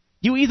never.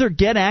 You either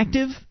get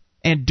active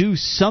and do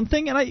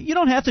something, and you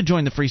don't have to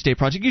join the Free State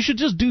Project. You should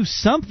just do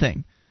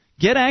something.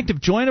 Get active,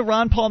 join a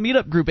Ron Paul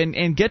meetup group,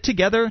 and get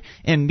together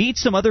and meet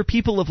some other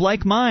people of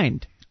like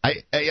mind.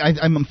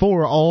 I'm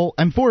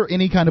for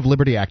any kind of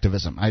liberty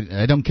activism.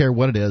 I don't care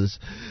what it is.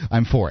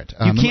 I'm for it.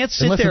 You can't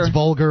sit unless there, it's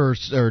vulgar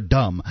or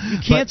dumb. You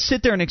can't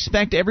sit there and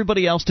expect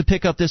everybody else to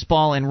pick up this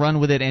ball and run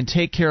with it and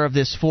take care of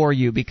this for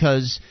you,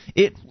 because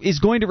it is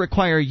going to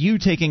require you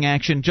taking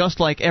action just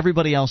like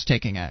everybody else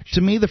taking action.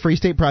 To me, the Free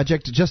State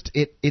Project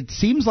it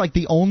seems like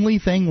the only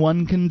thing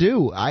one can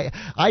do.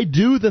 I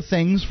do the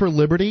things for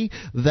liberty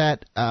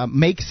that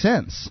make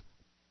sense.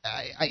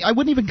 I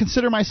wouldn't even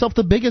consider myself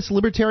the biggest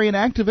libertarian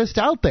activist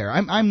out there.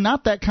 I'm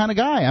not that kind of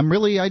guy.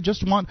 I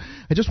just want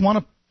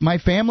my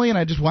family, and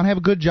I just want to have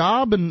a good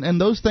job,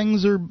 and those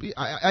things are.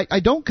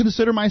 I don't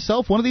consider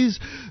myself one of these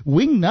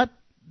wingnut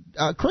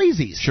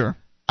crazies. Sure.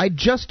 I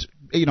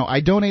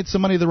donate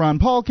some money to the Ron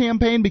Paul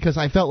campaign because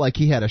I felt like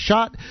he had a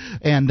shot,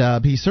 and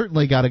he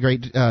certainly got a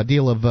great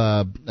deal of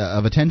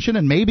attention,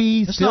 and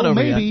maybe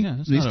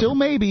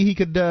maybe he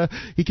could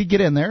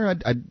get in there.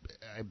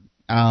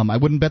 I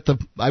wouldn't bet the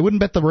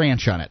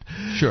ranch on it.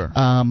 Sure.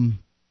 I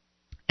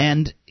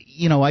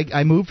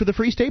moved for the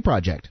Free State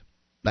Project.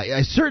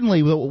 I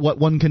certainly, what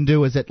one can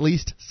do is at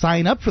least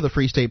sign up for the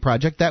Free State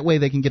Project. That way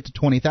they can get to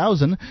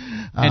 20,000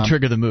 and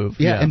trigger the move.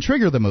 Yeah, and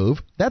trigger the move.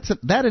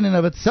 That in and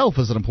of itself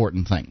is an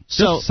important thing.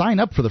 So just sign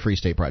up for the Free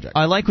State Project.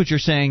 I like what you're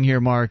saying here,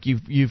 Mark.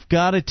 You've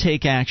got to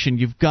take action.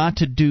 You've got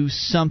to do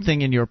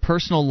something in your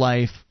personal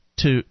life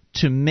to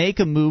make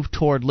a move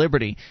toward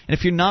liberty. And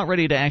if you're not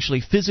ready to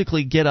actually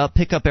physically get up,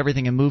 pick up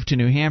everything, and move to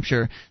New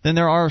Hampshire, then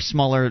there are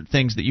smaller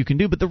things that you can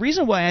do. But the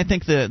reason why I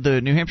think the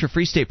New Hampshire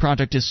Free State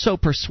Project is so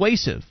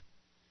persuasive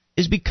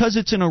is because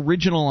it's an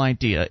original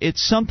idea.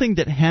 It's something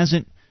that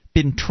hasn't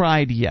been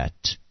tried yet.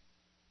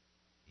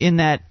 In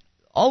that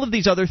all of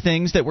these other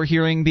things that we're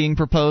hearing being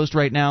proposed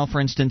right now,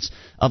 for instance,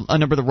 a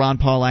number of the Ron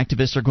Paul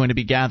activists are going to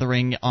be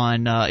gathering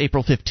on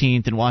April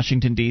 15th in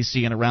Washington,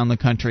 D.C. and around the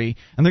country,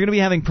 and they're going to be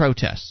having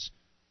protests.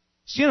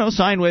 You know,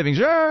 sign waving.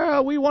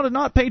 We want to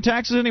not pay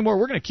taxes anymore.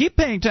 We're going to keep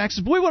paying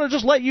taxes, but we want to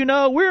just let you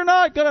know we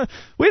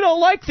don't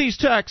like these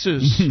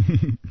taxes.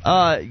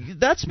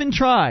 That's been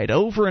tried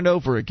over and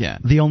over again.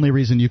 The only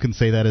reason you can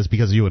say that is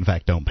because you, in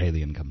fact, don't pay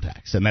the income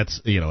tax, and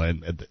that's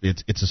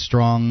it's a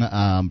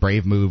strong,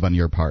 brave move on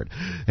your part,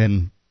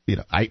 and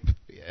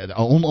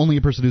only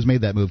a person who's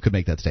made that move could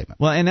make that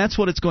statement. Well, and that's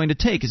what it's going to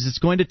take. It's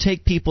going to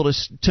take people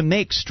to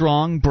make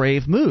strong,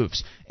 brave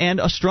moves. And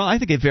I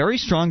think a very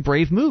strong,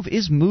 brave move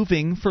is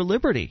moving for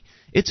liberty.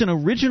 It's an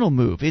original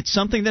move. It's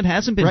something that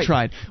hasn't been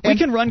tried. We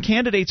can run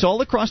candidates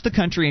all across the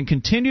country and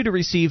continue to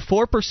receive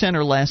 4%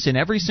 or less in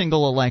every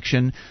single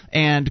election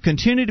and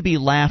continue to be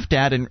laughed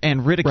at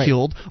and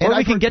ridiculed, or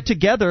we can get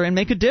together and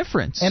make a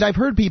difference. And I've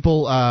heard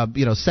people,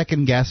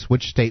 second guess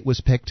which state was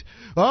picked.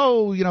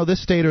 Oh,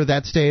 this state or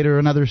that state or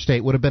another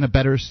state would have been a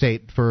better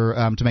state for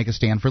to make a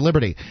stand for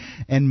liberty.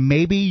 And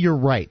maybe you're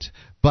right,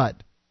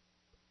 but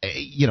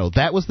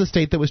that was the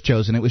state that was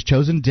chosen. It was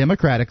chosen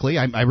democratically.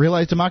 I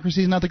realize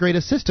democracy is not the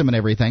greatest system and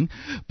everything,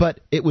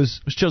 but it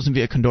was chosen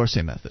via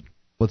Condorcet method.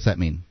 What's that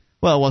mean?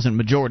 Well, it wasn't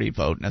majority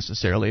vote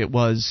necessarily. It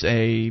was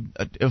a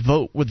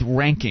vote with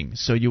ranking.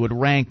 So you would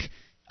rank.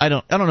 I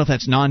don't know if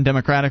that's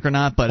non-democratic or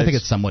not, but I think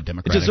it's somewhat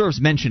democratic. It deserves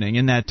mentioning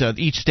in that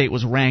each state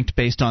was ranked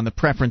based on the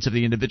preference of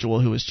the individual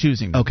who was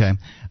choosing them. Okay,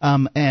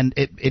 and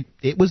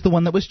it was the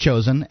one that was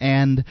chosen,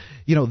 and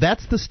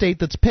that's the state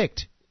that's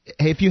picked.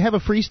 If you have a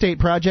Free State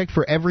Project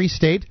for every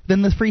state,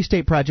 then the Free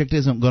State Project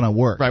isn't going to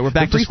work. Right, we're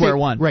back to square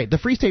one. Right, the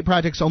Free State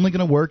Project's only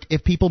going to work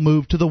if people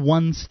move to the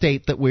one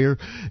state that we're,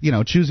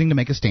 choosing to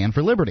make a stand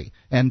for liberty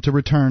and to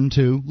return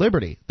to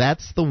liberty.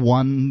 That's the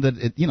one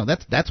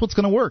that that's what's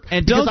going to work.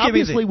 And because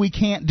obviously we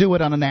can't do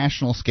it on a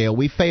national scale.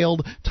 We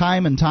failed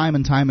time and time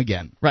and time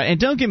again. Right, and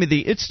don't give me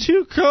the "it's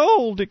too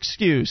cold"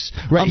 excuse.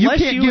 Right, you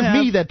can't give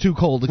me that too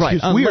cold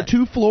excuse. Right, we are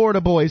two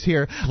Florida boys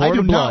here. I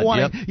do not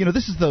want to.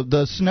 This is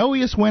the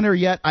snowiest winter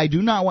yet. I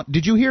do not want.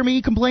 Did you hear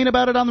me complain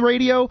about it on the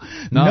radio?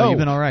 No, you've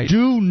been all right.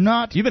 Do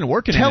not. You've been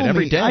working in it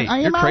every day.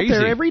 I am out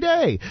there every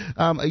day.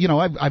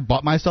 I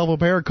bought myself a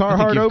pair of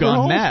Carhartt overalls.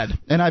 Gone mad.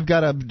 And I've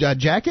got a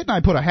jacket, and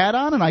I put a hat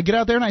on, and I get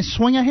out there and I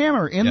swing a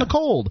hammer in the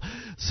cold.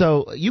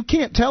 So you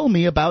can't tell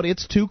me about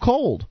it's too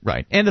cold.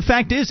 Right. And the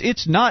fact is,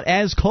 it's not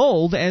as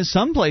cold as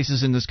some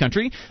places in this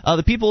country.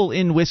 The people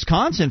in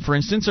Wisconsin, for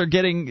instance, are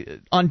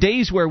getting, on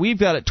days where we've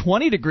got it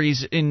 20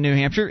 degrees in New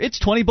Hampshire, it's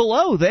 20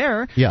 below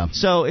there. Yeah.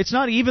 So it's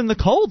not even the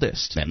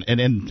coldest. And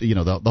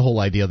the whole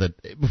idea that,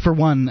 for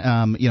one,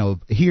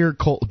 here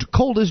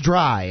cold is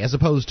dry as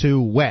opposed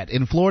to wet.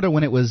 In Florida,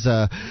 when it was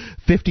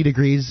 50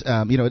 degrees,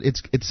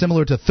 it's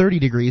similar to 30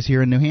 degrees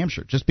here in New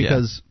Hampshire, just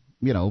because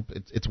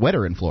it's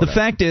wetter in Florida. The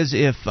fact is,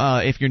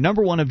 if your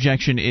number one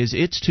objection is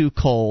it's too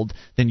cold,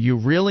 then you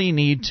really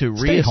need to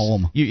stay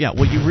home. You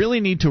really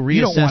need to reassess.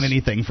 You don't want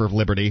anything for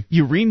liberty.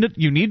 You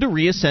need to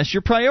reassess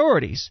your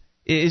priorities.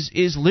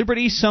 Is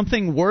liberty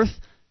something worth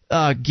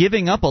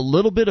giving up a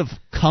little bit of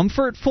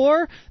comfort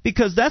for?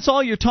 Because that's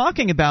all you're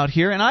talking about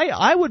here, and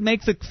I would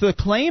make the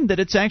claim that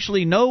it's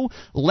actually no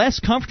less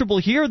comfortable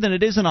here than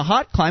it is in a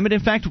hot climate. In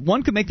fact,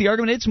 one could make the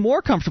argument it's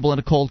more comfortable in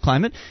a cold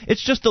climate.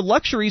 It's just the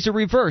luxuries are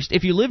reversed.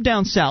 If you live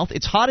down south,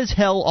 it's hot as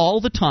hell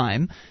all the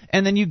time,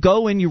 and then you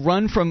go and you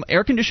run from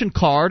air-conditioned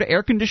car to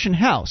air-conditioned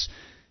house.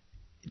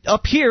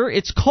 Up here,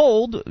 it's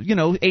cold,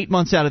 8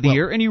 months out of the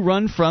year, and you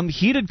run from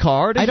heated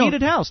car to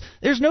heated house.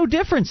 There's no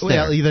difference there.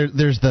 Well, either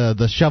there's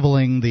the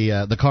shoveling,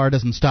 the car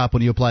doesn't stop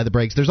when you apply the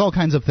brakes. There's all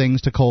kinds of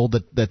things to cold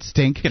that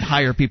stink. You can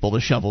hire people to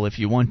shovel if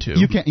you want to.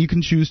 You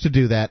can choose to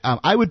do that.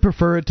 I would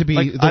prefer it to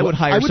be. I would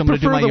hire someone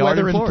to do my yard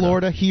in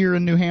Florida. Here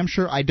in New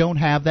Hampshire, I don't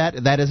have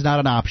that. That is not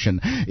an option.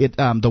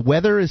 The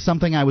weather is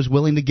something I was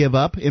willing to give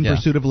up in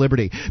pursuit of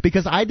liberty,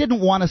 because I didn't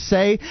want to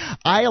say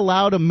I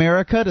allowed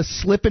America to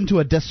slip into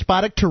a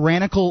despotic,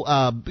 tyrannical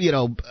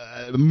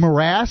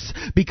morass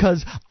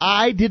because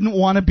I didn't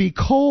want to be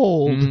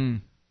cold.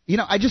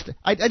 I just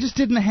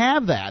didn't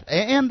have that.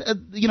 And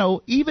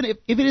even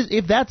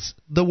if that's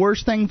the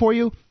worst thing for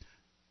you,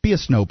 be a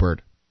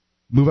snowbird.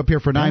 Move up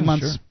here for 9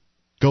 months. Sure.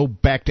 Go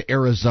back to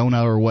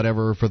Arizona or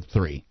whatever for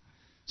 3.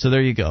 So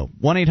there you go.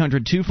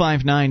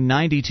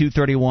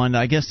 1-800-259-9231.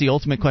 I guess the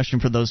ultimate question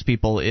for those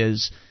people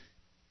is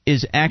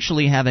is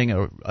actually having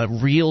a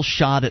real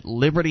shot at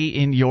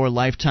liberty in your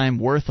lifetime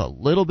worth a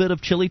little bit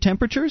of chilly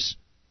temperatures?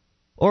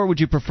 Or would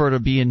you prefer to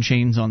be in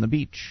chains on the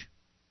beach?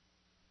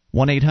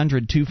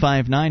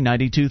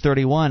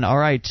 1-800-259-9231. All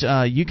right,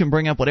 you can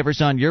bring up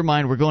whatever's on your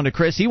mind. We're going to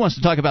Chris. He wants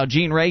to talk about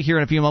Gene Ray here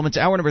in a few moments.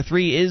 Hour number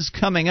 3 is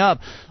coming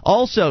up.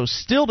 Also,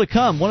 still to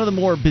come, one of the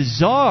more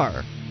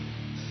bizarre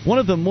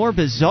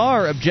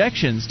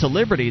objections to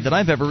liberty that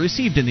I've ever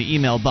received in the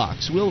email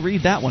box. We'll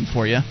read that one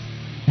for you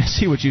and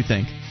see what you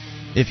think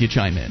if you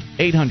chime in.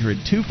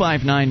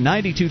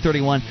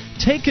 800-259-9231.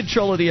 Take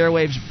control of the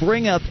airwaves.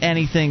 Bring up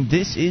anything.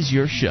 This is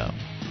your show.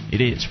 It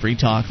is Free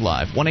Talk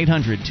Live.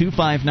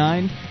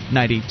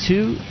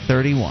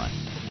 1-800-259-9231.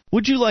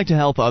 Would you like to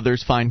help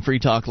others find Free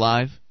Talk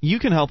Live? You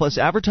can help us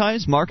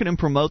advertise, market, and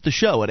promote the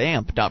show at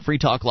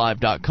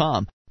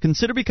amp.freetalklive.com.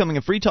 Consider becoming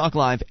a Free Talk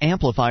Live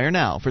amplifier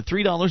now for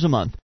 $3 a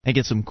month and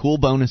get some cool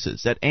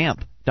bonuses at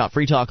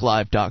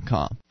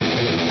amp.freetalklive.com.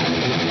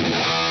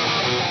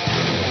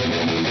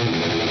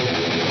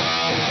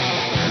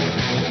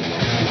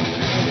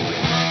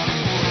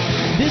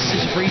 This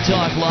is Free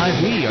Talk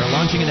Live. We are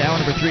launching into hour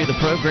number 3 of the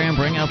program.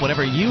 Bring up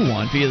whatever you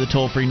want via the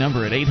toll-free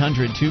number at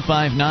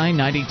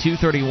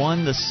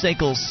 800-259-9231, the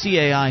SACL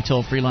CAI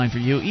toll-free line for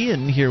you.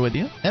 Ian here with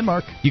you. And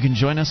Mark. You can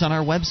join us on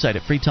our website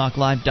at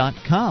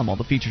freetalklive.com. All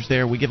the features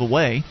there we give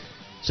away,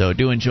 so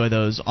do enjoy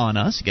those on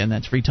us. Again,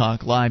 that's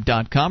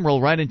freetalklive.com.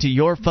 Roll right into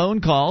your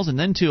phone calls and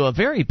then to a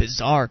very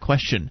bizarre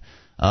question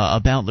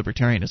about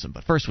libertarianism.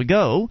 But first we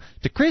go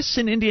to Chris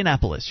in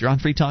Indianapolis. You're on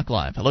Free Talk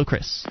Live. Hello,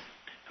 Chris.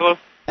 Hello.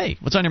 Hey,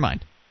 what's on your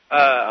mind?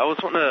 I was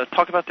wanting to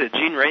talk about the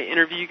Gene Ray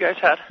interview you guys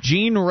had.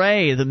 Gene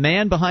Ray, the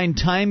man behind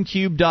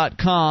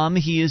TimeCube.com.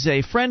 He is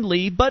a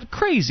friendly but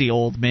crazy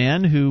old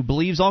man who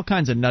believes all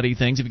kinds of nutty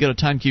things. If you go to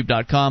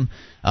TimeCube.com,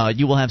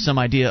 you will have some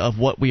idea of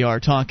what we are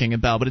talking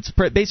about. But it's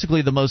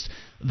basically the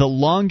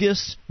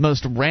longest,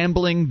 most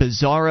rambling,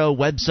 bizarro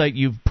website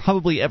you've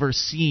probably ever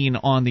seen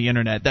on the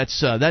internet.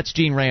 That's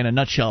Gene Ray in a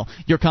nutshell.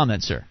 Your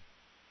comment, sir?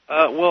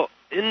 Well,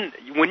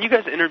 when you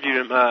guys interviewed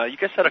him, you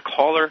guys had a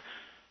caller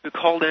who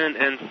called in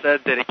and said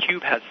that a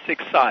cube has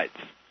 6 sides.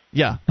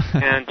 Yeah.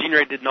 And Gene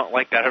Ray did not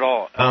like that at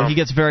all. He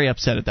gets very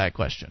upset at that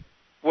question.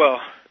 Well,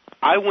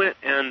 I went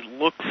and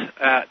looked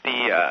at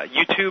the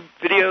YouTube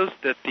videos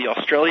that the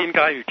Australian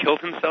guy who killed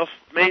himself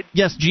made.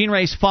 Yes, Gene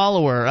Ray's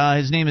follower,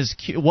 his name was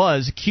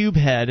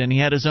Cubehead, and he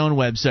had his own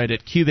website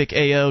at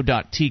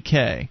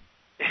cubicao.tk.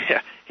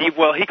 Yeah, he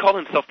called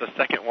himself the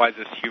second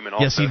wisest human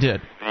also. Yes, he did.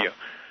 Video.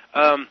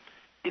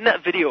 In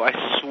that video, I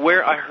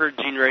swear I heard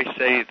Gene Ray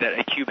say that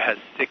a cube has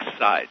 6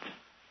 sides.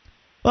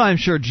 Well, I'm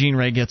sure Gene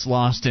Ray gets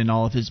lost in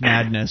all of his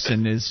madness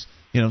and is,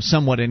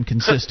 somewhat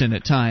inconsistent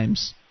at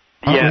times.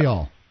 Aren't we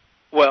all?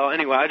 Well,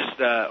 anyway, I just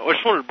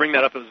wanted to bring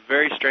that up. It was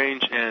very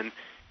strange, and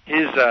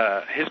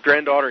his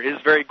granddaughter is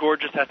very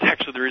gorgeous. That's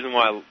actually the reason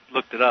why I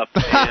looked it up.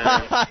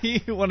 And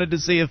you wanted to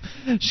see if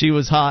she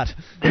was hot.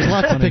 There's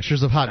lots of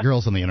pictures of hot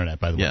girls on the internet,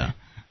 by the way. Yeah.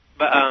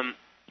 But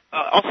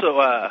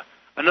also,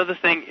 another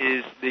thing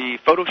is the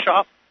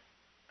Photoshop.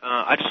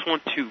 I just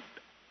want to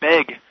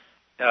beg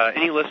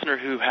any listener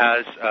who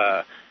has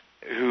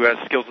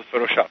skills with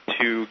Photoshop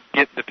to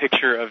get the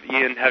picture of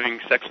Ian having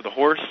sex with a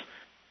horse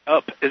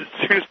up as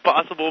soon as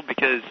possible,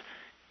 because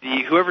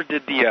whoever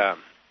did the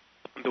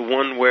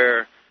one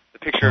where the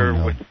picture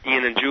with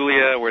Ian and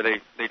Julia where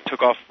they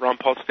took off Ron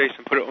Paul's face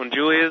and put it on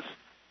Julia's.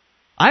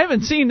 I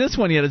haven't seen this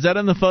one yet. Is that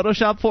in the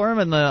Photoshop forum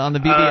on the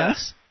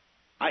BBS?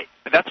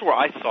 That's where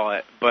I saw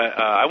it, but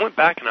I went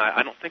back and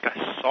I don't think I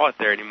saw it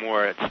there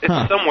anymore. It's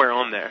somewhere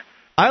on there.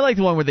 I like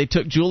the one where they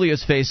took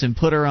Julia's face and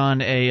put her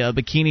on a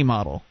bikini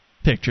model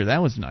picture.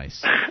 That was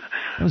nice.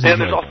 And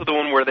there's also the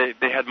one where they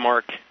had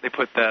Mark. They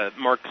put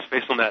Mark's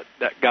face on that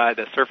guy,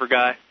 that surfer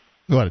guy.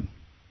 What?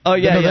 Oh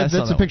yeah,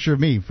 that's a picture of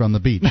me from the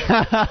beach.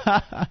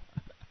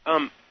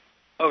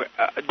 Okay,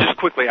 just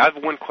quickly, I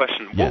have one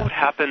question. Yeah. What would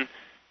happen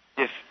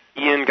if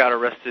Ian got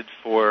arrested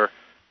for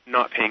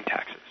not paying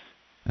taxes?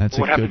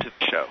 What happened to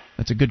the show?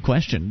 That's a good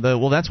question.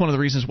 That's one of the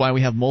reasons why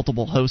we have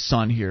multiple hosts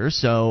on here,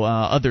 so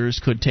others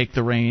could take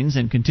the reins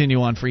and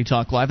continue on Free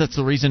Talk Live. That's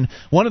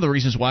one of the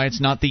reasons why it's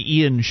not the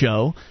Ian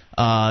Show,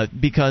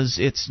 because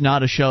it's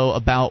not a show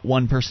about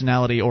one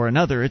personality or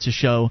another. It's a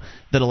show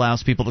that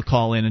allows people to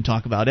call in and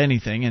talk about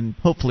anything, and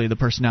hopefully the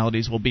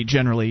personalities will be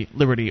generally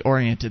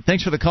liberty-oriented.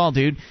 Thanks for the call,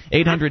 dude.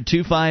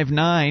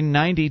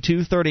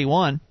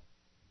 800-259-9231.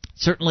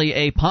 Certainly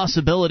a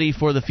possibility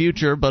for the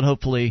future, but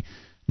hopefully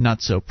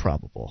not so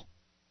probable.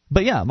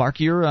 But yeah, Mark,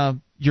 you're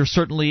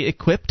certainly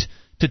equipped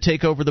to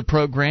take over the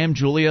program.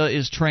 Julia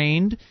is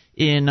trained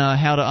in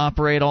how to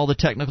operate all the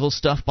technical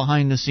stuff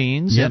behind the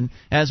scenes, yep. And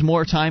as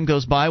more time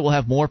goes by, we'll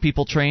have more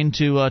people trained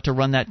to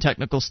run that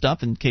technical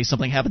stuff in case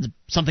something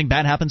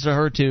bad happens to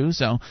her too.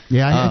 So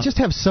yeah, I just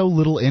have so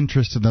little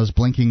interest in those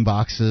blinking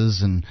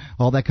boxes and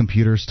all that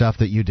computer stuff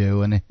that you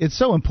do, and it's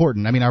so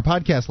important. I mean, our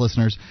podcast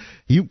listeners,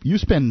 you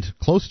spend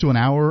close to an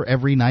hour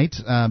every night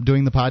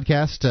doing the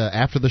podcast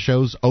after the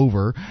show's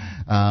over,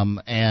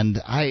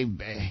 and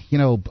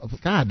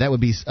God, that would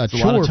be a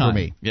chore for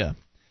me. Yeah.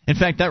 In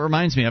fact, that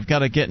reminds me, I've got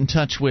to get in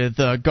touch with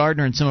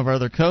Gardner and some of our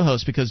other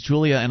co-hosts, because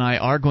Julia and I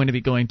are going to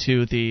be going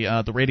to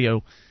the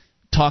radio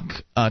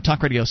talk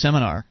radio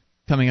seminar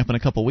coming up in a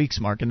couple weeks,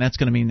 Mark, and that's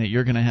going to mean that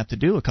you're going to have to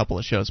do a couple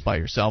of shows by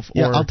yourself.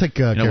 Yeah, I'll take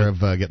care of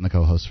getting the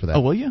co-host for that.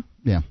 Oh, will you?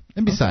 Yeah.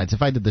 And besides,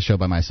 if I did the show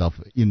by myself,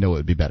 it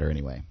would be better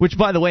anyway. Which,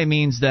 by the way,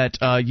 means that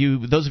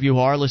those of you who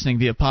are listening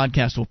via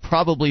podcast will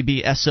probably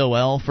be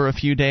SOL for a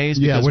few days.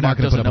 Yeah, we're not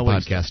going to put up a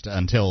podcast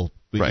until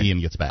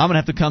Ian gets back. I'm going to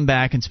have to come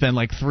back and spend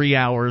like 3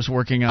 hours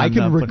working on. I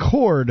can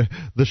record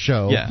the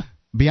show. Yeah.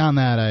 Beyond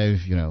that,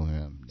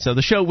 So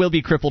the show will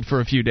be crippled for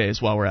a few days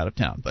while we're out of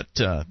town, but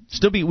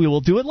we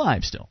will do it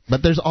live still.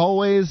 But there's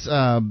always,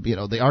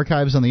 the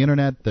archives on the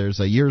internet. There's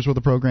a year's worth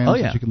of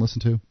programs that you can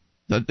listen to.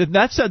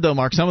 That said, though,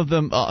 Mark, some of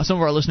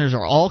our listeners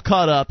are all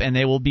caught up, and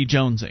they will be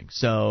jonesing.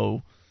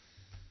 So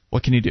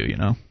what can you do?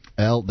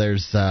 Well,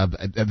 there's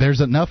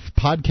enough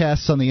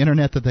podcasts on the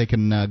internet that they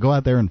can go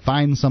out there and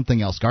find something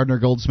else. Gardner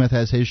Goldsmith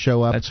has his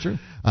show up. That's true.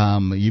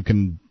 You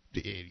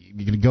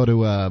can go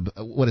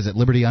to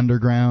Liberty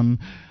Underground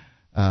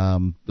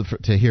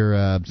to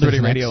hear Liberty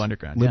Radio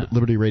Underground.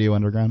 Liberty Radio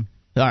Underground.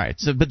 All right,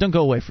 but don't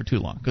go away for too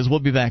long, because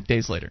we'll be back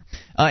days later.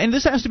 And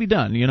this has to be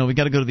done. We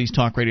got to go to these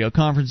talk radio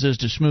conferences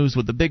to schmooze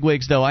with the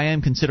bigwigs. Though I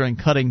am considering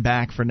cutting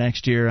back for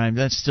next year.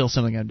 That's still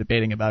something I'm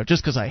debating about,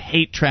 just because I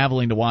hate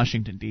traveling to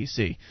Washington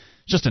D.C.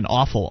 It's just an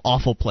awful,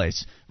 awful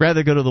place.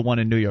 Rather go to the one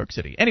in New York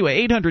City.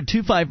 Anyway,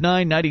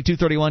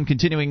 800-259-9231.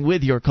 Continuing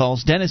with your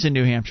calls. Dennis in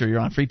New Hampshire. You're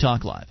on Free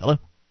Talk Live. Hello.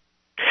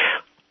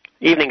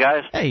 Evening,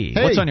 guys. Hey,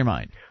 what's on your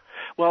mind?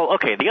 Well,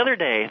 okay, the other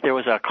day there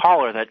was a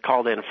caller that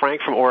called in,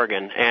 Frank from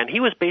Oregon, and he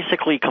was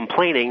basically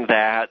complaining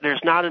that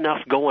there's not enough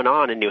going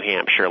on in New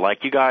Hampshire.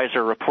 Like, you guys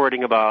are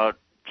reporting about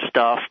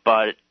stuff,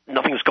 but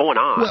nothing's going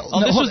on.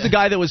 Well, this was the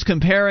guy that was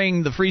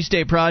comparing the Free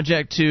State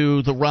Project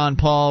to the Ron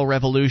Paul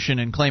revolution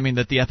and claiming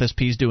that the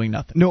FSP is doing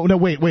nothing. No,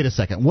 wait a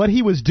second. What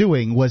he was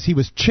doing was he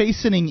was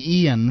chastening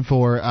Ian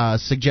for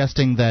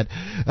suggesting that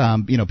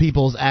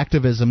people's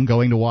activism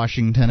going to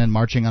Washington and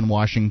marching on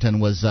Washington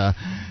was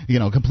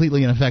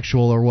completely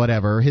ineffectual or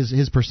whatever,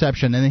 his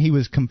perception, and then he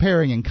was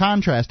comparing and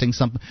contrasting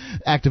some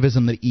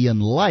activism that Ian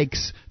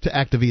likes to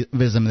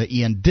activism that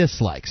Ian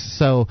dislikes.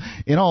 So,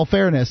 in all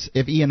fairness,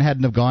 if Ian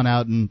hadn't have gone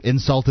out and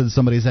insulted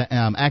somebody's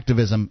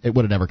activism, it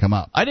would have never come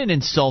up. I didn't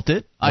insult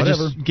it. Whatever. I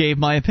just gave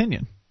my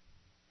opinion.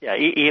 Yeah,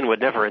 Ian would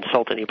never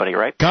insult anybody,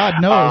 right? God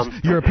knows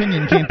your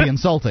opinion can't be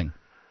insulting.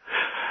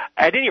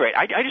 At any rate,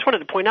 I just wanted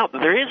to point out that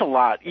there is a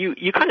lot. You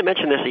kind of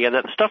mentioned this, Ian,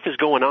 that stuff is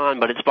going on,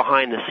 but it's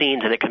behind the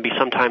scenes, and it can be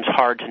sometimes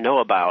hard to know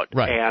about.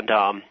 Right. And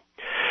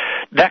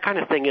that kind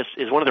of thing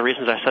is one of the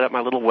reasons I set up my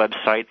little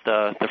website,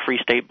 the Free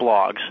State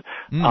Blogs,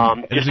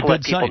 just to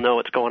let people know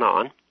what's going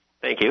on.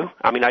 Thank you.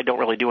 I mean, I don't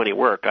really do any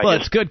work.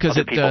 It's good because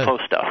people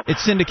post stuff. It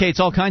syndicates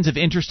all kinds of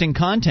interesting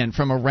content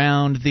from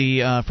around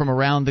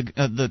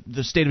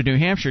the state of New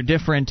Hampshire.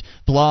 Different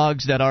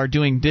blogs that are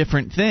doing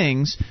different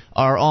things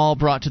are all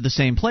brought to the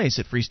same place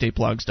at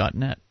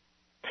freestateblogs.net.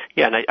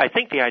 Yeah, and I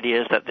think the idea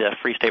is that the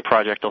Free State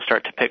Project will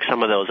start to pick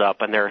some of those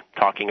up, and they're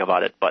talking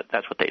about it, but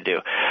that's what they do.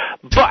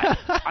 But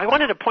I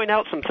wanted to point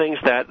out some things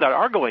that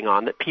are going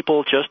on that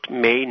people just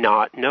may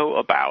not know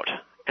about.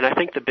 And I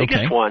think the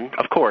biggest one,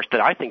 of course, that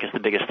I think is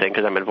the biggest thing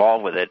because I'm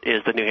involved with it,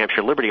 is the New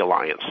Hampshire Liberty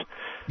Alliance.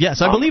 Yes,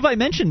 I believe I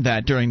mentioned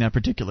that during that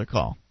particular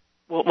call.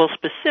 Well,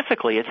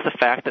 specifically, it's the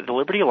fact that the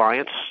Liberty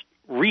Alliance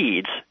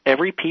reads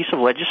every piece of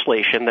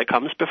legislation that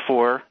comes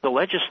before the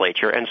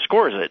legislature and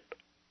scores it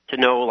to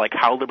know, like,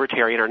 how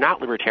libertarian or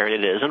not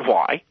libertarian it is and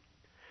why.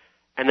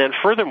 And then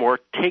furthermore,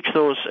 takes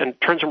those and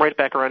turns them right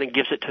back around and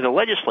gives it to the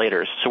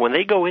legislators. So when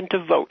they go in to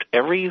vote,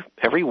 every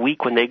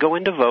week when they go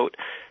in to vote,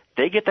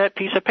 they get that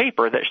piece of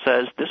paper that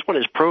says this one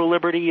is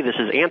pro-liberty, this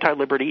is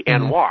anti-liberty,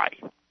 and why.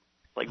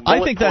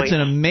 I think that's an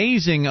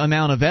amazing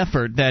amount of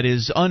effort that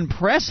is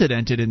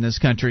unprecedented in this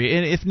country,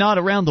 and if not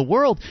around the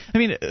world. I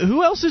mean,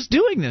 who else is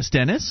doing this,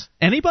 Dennis?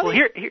 Anybody? Well,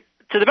 here,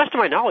 to the best of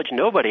my knowledge,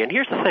 nobody. And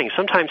here's the thing.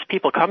 Sometimes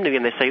people come to me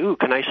and they say, ooh,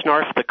 can I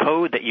snarf the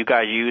code that you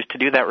guys use to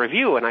do that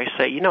review? And I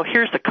say,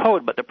 here's the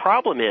code, but the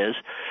problem is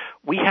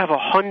we have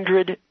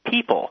 100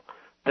 people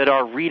that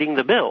are reading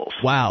the bills.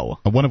 Wow.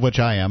 One of which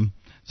I am.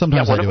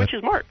 Sometimes one I do of which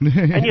is Mark.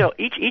 And,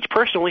 each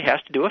person only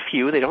has to do a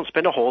few. They don't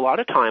spend a whole lot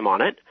of time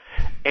on it.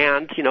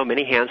 And,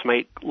 many hands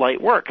make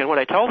light work. And what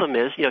I tell them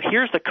is,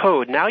 here's the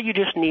code. Now you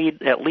just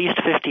need at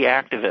least 50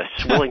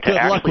 activists willing to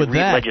actually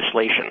read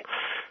legislation.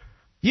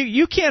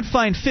 You can't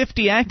find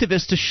 50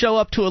 activists to show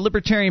up to a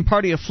Libertarian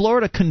Party of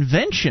Florida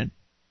convention.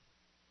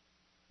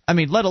 I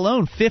mean, let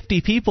alone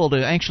 50 people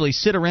to actually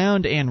sit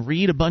around and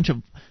read a bunch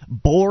of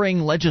boring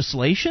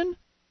legislation?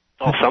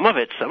 Well, some of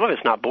it's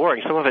not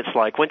boring. Some of it's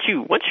like once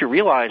you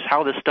realize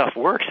how this stuff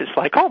works, it's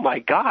like, oh my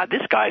God,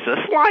 this guy's a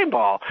slime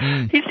ball.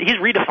 He's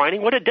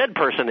redefining what a dead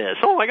person is.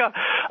 Oh my God.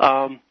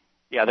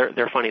 Yeah,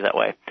 they're funny that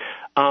way.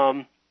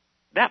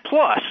 That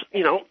plus,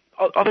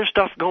 other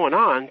stuff going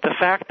on. The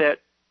fact that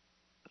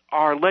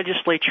our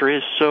legislature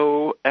is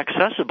so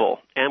accessible,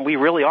 and we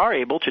really are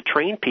able to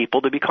train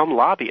people to become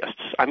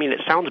lobbyists. I mean, it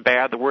sounds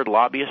bad. The word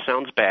lobbyist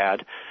sounds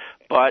bad.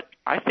 but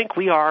I think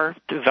we are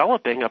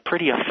developing a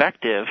pretty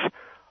effective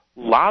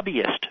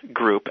lobbyist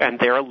group, and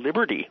they're a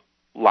liberty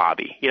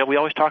lobby. We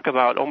always talk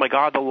about, oh my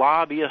God, the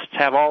lobbyists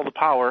have all the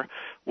power.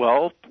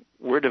 Well,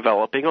 we're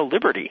developing a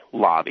liberty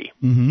lobby.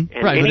 Mm-hmm.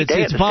 And right, any but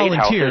day it's at the State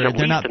House, volunteer. there's at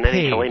They're least not an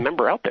paid. NHLA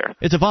member out there.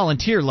 It's a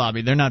volunteer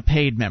lobby. They're not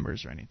paid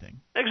members or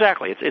anything.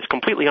 Exactly. It's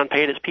completely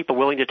unpaid. It's people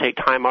willing to take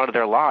time out of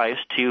their lives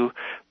to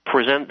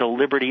present the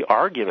liberty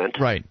argument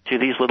to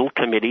these little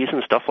committees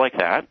and stuff like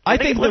that. I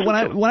think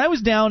that when I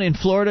was down in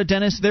Florida,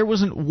 Dennis, there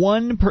was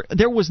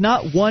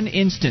not one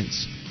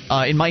instance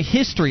in my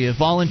history of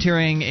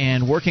volunteering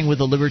and working with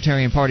the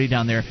Libertarian Party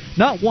down there,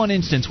 not one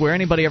instance where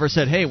anybody ever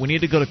said, "Hey, we need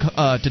to go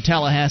to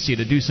Tallahassee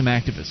to do some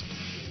activism."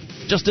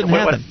 Just didn't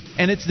happen,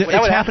 and it's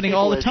happening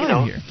all the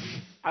time here.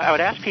 I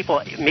would ask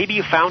people, maybe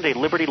you found a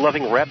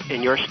liberty-loving rep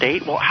in your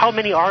state. Well, how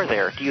many are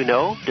there? Do you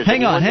know?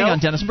 Hang on,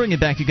 Dennis. I'll bring it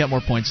back. You got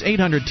more points.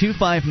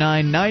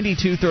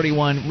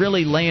 800-259-9231,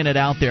 really laying it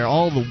out there.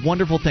 All the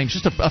wonderful things,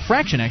 just a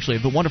fraction, actually,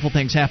 of the wonderful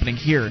things happening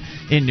here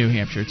in New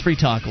Hampshire. It's Free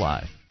Talk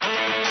Live.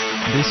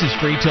 This is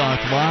Free Talk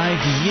Live.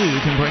 You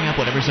can bring up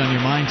whatever's on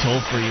your mind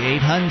toll-free.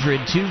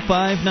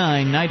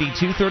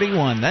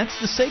 800-259-9231. That's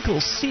the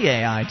SACL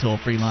CAI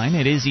toll-free line.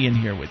 It is Ian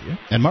here with you.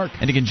 And Mark.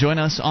 And you can join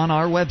us on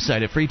our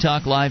website at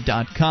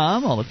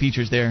freetalklive.com. All the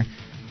features there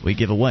we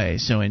give away.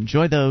 So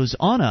enjoy those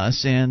on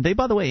us. And they,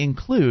 by the way,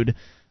 include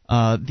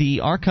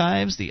the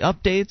archives, the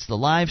updates, the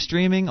live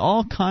streaming,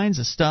 all kinds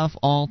of stuff,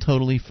 all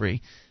totally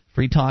free.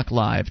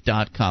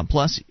 freetalklive.com.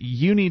 Plus,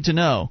 you need to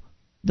know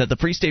that the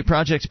Free State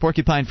Project's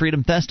Porcupine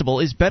Freedom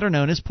Festival is better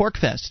known as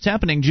PorcFest. It's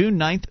happening June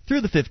 9th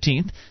through the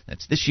 15th.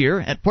 That's this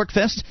year. At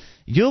PorcFest,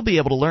 you'll be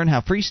able to learn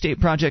how Free State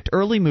Project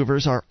early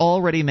movers are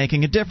already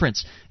making a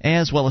difference,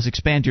 as well as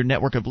expand your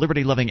network of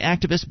liberty-loving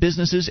activists,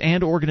 businesses,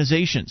 and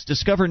organizations.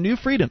 Discover new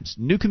freedoms,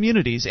 new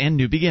communities, and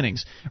new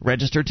beginnings.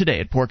 Register today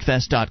at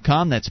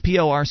porcfest.com. That's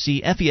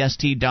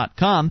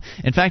PORCFEST.com.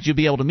 In fact, you'll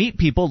be able to meet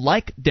people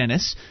like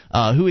Dennis,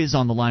 who is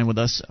on the line with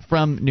us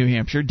from New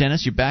Hampshire.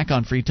 Dennis, you're back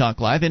on Free Talk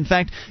Live. In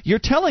fact, you're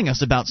telling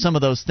us about some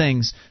of those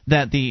things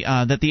that the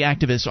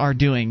activists are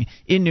doing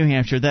in New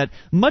Hampshire. That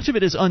much of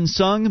it is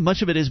unsung,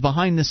 much of it is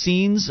behind the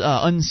scenes,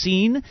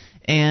 unseen,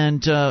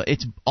 and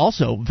it's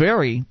also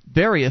very,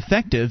 very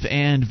effective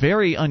and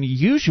very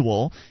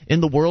unusual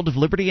in the world of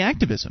liberty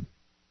activism.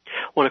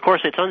 Well, of course,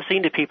 it's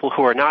unseen to people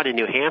who are not in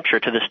New Hampshire.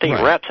 To the state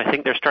reps, I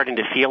think they're starting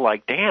to feel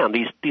like, damn,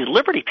 these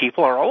liberty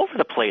people are all over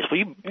the place.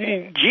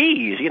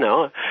 Geez,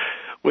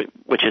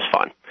 which is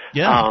fun.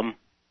 Yeah.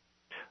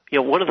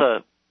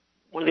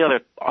 One of the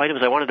other items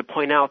I wanted to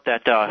point out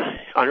that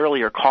an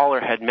earlier caller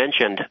had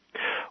mentioned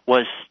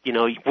was,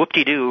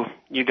 whoop-de-doo,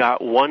 you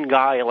got one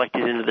guy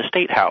elected into the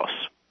State House,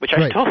 which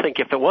I still think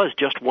if it was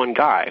just one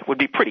guy would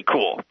be pretty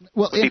cool.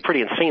 Well, it would be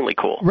pretty insanely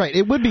cool. Right,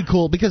 it would be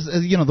cool because,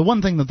 the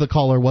one thing that the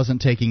caller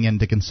wasn't taking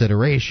into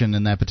consideration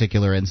in that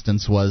particular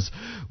instance was,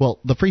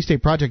 well, the Free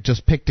State Project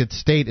just picked its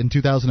state in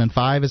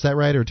 2005, is that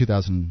right, or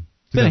 2000?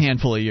 It's been a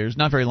handful of years,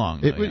 not very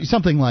long.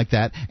 Something like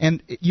that,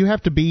 and you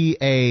have to be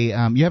a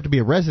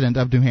resident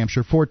of New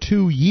Hampshire for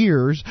 2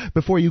 years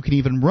before you can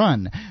even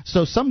run.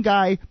 So some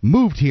guy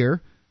moved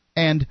here,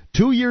 and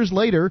 2 years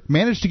later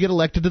managed to get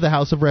elected to the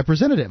House of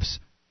Representatives.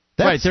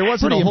 That's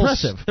pretty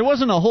impressive. There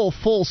wasn't a whole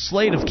full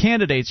slate of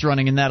candidates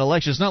running in that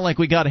election. It's not like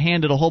we got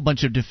handed a whole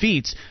bunch of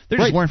defeats. There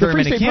just weren't very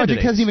many candidates. The Free State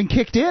Project hasn't even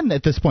kicked in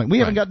at this point. We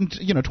haven't gotten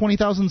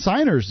 20,000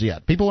 signers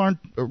yet. People aren't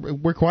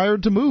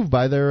required to move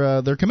by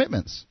their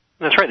commitments.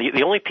 That's right.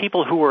 The only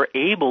people who were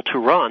able to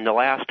run the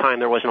last time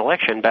there was an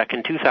election back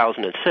in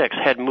 2006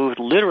 had moved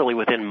literally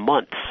within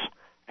months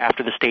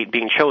after the state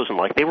being chosen.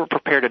 Like, they were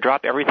prepared to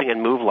drop everything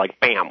and move like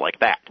bam, like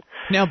that.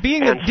 Now,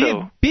 being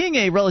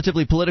a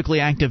relatively politically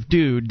active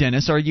dude,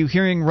 Dennis, are you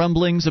hearing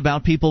rumblings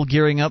about people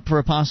gearing up for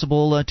a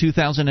possible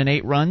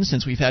 2008 run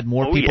since we've had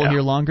more people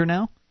here longer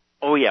now?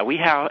 Oh, yeah, we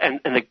have, and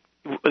there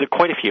are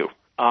quite a few.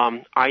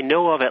 I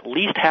know of at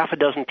least half a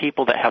dozen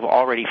people that have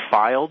already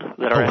filed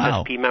that are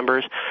SSP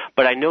members,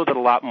 but I know that a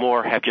lot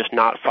more have just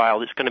not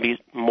filed. It's going to be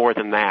more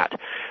than that.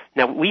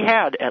 Now, we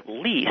had at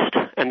least,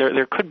 and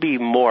there could be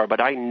more,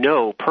 but I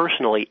know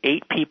personally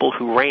 8 people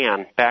who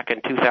ran back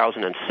in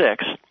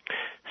 2006.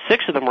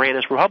 6 of them ran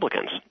as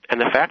Republicans.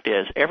 And the fact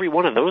is, every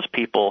one of those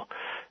people,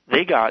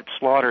 they got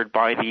slaughtered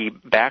by the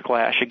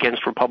backlash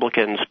against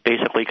Republicans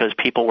basically because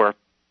people were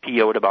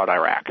PO'd about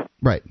Iraq.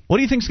 Right. What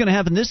do you think is going to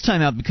happen this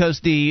time out?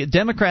 Because the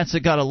Democrats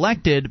that got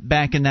elected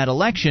back in that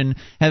election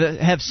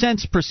have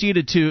since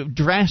proceeded to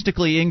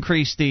drastically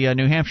increase the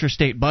New Hampshire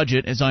state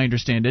budget, as I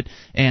understand it,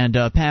 and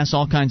pass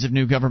all kinds of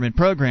new government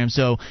programs.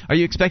 So are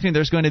you expecting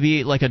there's going to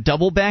be like a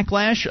double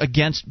backlash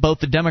against both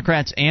the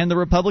Democrats and the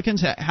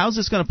Republicans? How's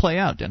this going to play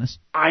out, Dennis?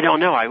 I don't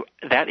know.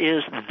 That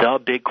is the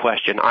big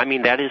question. I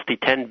mean, that is the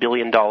 $10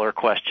 billion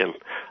question.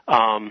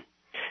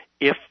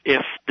 If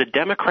the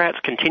Democrats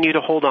continue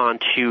to hold on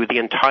to the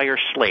entire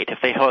slate, if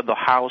they hold the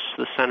House,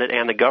 the Senate,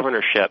 and the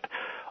governorship,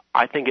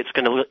 I think it's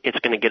going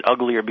to get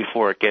uglier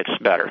before it gets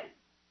better.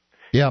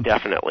 Yeah,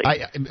 definitely.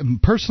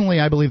 Personally,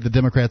 I believe the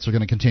Democrats are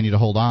going to continue to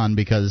hold on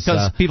because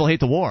people hate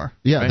the war.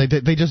 Yeah, right?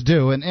 they just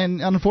do, and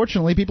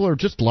unfortunately, people are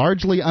just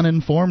largely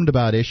uninformed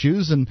about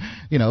issues, and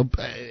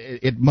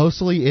it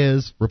mostly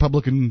is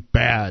Republican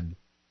bad,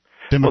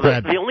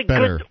 Democrat the only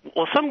better.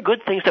 Some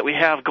good things that we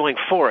have going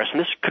for us, and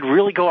this could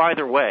really go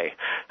either way.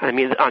 I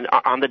mean,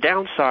 on the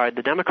downside,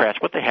 the Democrats,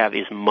 what they have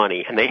is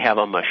money, and they have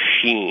a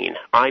machine.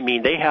 I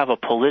mean, they have a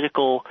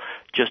political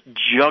just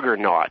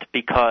juggernaut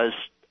because,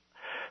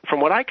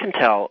 from what I can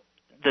tell,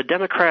 the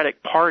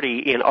Democratic Party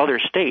in other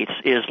states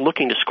is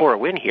looking to score a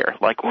win here.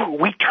 Like, ooh,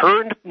 we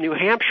turned New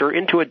Hampshire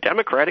into a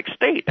Democratic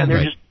state, and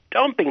they're just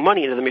dumping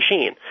money into the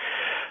machine.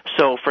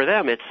 So for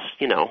them, it's,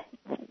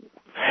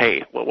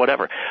 hey, well,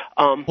 whatever.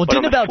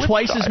 Didn't about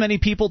twice as many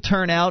people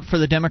turn out for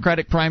the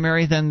Democratic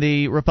primary than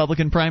the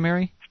Republican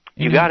primary?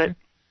 You got it.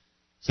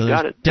 So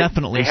there's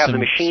definitely they have some, the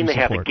machine. They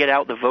have to get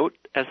out the vote,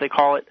 as they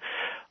call it.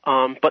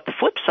 But the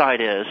flip side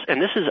is, and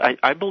this is,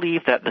 I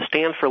believe that the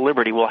Stand for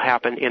Liberty will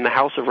happen in the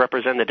House of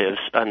Representatives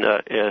in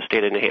the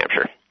state of New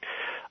Hampshire.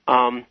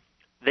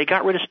 They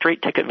got rid of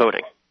straight ticket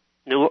voting.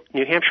 New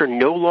Hampshire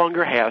no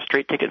longer has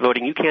straight ticket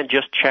voting. You can't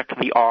just check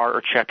the R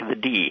or check the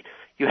D.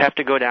 You have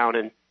to go down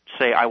and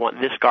say, I want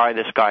this guy, and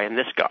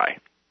this guy.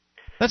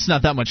 That's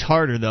not that much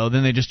harder, though.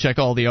 Then they just check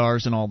all the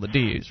R's and all the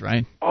D's,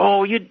 right?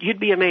 Oh, you'd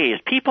be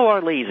amazed. People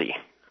are lazy.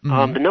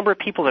 The number of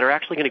people that are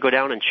actually going to go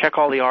down and check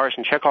all the R's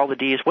and check all the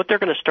D's, what they're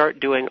going to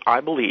start doing,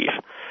 I believe,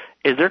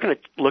 is they're going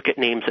to look at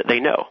names that they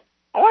know.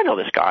 Oh, I know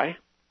this guy.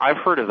 I've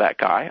heard of that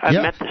guy. I've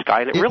met this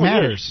guy, and it really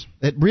matters.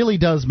 It really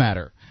does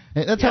matter.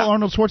 That's how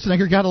Arnold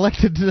Schwarzenegger got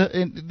elected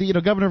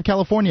to governor of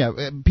California.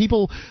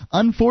 People,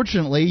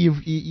 unfortunately,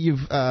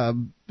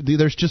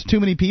 there's just too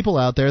many people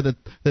out there that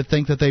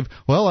think that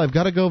I've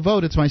got to go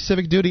vote. It's my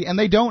civic duty, and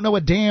they don't know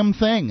a damn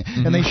thing.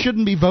 And they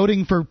shouldn't be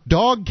voting for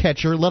dog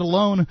catcher, let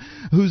alone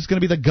who's going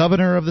to be the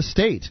governor of the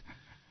state.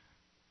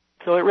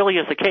 So it really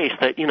is the case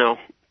that,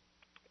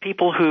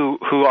 people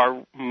who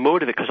are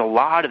motivated, because a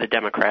lot of the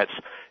Democrats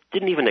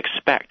didn't even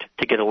expect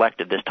to get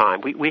elected this time.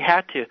 We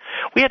had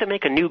to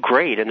make a new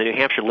grade in the New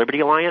Hampshire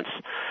Liberty Alliance.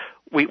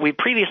 We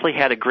previously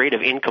had a grade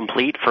of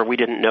incomplete for we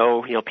didn't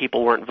know,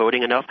 people weren't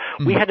voting enough.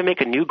 We had to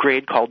make a new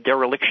grade called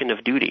dereliction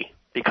of duty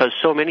because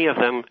so many of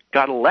them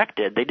got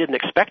elected. They didn't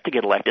expect to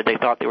get elected. They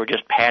thought they were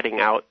just padding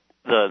out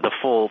the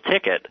full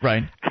ticket.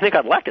 Right. If they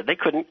got elected, they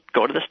couldn't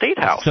go to the state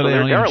house. So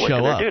they're derelict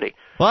in their duty.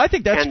 Well, I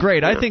think that's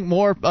great. I think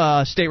more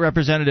state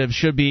representatives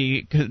should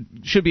be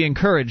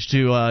encouraged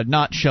to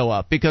not show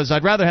up because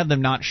I'd rather have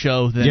them not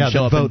show than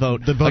show up and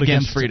vote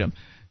against freedom.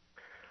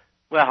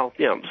 Well,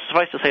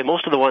 suffice to say,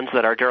 most of the ones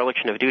that are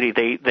dereliction of duty,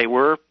 they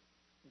were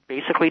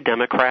basically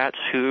Democrats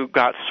who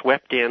got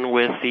swept in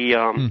with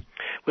the.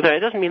 With that, it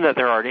doesn't mean that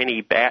there aren't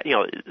any bad.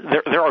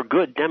 There are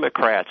good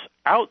Democrats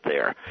out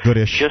there.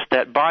 Goodish. Just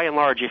that by and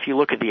large, if you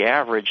look at the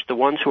average, the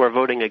ones who are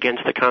voting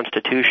against the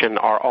Constitution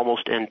are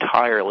almost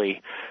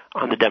entirely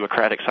on the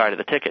Democratic side of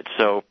the ticket.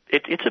 So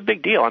it's a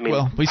big deal. I mean,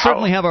 we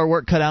certainly have our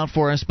work cut out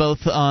for us, both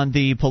on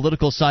the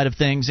political side of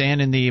things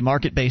and in the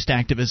market-based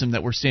activism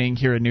that we're seeing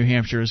here in New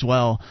Hampshire as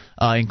well,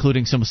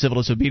 including some civil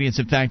disobedience.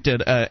 In fact,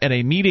 at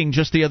a meeting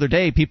just the other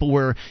day, people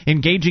were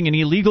engaging in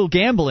illegal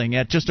gambling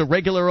at just a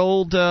regular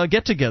old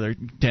get-together,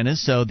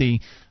 Dennis. So the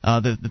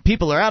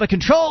people are out of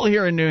control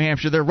here in New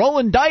Hampshire. They're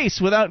rolling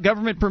dice without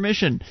government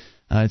permission.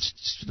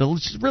 It's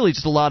really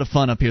just a lot of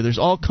fun up here. There's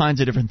all kinds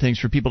of different things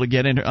for people to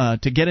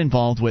get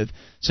involved with.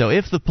 So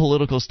if the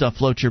political stuff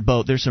floats your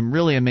boat, there's some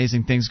really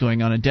amazing things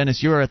going on. And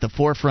Dennis, you're at the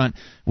forefront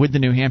with the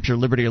New Hampshire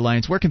Liberty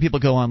Alliance. Where can people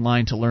go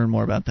online to learn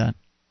more about that?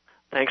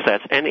 Thanks.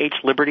 That's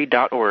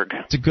nhliberty.org.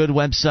 It's a good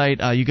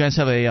website. You guys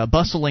have a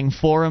bustling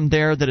forum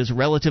there that is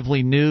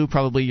relatively new.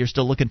 Probably you're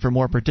still looking for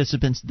more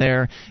participants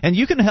there, and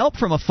you can help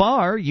from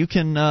afar. You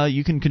can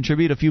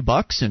contribute a few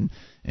bucks and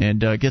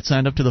get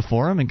signed up to the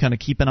forum and kind of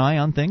keep an eye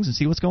on things and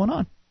see what's going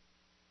on.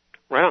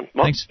 Right on.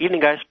 Well, thanks.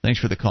 Evening, guys. Thanks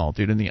for the call,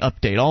 dude, and the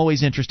update.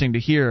 Always interesting to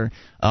hear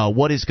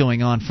what is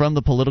going on from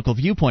the political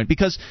viewpoint,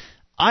 because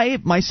I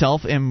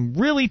myself am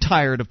really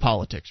tired of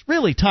politics,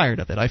 really tired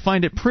of it. I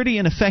find it pretty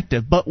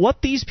ineffective. But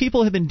what these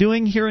people have been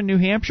doing here in New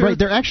Hampshire... Right,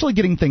 they're actually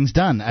getting things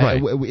done.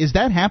 Right. Is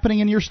that happening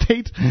in your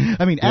state?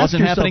 I mean, it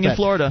wasn't happening in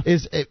Florida.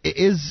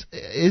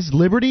 Is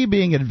liberty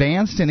being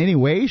advanced in any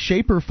way,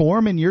 shape, or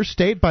form in your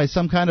state by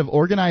some kind of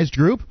organized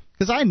group?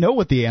 Because I know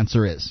what the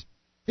answer is.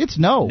 It's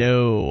no.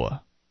 No.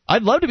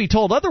 I'd love to be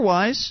told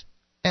otherwise.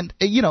 And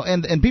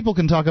and people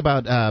can talk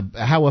about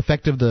how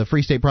effective the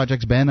Free State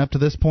Project's been up to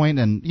this point,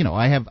 and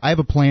I have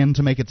a plan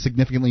to make it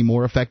significantly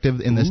more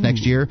effective in this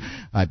next year.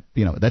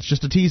 That's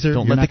just a teaser.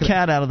 Don't let the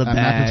cat out of the bag.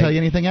 I'm not going to tell you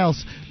anything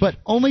else. But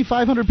only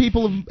 500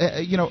 people,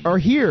 are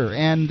here,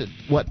 and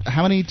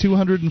how many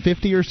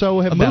 250 or so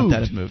have moved? About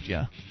that have moved,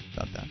 yeah,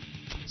 about that.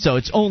 So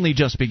it's only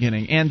just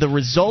beginning, and the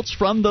results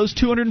from those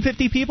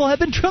 250 people have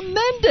been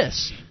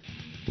tremendous.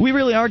 We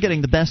really are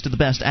getting the best of the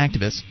best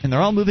activists, and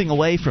they're all moving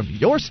away from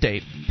your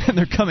state, and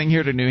they're coming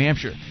here to New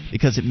Hampshire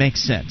because it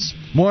makes sense.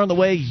 More on the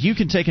way. You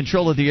can take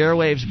control of the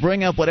airwaves,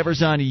 bring up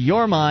whatever's on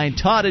your mind.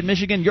 Todd in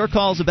Michigan, your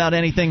calls about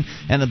anything,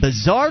 and the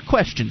bizarre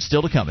questions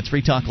still to come. It's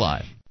Free Talk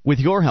Live. With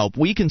your help,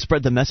 we can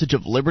spread the message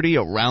of liberty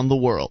around the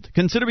world.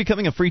 Consider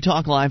becoming a Free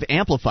Talk Live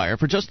amplifier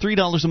for just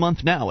 $3 a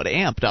month now at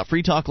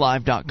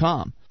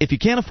amp.freetalklive.com. If you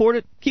can't afford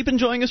it, keep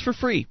enjoying us for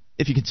free.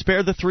 If you can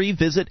spare the $3,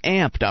 visit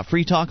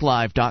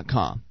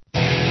amp.freetalklive.com.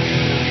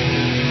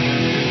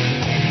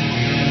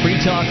 Free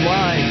Talk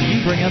Live,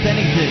 you bring up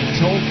anything,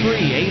 toll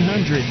free,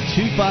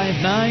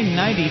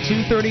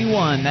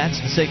 800-259-9231. That's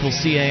the SACL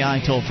CAI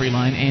toll-free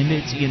line, and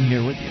it's Ian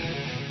here with you.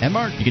 And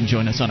Mark, you can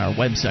join us on our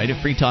website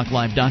at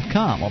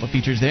freetalklive.com. All the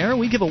features there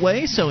we give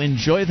away, so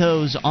enjoy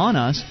those on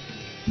us.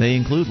 They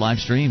include live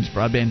streams,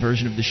 broadband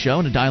version of the show,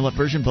 and a dial-up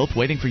version, both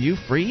waiting for you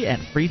free at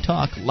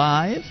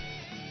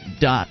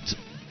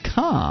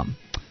freetalklive.com.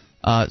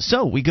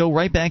 So we go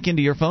right back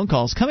into your phone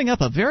calls. Coming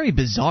up, a very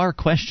bizarre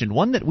question,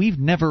 one that we've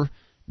never,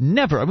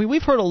 I mean,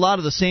 we've heard a lot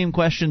of the same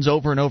questions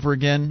over and over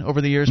again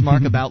over the years,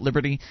 Mark, about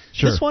liberty.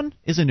 Sure. This one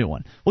is a new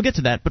one. We'll get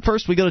to that, but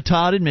first we go to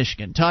Todd in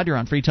Michigan. Todd, you're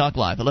on Free Talk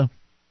Live. Hello.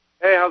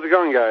 Hey, how's it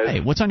going, guys? Hey,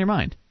 what's on your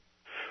mind?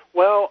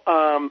 Well,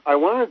 I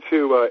wanted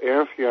to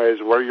ask you guys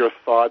what are your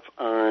thoughts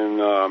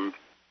on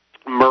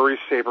Murray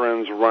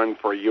Sabrin's run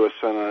for U.S.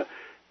 Senate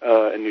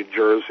in New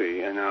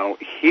Jersey. And now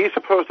he's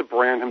supposed to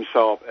brand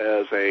himself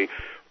as a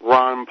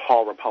Ron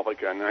Paul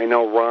Republican. I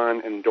know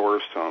Ron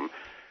endorsed him.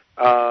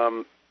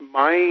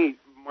 My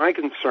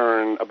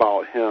concern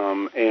about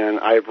him, and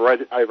I've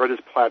read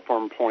his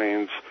platform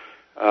points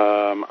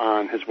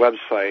on his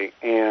website,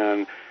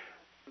 and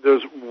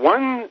there's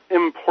one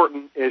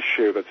important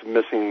issue that's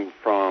missing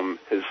from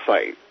his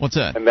site. What's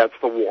that? And that's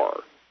the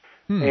war.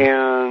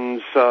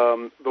 And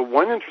the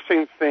one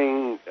interesting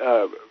thing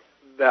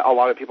that a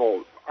lot of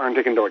people aren't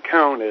taking into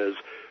account is,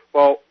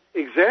 well,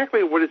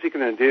 exactly what is he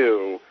going to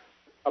do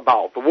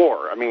about the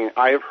war? I mean,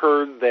 I've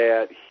heard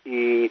that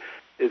he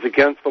is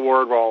against the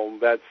war. Well,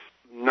 that's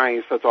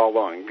nice, that's all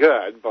well and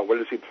good, but what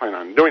does he plan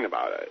on doing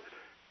about it?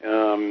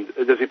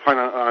 Does he plan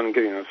on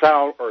getting us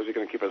out, or is he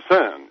going to keep us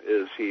in?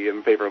 Is he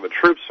in favor of a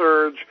troop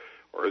surge,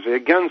 or is he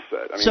against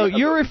it? I mean, so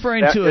you're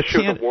referring to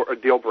a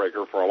deal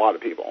breaker for a lot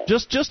of people.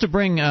 Just to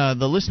bring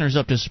the listeners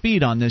up to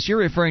speed on this, you're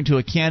referring to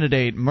a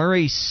candidate,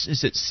 Murray,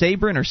 is it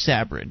Sabrin or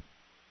Sabrin?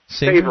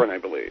 Sabrin, I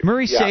believe.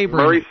 Murray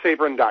Sabrin.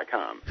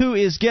 MurraySabrin.com. Who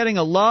is getting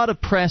a lot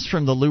of press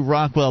from the Lew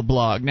Rockwell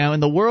blog. Now, in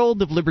the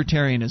world of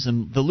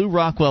libertarianism, the Lew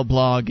Rockwell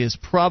blog is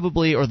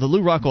probably, or the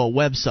Lew Rockwell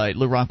website,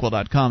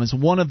 LewRockwell.com, is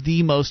one of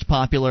the most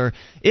popular,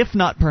 if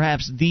not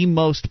perhaps the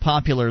most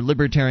popular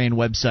libertarian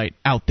website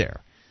out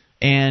there.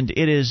 And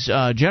it is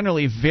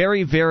generally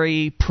very,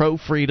 very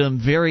pro-freedom,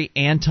 very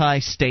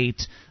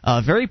anti-state,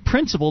 very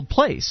principled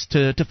place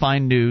to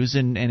find news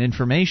and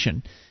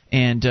information.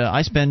 And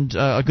I spend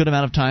a good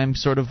amount of time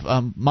sort of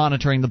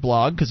monitoring the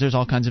blog because there's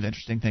all kinds of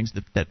interesting things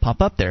that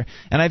pop up there.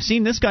 And I've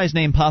seen this guy's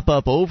name pop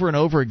up over and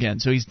over again.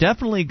 So he's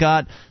definitely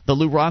got the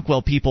Lew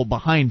Rockwell people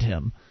behind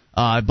him.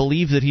 I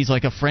believe that he's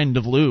like a friend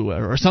of Lew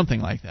or something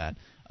like that.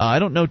 I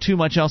don't know too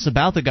much else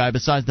about the guy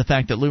besides the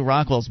fact that Lew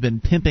Rockwell's been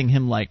pimping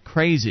him like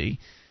crazy.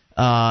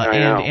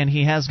 And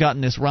he has gotten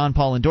this Ron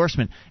Paul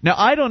endorsement. Now,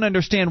 I don't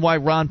understand why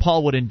Ron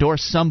Paul would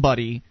endorse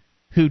somebody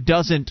who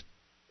doesn't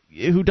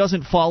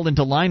fall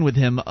into line with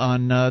him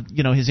on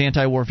his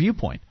anti-war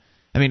viewpoint.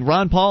 I mean,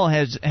 Ron Paul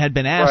had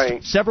been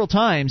asked several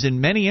times in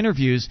many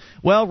interviews,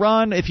 well,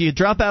 Ron, if you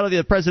drop out of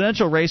the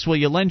presidential race, will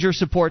you lend your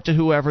support to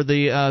whoever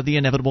the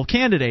inevitable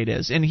candidate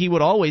is? And he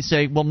would always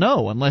say, well,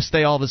 no, unless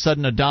they all of a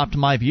sudden adopt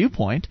my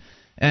viewpoint.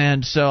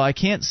 And so I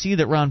can't see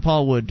that Ron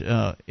Paul would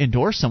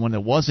endorse someone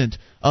that wasn't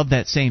of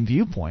that same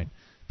viewpoint.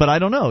 But I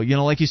don't know.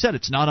 Like you said,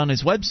 it's not on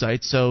his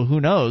website, so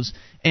who knows?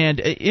 And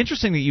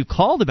interesting that you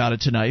called about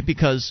it tonight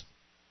because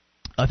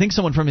I think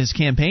someone from his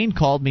campaign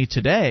called me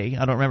today.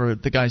 I don't remember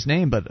the guy's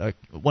name, but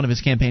one of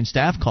his campaign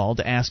staff called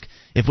to ask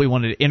if we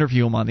wanted to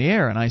interview him on the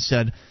air. And I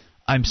said,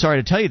 I'm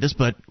sorry to tell you this,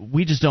 but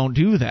we just don't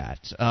do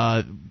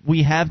that.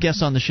 We have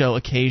guests on the show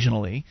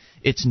occasionally.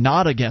 It's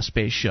not a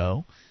guest-based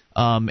show.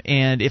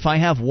 And if I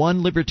have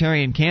one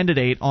libertarian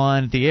candidate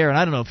on the air, and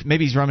I don't know if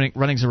maybe he's running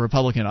as a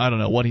Republican, I don't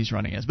know what he's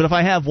running as, but if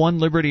I have one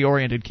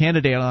liberty-oriented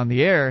candidate on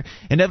the air,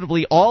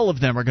 inevitably all of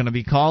them are going to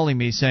be calling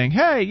me saying,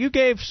 hey, you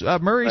gave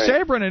Murray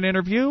Sabrin an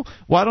interview,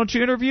 why don't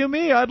you interview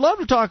me? I'd love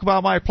to talk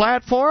about my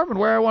platform and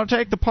where I want to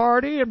take the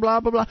party and blah,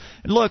 blah, blah.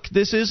 And look,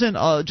 this isn't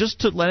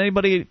just to let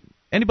anybody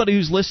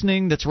who's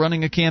listening that's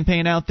running a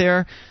campaign out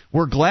there,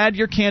 we're glad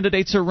your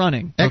candidates are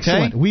running. Okay?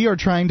 Excellent. We are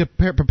trying to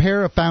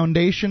prepare a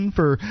foundation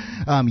for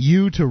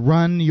you to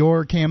run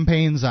your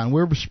campaigns on.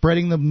 We're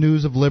spreading the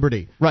news of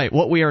liberty. Right.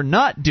 What we are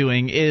not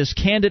doing is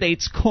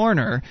Candidates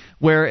Corner,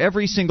 where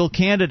every single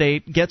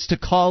candidate gets to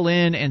call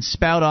in and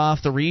spout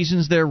off the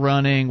reasons they're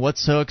running,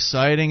 what's so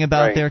exciting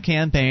about their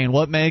campaign,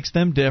 what makes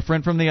them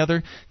different from the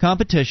other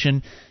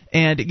competition.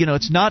 And,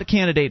 it's not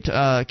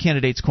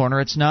Candidates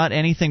Corner. It's not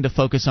anything to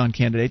focus on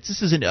candidates.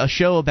 This is a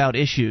show about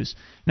issues.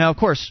 Now, of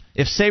course,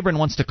 if Sabrin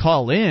wants to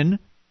call in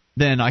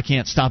then I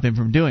can't stop him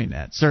from doing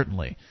that,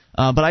 certainly.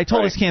 But I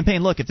told his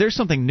campaign, look, if there's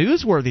something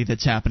newsworthy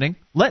that's happening,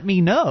 let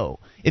me know.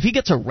 If he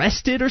gets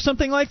arrested or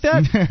something like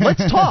that,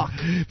 let's talk.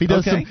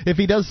 If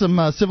he does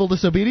some civil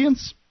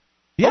disobedience,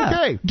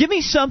 okay. Give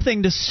me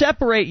something to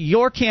separate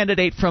your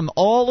candidate from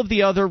all of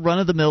the other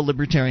run-of-the-mill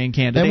libertarian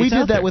candidates. And we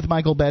did that there. with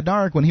Michael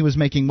Badnarik when he was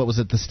making, what was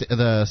it,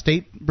 the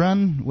state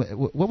run?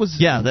 What was?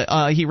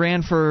 Yeah, he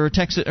ran for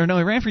Texas, or no,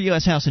 he ran for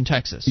U.S. House in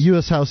Texas.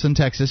 U.S. House in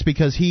Texas,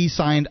 because he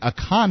signed a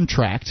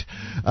contract.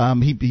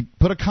 He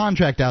put a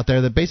contract out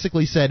there that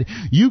basically said,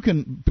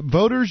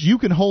 voters, you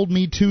can hold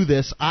me to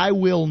this. I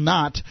will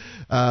not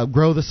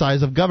grow the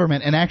size of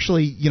government. And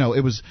actually,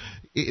 it was.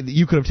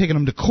 You could have taken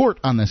him to court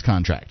on this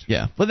contract.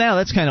 Yeah, but now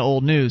that's kind of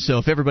old news, so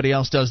if everybody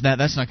else does that,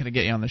 that's not going to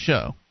get you on the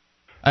show.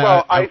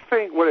 Well, I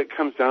think what it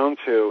comes down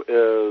to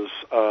is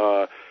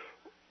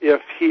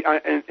if he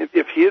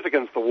is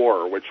against the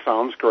war, which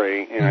sounds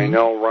great, and I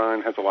know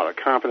Ron has a lot of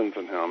confidence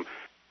in him,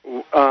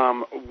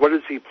 what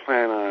does he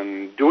plan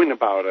on doing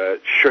about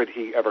it should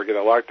he ever get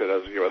elected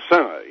as a U.S.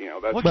 Senate?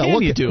 What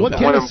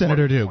can a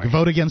senator do?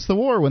 Vote against the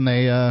war when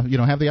they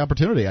have the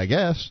opportunity, I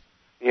guess.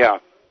 Yeah,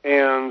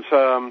 and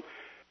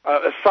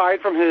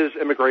aside from his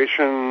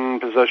immigration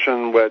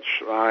position,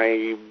 which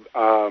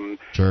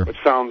which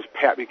sounds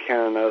Pat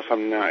Buchanan,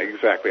 I'm not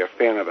exactly a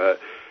fan of it.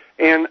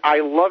 And I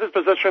love his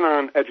position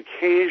on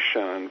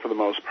education for the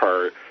most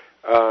part.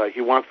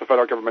 He wants the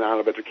federal government out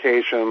of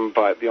education,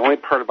 but the only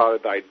part about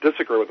it that I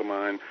disagree with him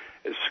on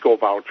is school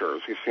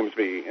vouchers. He seems to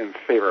be in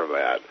favor of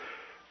that.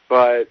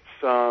 But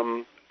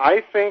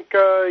I think,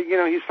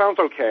 he sounds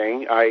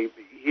okay.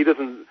 He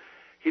doesn't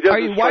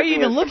why are you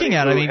even looking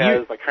at it? I mean,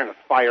 has the kind of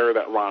fire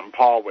that Ron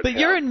Paul would. But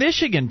you're in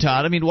Michigan,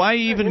 Todd. I mean, why are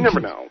you even? You never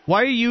know.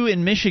 Why are you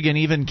in Michigan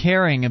even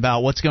caring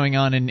about what's going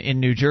on in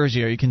New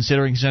Jersey? Are you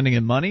considering sending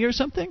him money or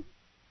something?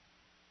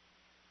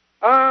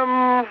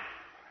 I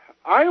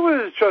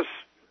was just,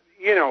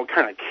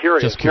 kind of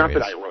curious. Just curious.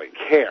 Not that I really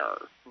care,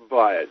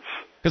 but.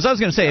 Because I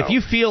was going to say, if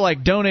you feel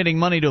like donating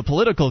money to a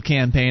political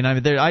campaign, I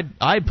mean,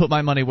 I'd put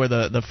my money where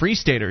the Free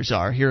Staters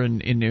are here in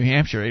New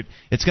Hampshire.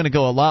 It's going to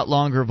go a lot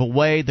longer of a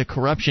way. The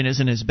corruption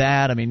isn't as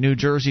bad. I mean, New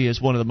Jersey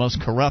is one of the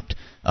most corrupt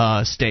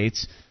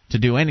states to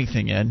do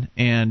anything in.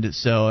 And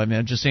so, I mean,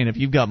 I'm just saying, if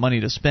you've got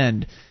money to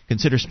spend,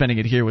 consider spending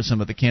it here with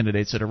some of the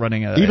candidates that are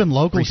running. Even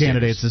local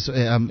candidates,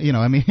 I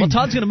mean. Well,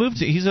 Todd's going to move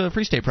to. He's a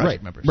Free State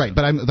Project member. Right,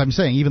 but I'm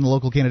saying even the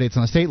local candidates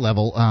on the state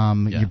level.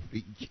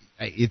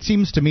 It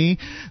seems to me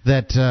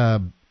that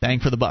bang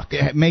for the buck,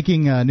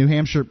 making New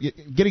Hampshire,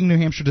 getting New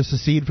Hampshire to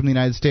secede from the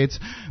United States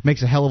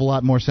makes a hell of a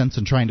lot more sense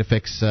than trying to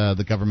fix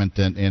the government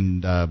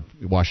in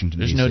Washington.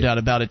 There's no doubt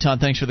about it. Todd,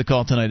 thanks for the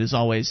call tonight. As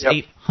always,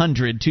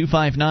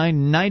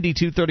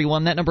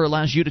 800-259-9231. That number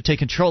allows you to take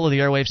control of the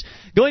airwaves.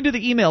 Going to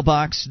the email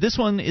box. This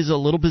one is a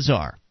little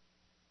bizarre.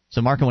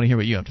 So, Mark, I want to hear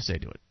what you have to say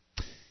to it.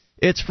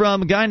 It's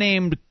from a guy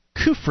named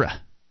Kufra.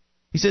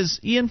 He says,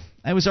 Ian,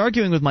 I was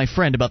arguing with my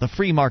friend about the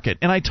free market,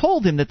 and I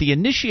told him that the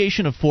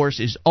initiation of force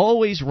is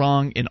always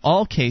wrong in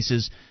all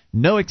cases,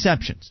 no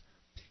exceptions.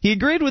 He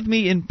agreed with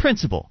me in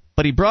principle,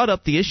 but he brought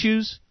up the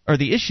issue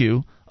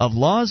of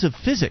laws of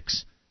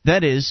physics.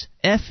 That is,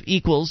 F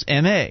equals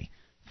ma.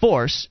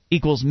 Force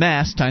equals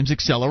mass times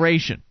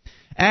acceleration.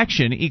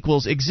 Action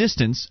equals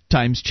existence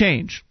times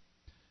change.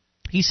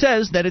 He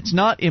says that it's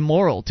not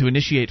immoral to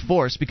initiate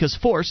force because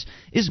force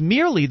is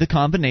merely the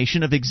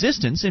combination of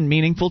existence and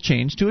meaningful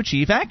change to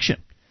achieve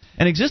action.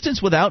 An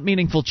existence without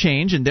meaningful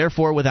change and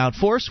therefore without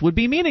force would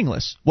be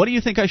meaningless. What do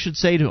you think I should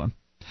say to him?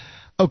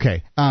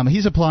 Okay,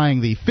 he's applying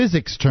the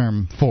physics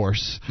term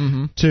force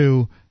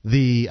to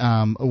the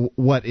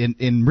what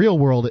in real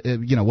world,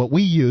 what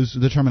we use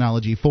the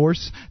terminology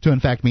force to in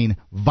fact mean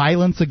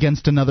violence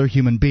against another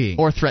human being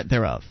or threat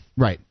thereof.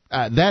 Right.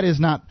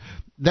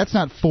 That's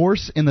not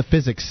force in the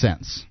physics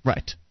sense.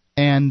 Right.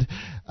 And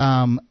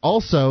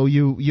also,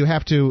 you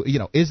have to,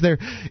 is there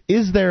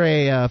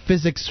a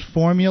physics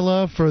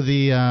formula for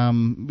the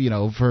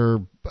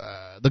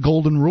the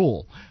golden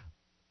rule?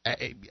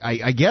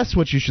 I guess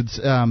what you should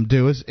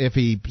do is, if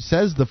he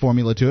says the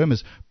formula to him,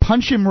 is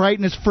punch him right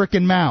in his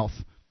frickin' mouth.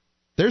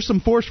 There's some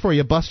force for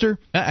you, Buster.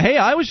 Hey,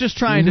 I was just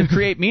trying to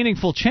create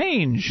meaningful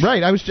change.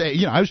 Right. I was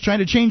trying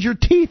to change your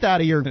teeth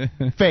out of your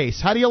face.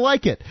 How do you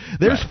like it?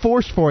 There's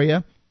force for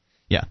you.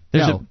 Yeah.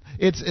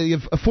 It's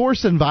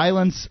force and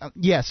violence.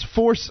 Yes,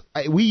 force.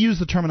 We use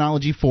the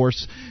terminology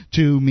force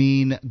to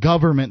mean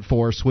government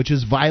force, which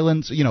is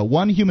violence.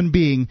 One human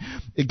being.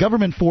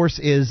 Government force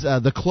is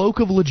the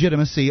cloak of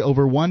legitimacy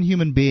over one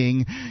human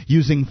being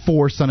using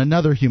force on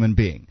another human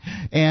being,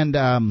 and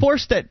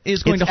force that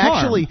is going to harm.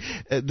 Actually,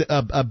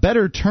 a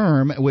better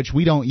term, which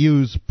we don't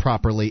use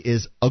properly,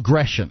 is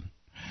aggression.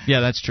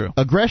 Yeah, that's true.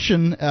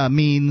 Aggression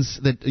means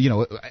that,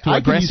 to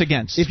aggress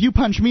against. If you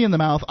punch me in the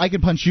mouth, I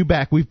can punch you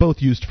back. We've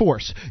both used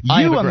force. You,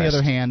 on the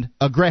other hand,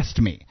 aggressed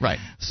me. Right.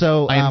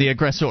 So I am the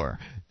aggressor.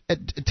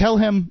 Tell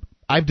him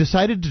I've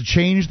decided to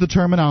change the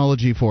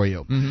terminology for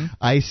you. Mm-hmm.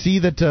 I see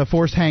that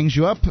force hangs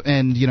you up,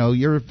 and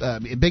you're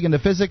big into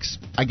physics.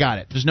 I got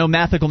it. There's no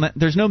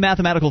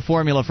mathematical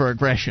formula for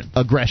aggression.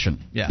 Aggression.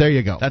 Yeah. There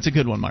you go. That's a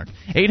good one, Mark.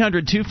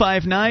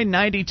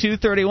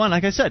 800-259-9231.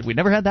 Like I said, we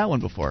never had that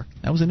one before.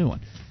 That was a new one.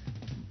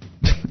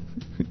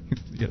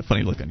 You got a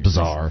funny look on your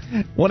Bizarre.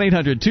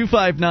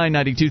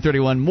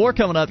 1-800-259-9231. More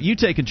coming up. You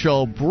take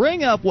control.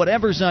 Bring up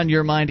whatever's on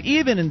your mind,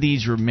 even in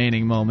these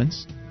remaining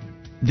moments.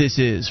 This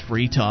is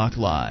Free Talk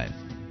Live.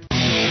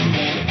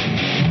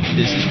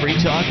 This is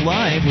Free Talk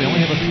Live. We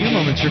only have a few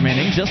moments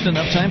remaining. Just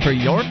enough time for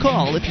your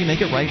call if you make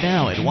it right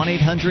now at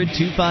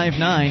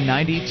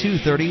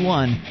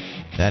 1-800-259-9231.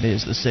 That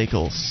is the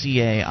SACL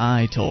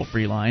CAI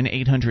toll-free line,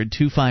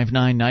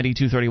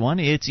 800-259-9231.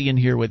 It's Ian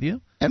here with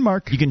you. And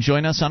Mark. You can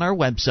join us on our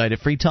website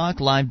at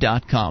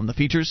freetalklive.com. The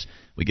features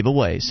we give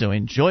away, so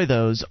enjoy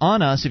those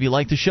on us. If you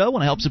like the show,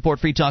 want to help support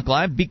Free Talk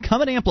Live,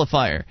 become an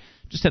amplifier.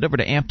 Just head over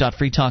to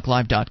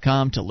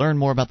amp.freetalklive.com to learn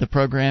more about the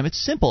program. It's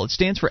simple. It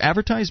stands for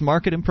Advertise,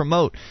 Market, and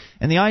Promote.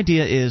 And the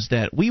idea is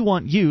that we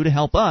want you to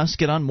help us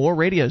get on more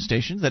radio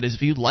stations. That is,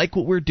 if you like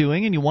what we're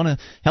doing and you want to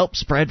help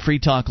spread Free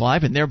Talk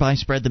Live and thereby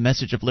spread the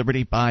message of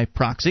liberty by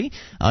proxy,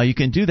 you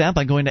can do that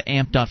by going to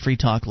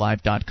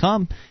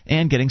amp.freetalklive.com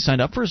and getting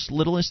signed up for as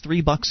little as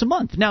 $3 a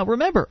month. Now,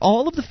 remember,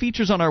 all of the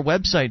features on our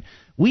website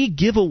we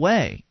give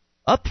away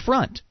up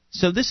front.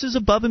 So this is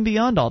above and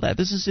beyond all that.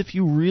 This is if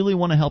you really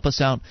want to help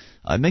us out.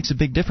 It makes a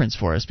big difference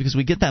for us because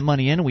we get that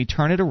money in and we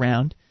turn it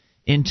around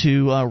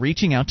into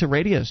reaching out to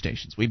radio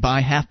stations. We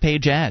buy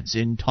half-page ads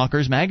in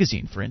Talkers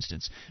Magazine, for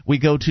instance. We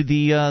go to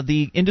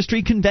the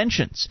industry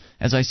conventions.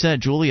 As I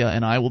said, Julia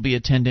and I will be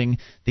attending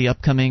the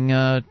upcoming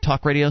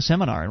talk radio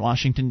seminar in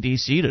Washington,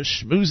 D.C. to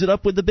schmooze it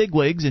up with the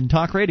bigwigs in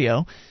talk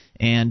radio.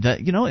 And,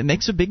 it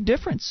makes a big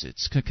difference.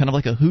 It's kind of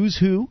like a who's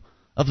who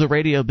of the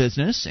radio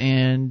business,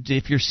 and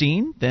if you're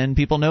seen, then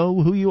people know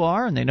who you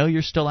are and they know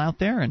you're still out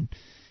there. And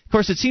of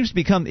course, it seems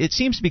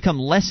to become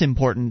less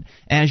important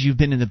as you've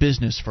been in the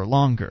business for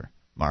longer,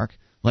 Mark.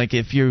 Like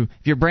if you're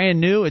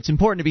brand new, it's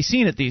important to be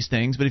seen at these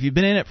things, but if you've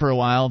been in it for a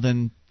while,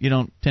 then you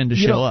don't tend to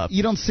show up.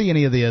 You don't see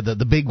any of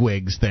the big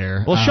wigs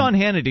there. Well, Sean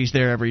Hannity's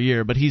there every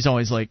year, but he's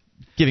always like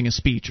giving a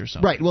speech or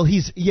something. Right. Well,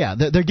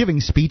 they're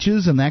giving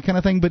speeches and that kind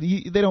of thing, but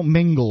they don't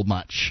mingle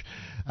much.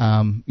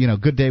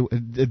 Good Day,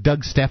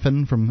 Doug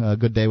Steffen from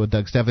Good Day with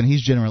Doug Steffen,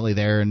 he's generally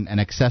there and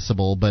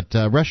accessible, but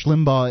Rush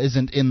Limbaugh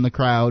isn't in the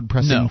crowd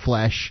pressing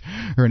flesh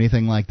or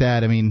anything like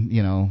that. I mean,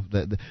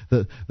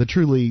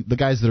 the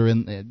guys that are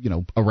in,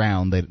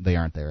 around, they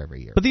aren't there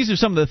every year. But these are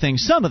some of the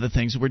things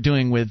that we're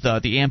doing with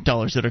the AMP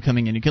dollars that are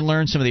coming in. You can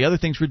learn some of the other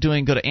things we're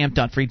doing. Go to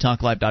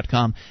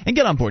amp.freetalklive.com and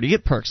get on board. You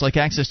get perks like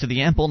access to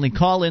the AMP-only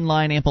call-in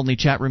line, AMP-only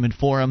chat room and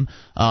forum,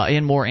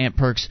 and more AMP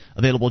perks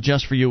available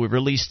just for you. We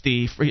released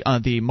the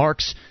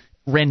Mark's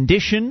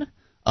rendition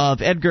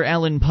of Edgar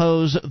Allan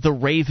Poe's The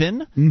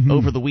Raven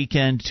over the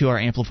weekend to our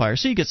amplifier,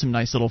 so you get some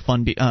nice little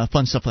fun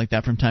stuff like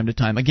that from time to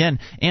time. Again,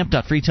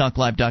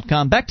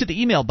 amp.freetalklive.com. Back to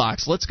the email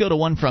box. Let's go to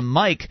one from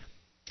Mike.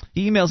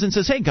 He emails in and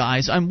says, "Hey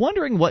guys, I'm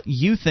wondering what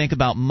you think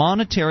about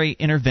monetary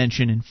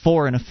intervention in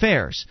foreign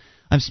affairs.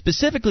 I'm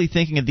specifically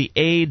thinking of the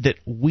aid that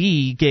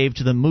we gave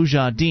to the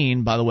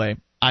Mujahideen." By the way,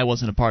 I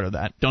wasn't a part of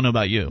that. Don't know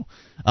about you.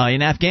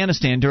 In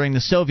Afghanistan during the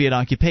Soviet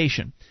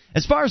occupation.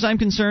 As far as I'm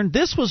concerned,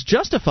 this was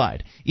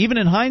justified, even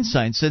in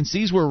hindsight, since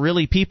these were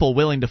really people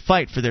willing to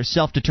fight for their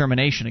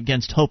self-determination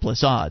against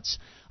hopeless odds.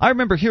 I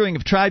remember hearing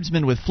of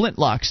tribesmen with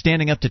flintlocks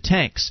standing up to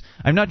tanks.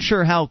 I'm not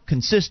sure how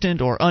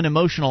consistent or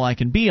unemotional I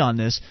can be on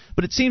this,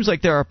 but it seems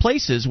like there are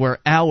places where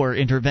our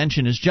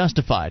intervention is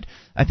justified.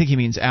 I think he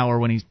means our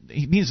when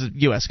he means the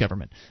U.S.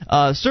 government.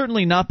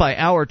 Certainly not by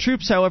our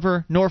troops,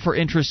 however, nor for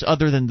interests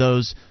other than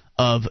those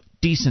of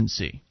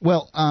decency.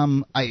 Well,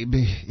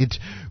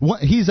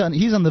 he's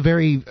on the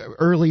very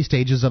early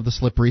stages of the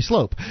slippery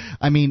slope.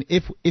 I mean,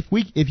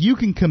 if you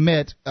can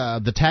commit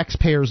the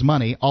taxpayers'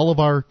 money, all of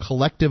our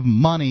collective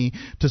money,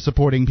 to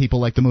supporting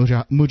people like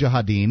the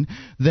Mujahideen,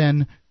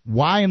 then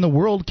why in the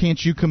world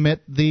can't you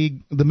commit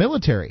the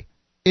military?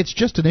 It's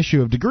just an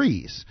issue of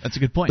degrees. That's a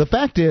good point. The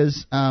fact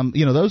is,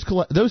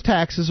 those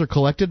taxes are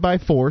collected by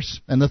force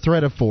and the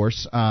threat of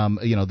force,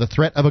 the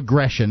threat of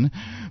aggression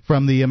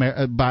from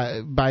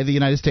by the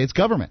United States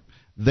government.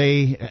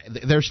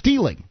 They're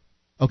stealing.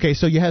 Okay,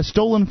 so you have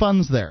stolen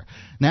funds there.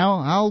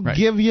 Now, I'll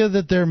give you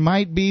that there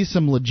might be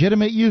some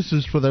legitimate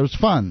uses for those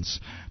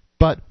funds.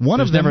 But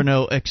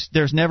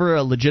there's never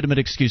a legitimate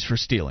excuse for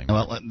stealing.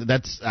 Well,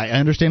 I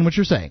understand what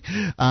you're saying.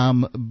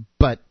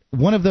 But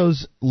one of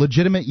those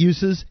legitimate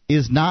uses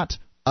is not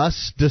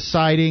us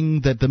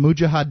deciding that the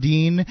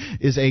Mujahideen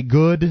is a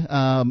good,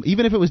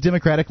 even if it was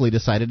democratically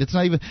decided,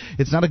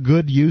 it's not a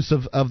good use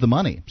of the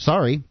money.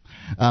 Sorry.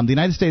 The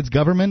United States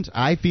government,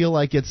 I feel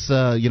like its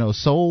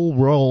sole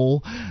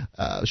role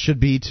should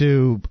be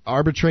to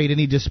arbitrate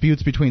any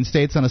disputes between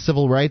states on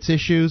civil rights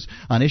issues,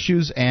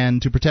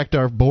 and to protect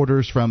our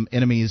borders from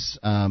enemies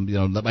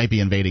that might be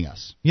invading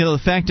us. The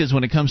fact is,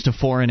 when it comes to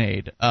foreign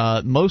aid,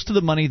 most of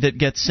the money that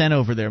gets sent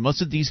over there,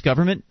 most of these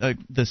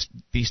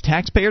these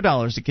taxpayer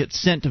dollars that get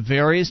sent to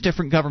various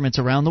different governments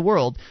around the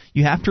world,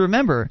 you have to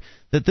remember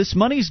that this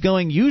money's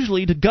going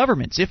usually to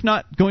governments, if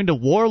not going to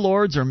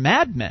warlords or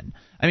madmen.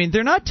 I mean,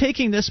 they're not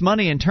taking this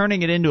money and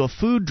turning it into a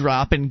food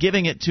drop and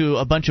giving it to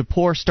a bunch of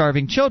poor,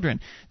 starving children.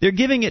 They're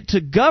giving it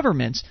to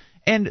governments.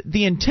 And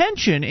the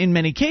intention in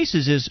many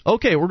cases is,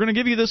 okay, we're going to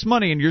give you this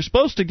money, and you're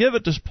supposed to give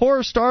it to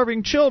poor,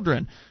 starving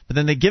children. But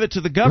then they give it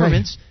to the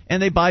governments,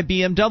 and they buy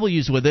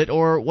BMWs with it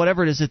or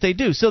whatever it is that they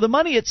do. So the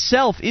money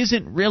itself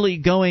isn't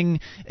really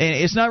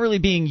it's not really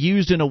being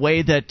used in a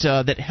way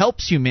that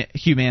helps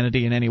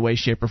humanity in any way,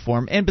 shape, or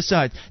form. And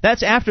besides,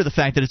 that's after the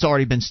fact that it's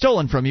already been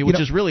stolen from you, which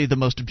is really the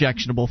most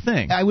objectionable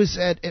thing. I was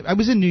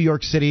in New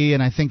York City,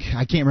 and I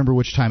can't remember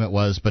which time it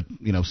was, but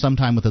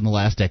sometime within the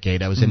last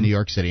decade, I was in New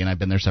York City, and I've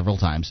been there several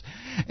times.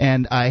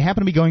 And I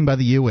happened to be going by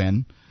the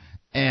UN,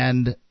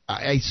 and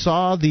I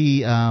saw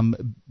the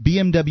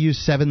BMW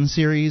 7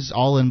 Series,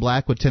 all in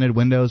black with tinted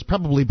windows,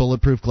 probably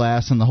bulletproof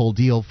glass and the whole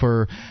deal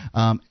for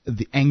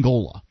the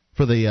Angola,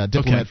 for the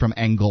diplomat from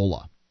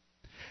Angola.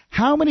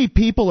 How many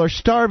people are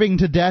starving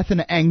to death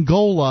in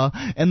Angola,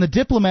 and the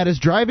diplomat is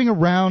driving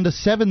around a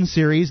 7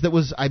 Series that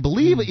was, I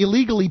believe,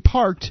 illegally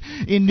parked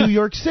in New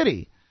York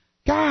City?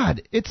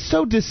 God, it's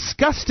so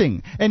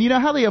disgusting. And you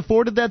know how they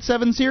afforded that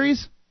 7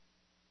 Series?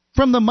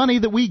 From the money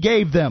that we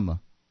gave them.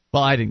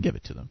 Well, I didn't give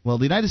it to them. Well,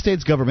 the United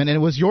States government, and it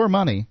was your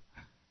money.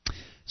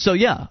 So,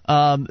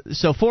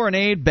 so foreign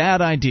aid,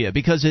 bad idea,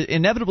 because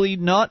inevitably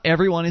not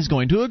everyone is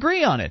going to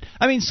agree on it.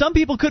 I mean, some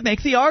people could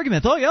make the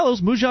argument,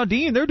 those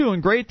Mujahideen, they're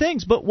doing great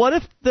things. But what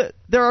if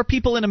there are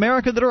people in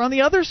America that are on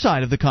the other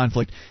side of the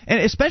conflict? And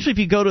especially if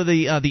you go to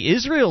the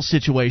Israel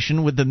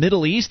situation with the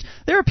Middle East,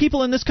 there are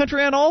people in this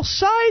country on all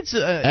sides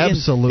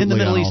Absolutely in the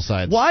Middle on East. all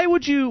sides. Why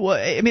would you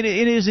it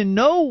is in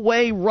no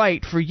way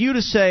right for you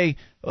to say,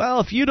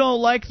 well, if you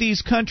don't like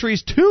these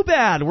countries, too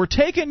bad. We're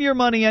taking your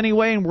money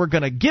anyway, and we're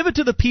going to give it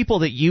to the people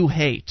that you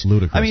hate.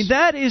 Ludicrous. I mean,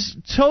 that is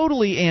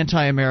totally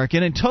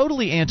anti-American and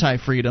totally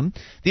anti-freedom.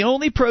 The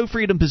only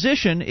pro-freedom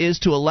position is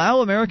to allow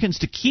Americans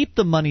to keep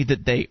the money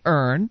that they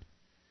earn,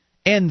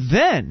 and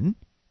then,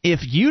 if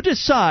you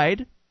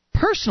decide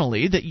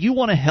personally that you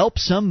want to help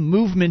some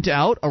movement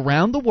out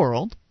around the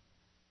world,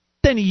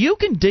 then you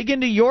can dig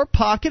into your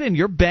pocket and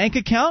your bank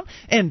account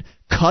and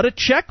cut a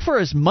check for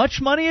as much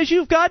money as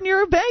you've got in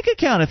your bank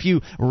account if you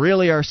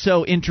really are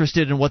so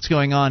interested in what's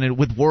going on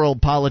with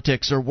world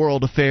politics or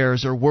world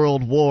affairs or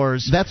world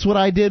wars. That's what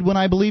I did when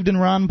I believed in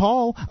Ron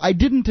Paul. I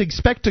didn't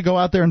expect to go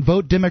out there and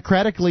vote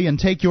democratically and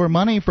take your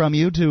money from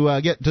you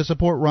to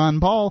support Ron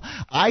Paul.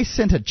 I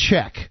sent a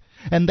check.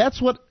 And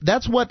that's what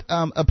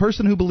a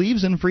person who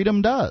believes in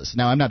freedom does.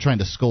 Now, I'm not trying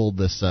to scold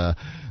this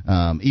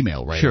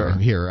email writer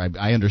here.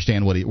 I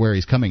understand where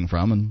he's coming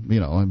from,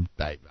 and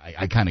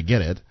I kind of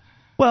get it.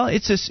 Well,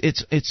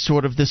 it's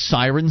sort of the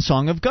siren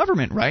song of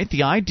government, right?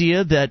 The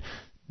idea that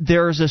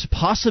there's this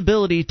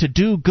possibility to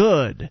do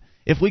good.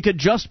 If we could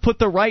just put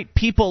the right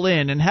people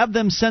in and have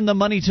them send the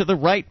money to the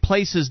right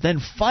places,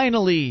 then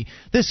finally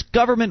this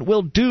government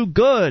will do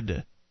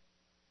good.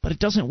 But it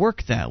doesn't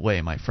work that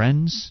way, my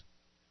friends.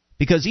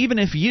 Because even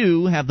if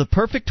you have the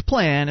perfect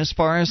plan as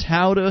far as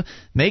how to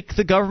make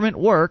the government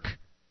work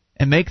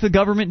and make the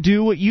government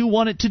do what you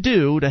want it to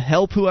do to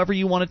help whoever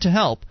you want it to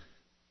help,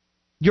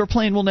 your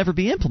plan will never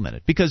be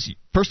implemented. Because,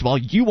 first of all,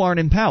 you aren't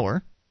in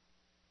power,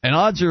 and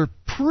odds are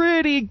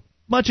pretty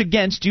much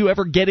against you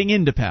ever getting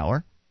into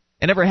power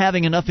and ever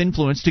having enough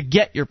influence to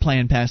get your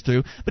plan passed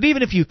through. But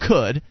even if you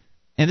could,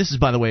 and this is,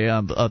 by the way,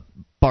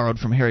 borrowed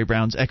from Harry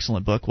Brown's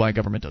excellent book, Why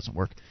Government Doesn't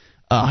Work.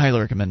 I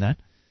highly recommend that.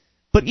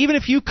 But even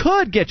if you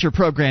could get your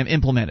program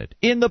implemented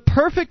in the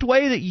perfect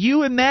way that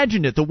you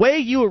imagined it, the way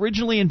you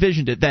originally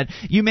envisioned it, that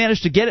you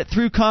managed to get it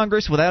through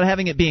Congress without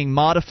having it being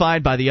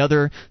modified by the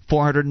other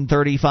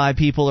 435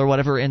 people or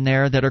whatever in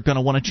there that are going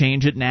to want to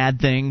change it and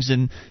add things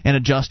and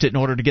adjust it in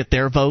order to get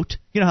their vote.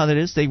 You know how that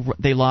is?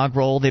 They log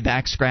roll, they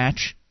back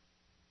scratch.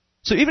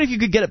 So even if you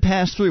could get it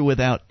passed through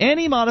without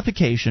any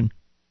modification,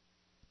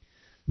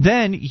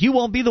 then you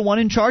won't be the one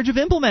in charge of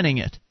implementing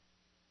it.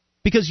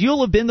 Because you'll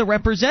have been the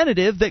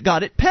representative that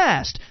got it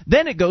passed.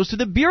 Then it goes to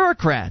the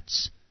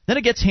bureaucrats. Then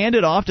it gets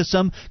handed off to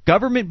some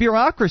government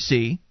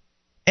bureaucracy,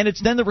 and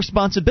it's then the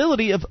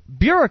responsibility of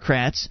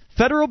bureaucrats,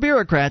 federal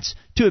bureaucrats,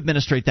 to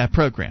administrate that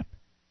program.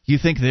 You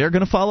think they're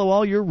going to follow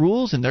all your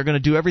rules and they're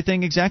going to do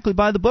everything exactly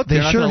by the book? They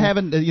sure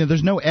haven't.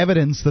 There's no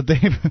evidence that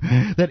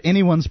that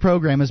anyone's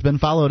program has been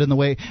followed in the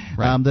way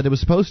that it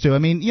was supposed to. I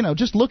mean,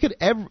 just look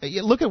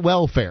at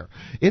welfare.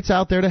 It's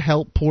out there to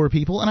help poor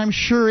people, and I'm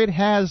sure it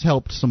has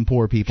helped some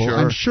poor people. Sure.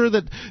 I'm sure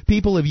that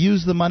people have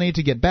used the money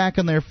to get back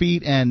on their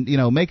feet and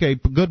make a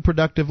good,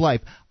 productive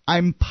life.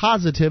 I'm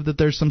positive that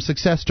there's some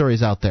success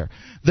stories out there.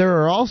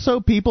 There are also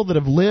people that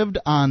have lived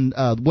on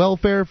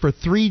welfare for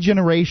 3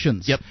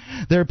 generations. Yep.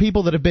 There are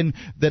people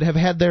that have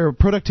had their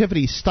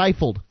productivity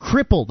stifled,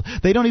 crippled.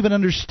 They don't even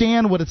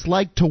understand what it's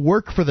like to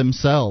work for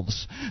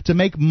themselves, to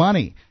make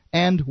money.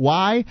 And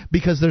why?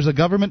 Because there's a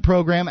government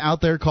program out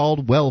there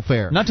called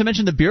welfare. Not to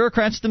mention the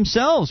bureaucrats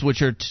themselves,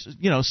 which are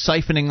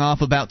siphoning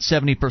off about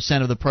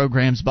 70% of the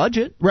program's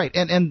budget. Right,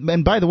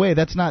 and by the way,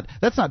 that's not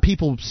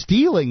people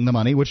stealing the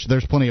money, which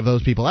there's plenty of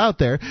those people out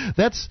there.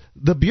 That's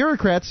the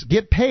bureaucrats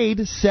get paid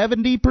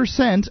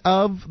 70%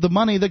 of the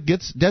money that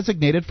gets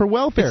designated for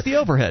welfare. It's the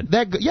overhead.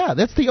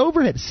 That's the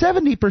overhead.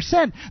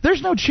 70%.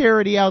 There's no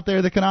charity out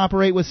there that can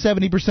operate with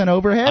 70%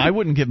 overhead. I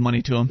wouldn't give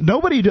money to them.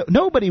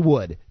 Nobody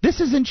would.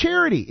 This isn't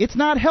charity. It's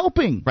not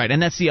helping. Right,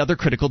 and that's the other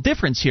critical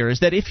difference here,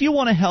 is that if you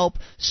want to help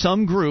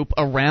some group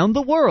around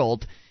the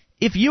world,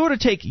 if you were to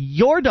take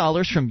your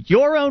dollars from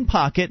your own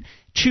pocket,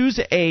 choose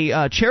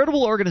a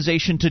charitable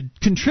organization to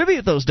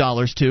contribute those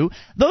dollars to,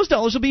 those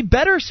dollars will be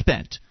better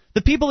spent.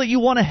 The people that you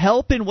want to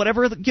help in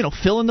whatever,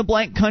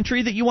 fill-in-the-blank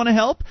country that you want to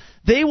help,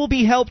 they will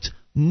be helped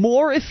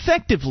more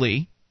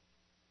effectively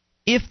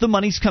if the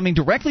money's coming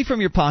directly from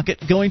your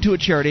pocket going to a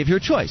charity of your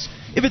choice.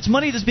 If it's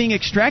money that's being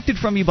extracted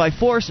from you by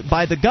force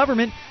by the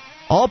government,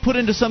 all put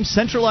into some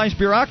centralized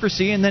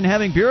bureaucracy, and then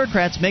having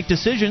bureaucrats make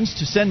decisions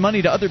to send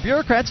money to other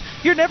bureaucrats,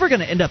 you're never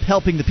going to end up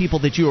helping the people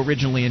that you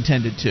originally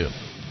intended to.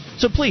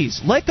 So please,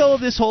 let go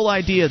of this whole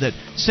idea that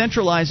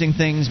centralizing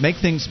things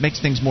makes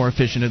things more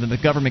efficient and that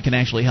the government can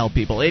actually help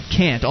people. It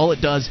can't. All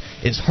it does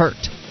is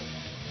hurt.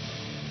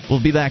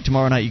 We'll be back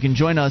tomorrow night. You can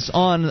join us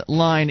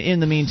online in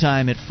the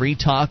meantime at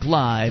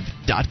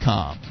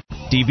freetalklive.com.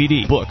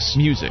 DVD, books,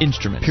 music,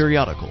 instruments,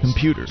 periodicals,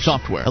 computers,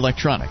 software,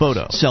 electronic,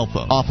 photo, cell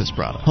phone, office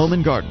product, home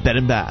and garden, bed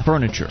and bath,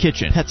 furniture,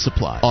 kitchen, pet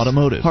supply,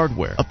 automotive,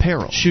 hardware,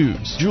 apparel,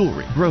 shoes,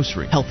 jewelry,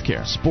 grocery,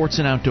 healthcare, sports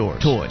and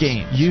outdoors, toys,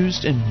 games,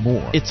 used, and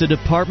more. It's a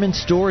department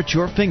store at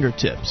your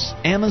fingertips.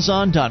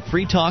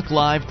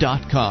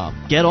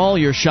 Amazon.freetalklive.com. Get all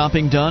your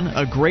shopping done,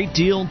 a great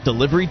deal,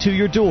 delivery to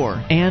your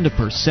door, and a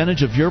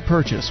percentage of your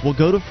purchase will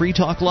go to Free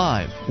Talk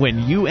Live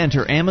when you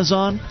enter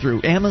Amazon through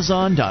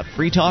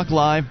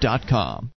Amazon.freetalklive.com.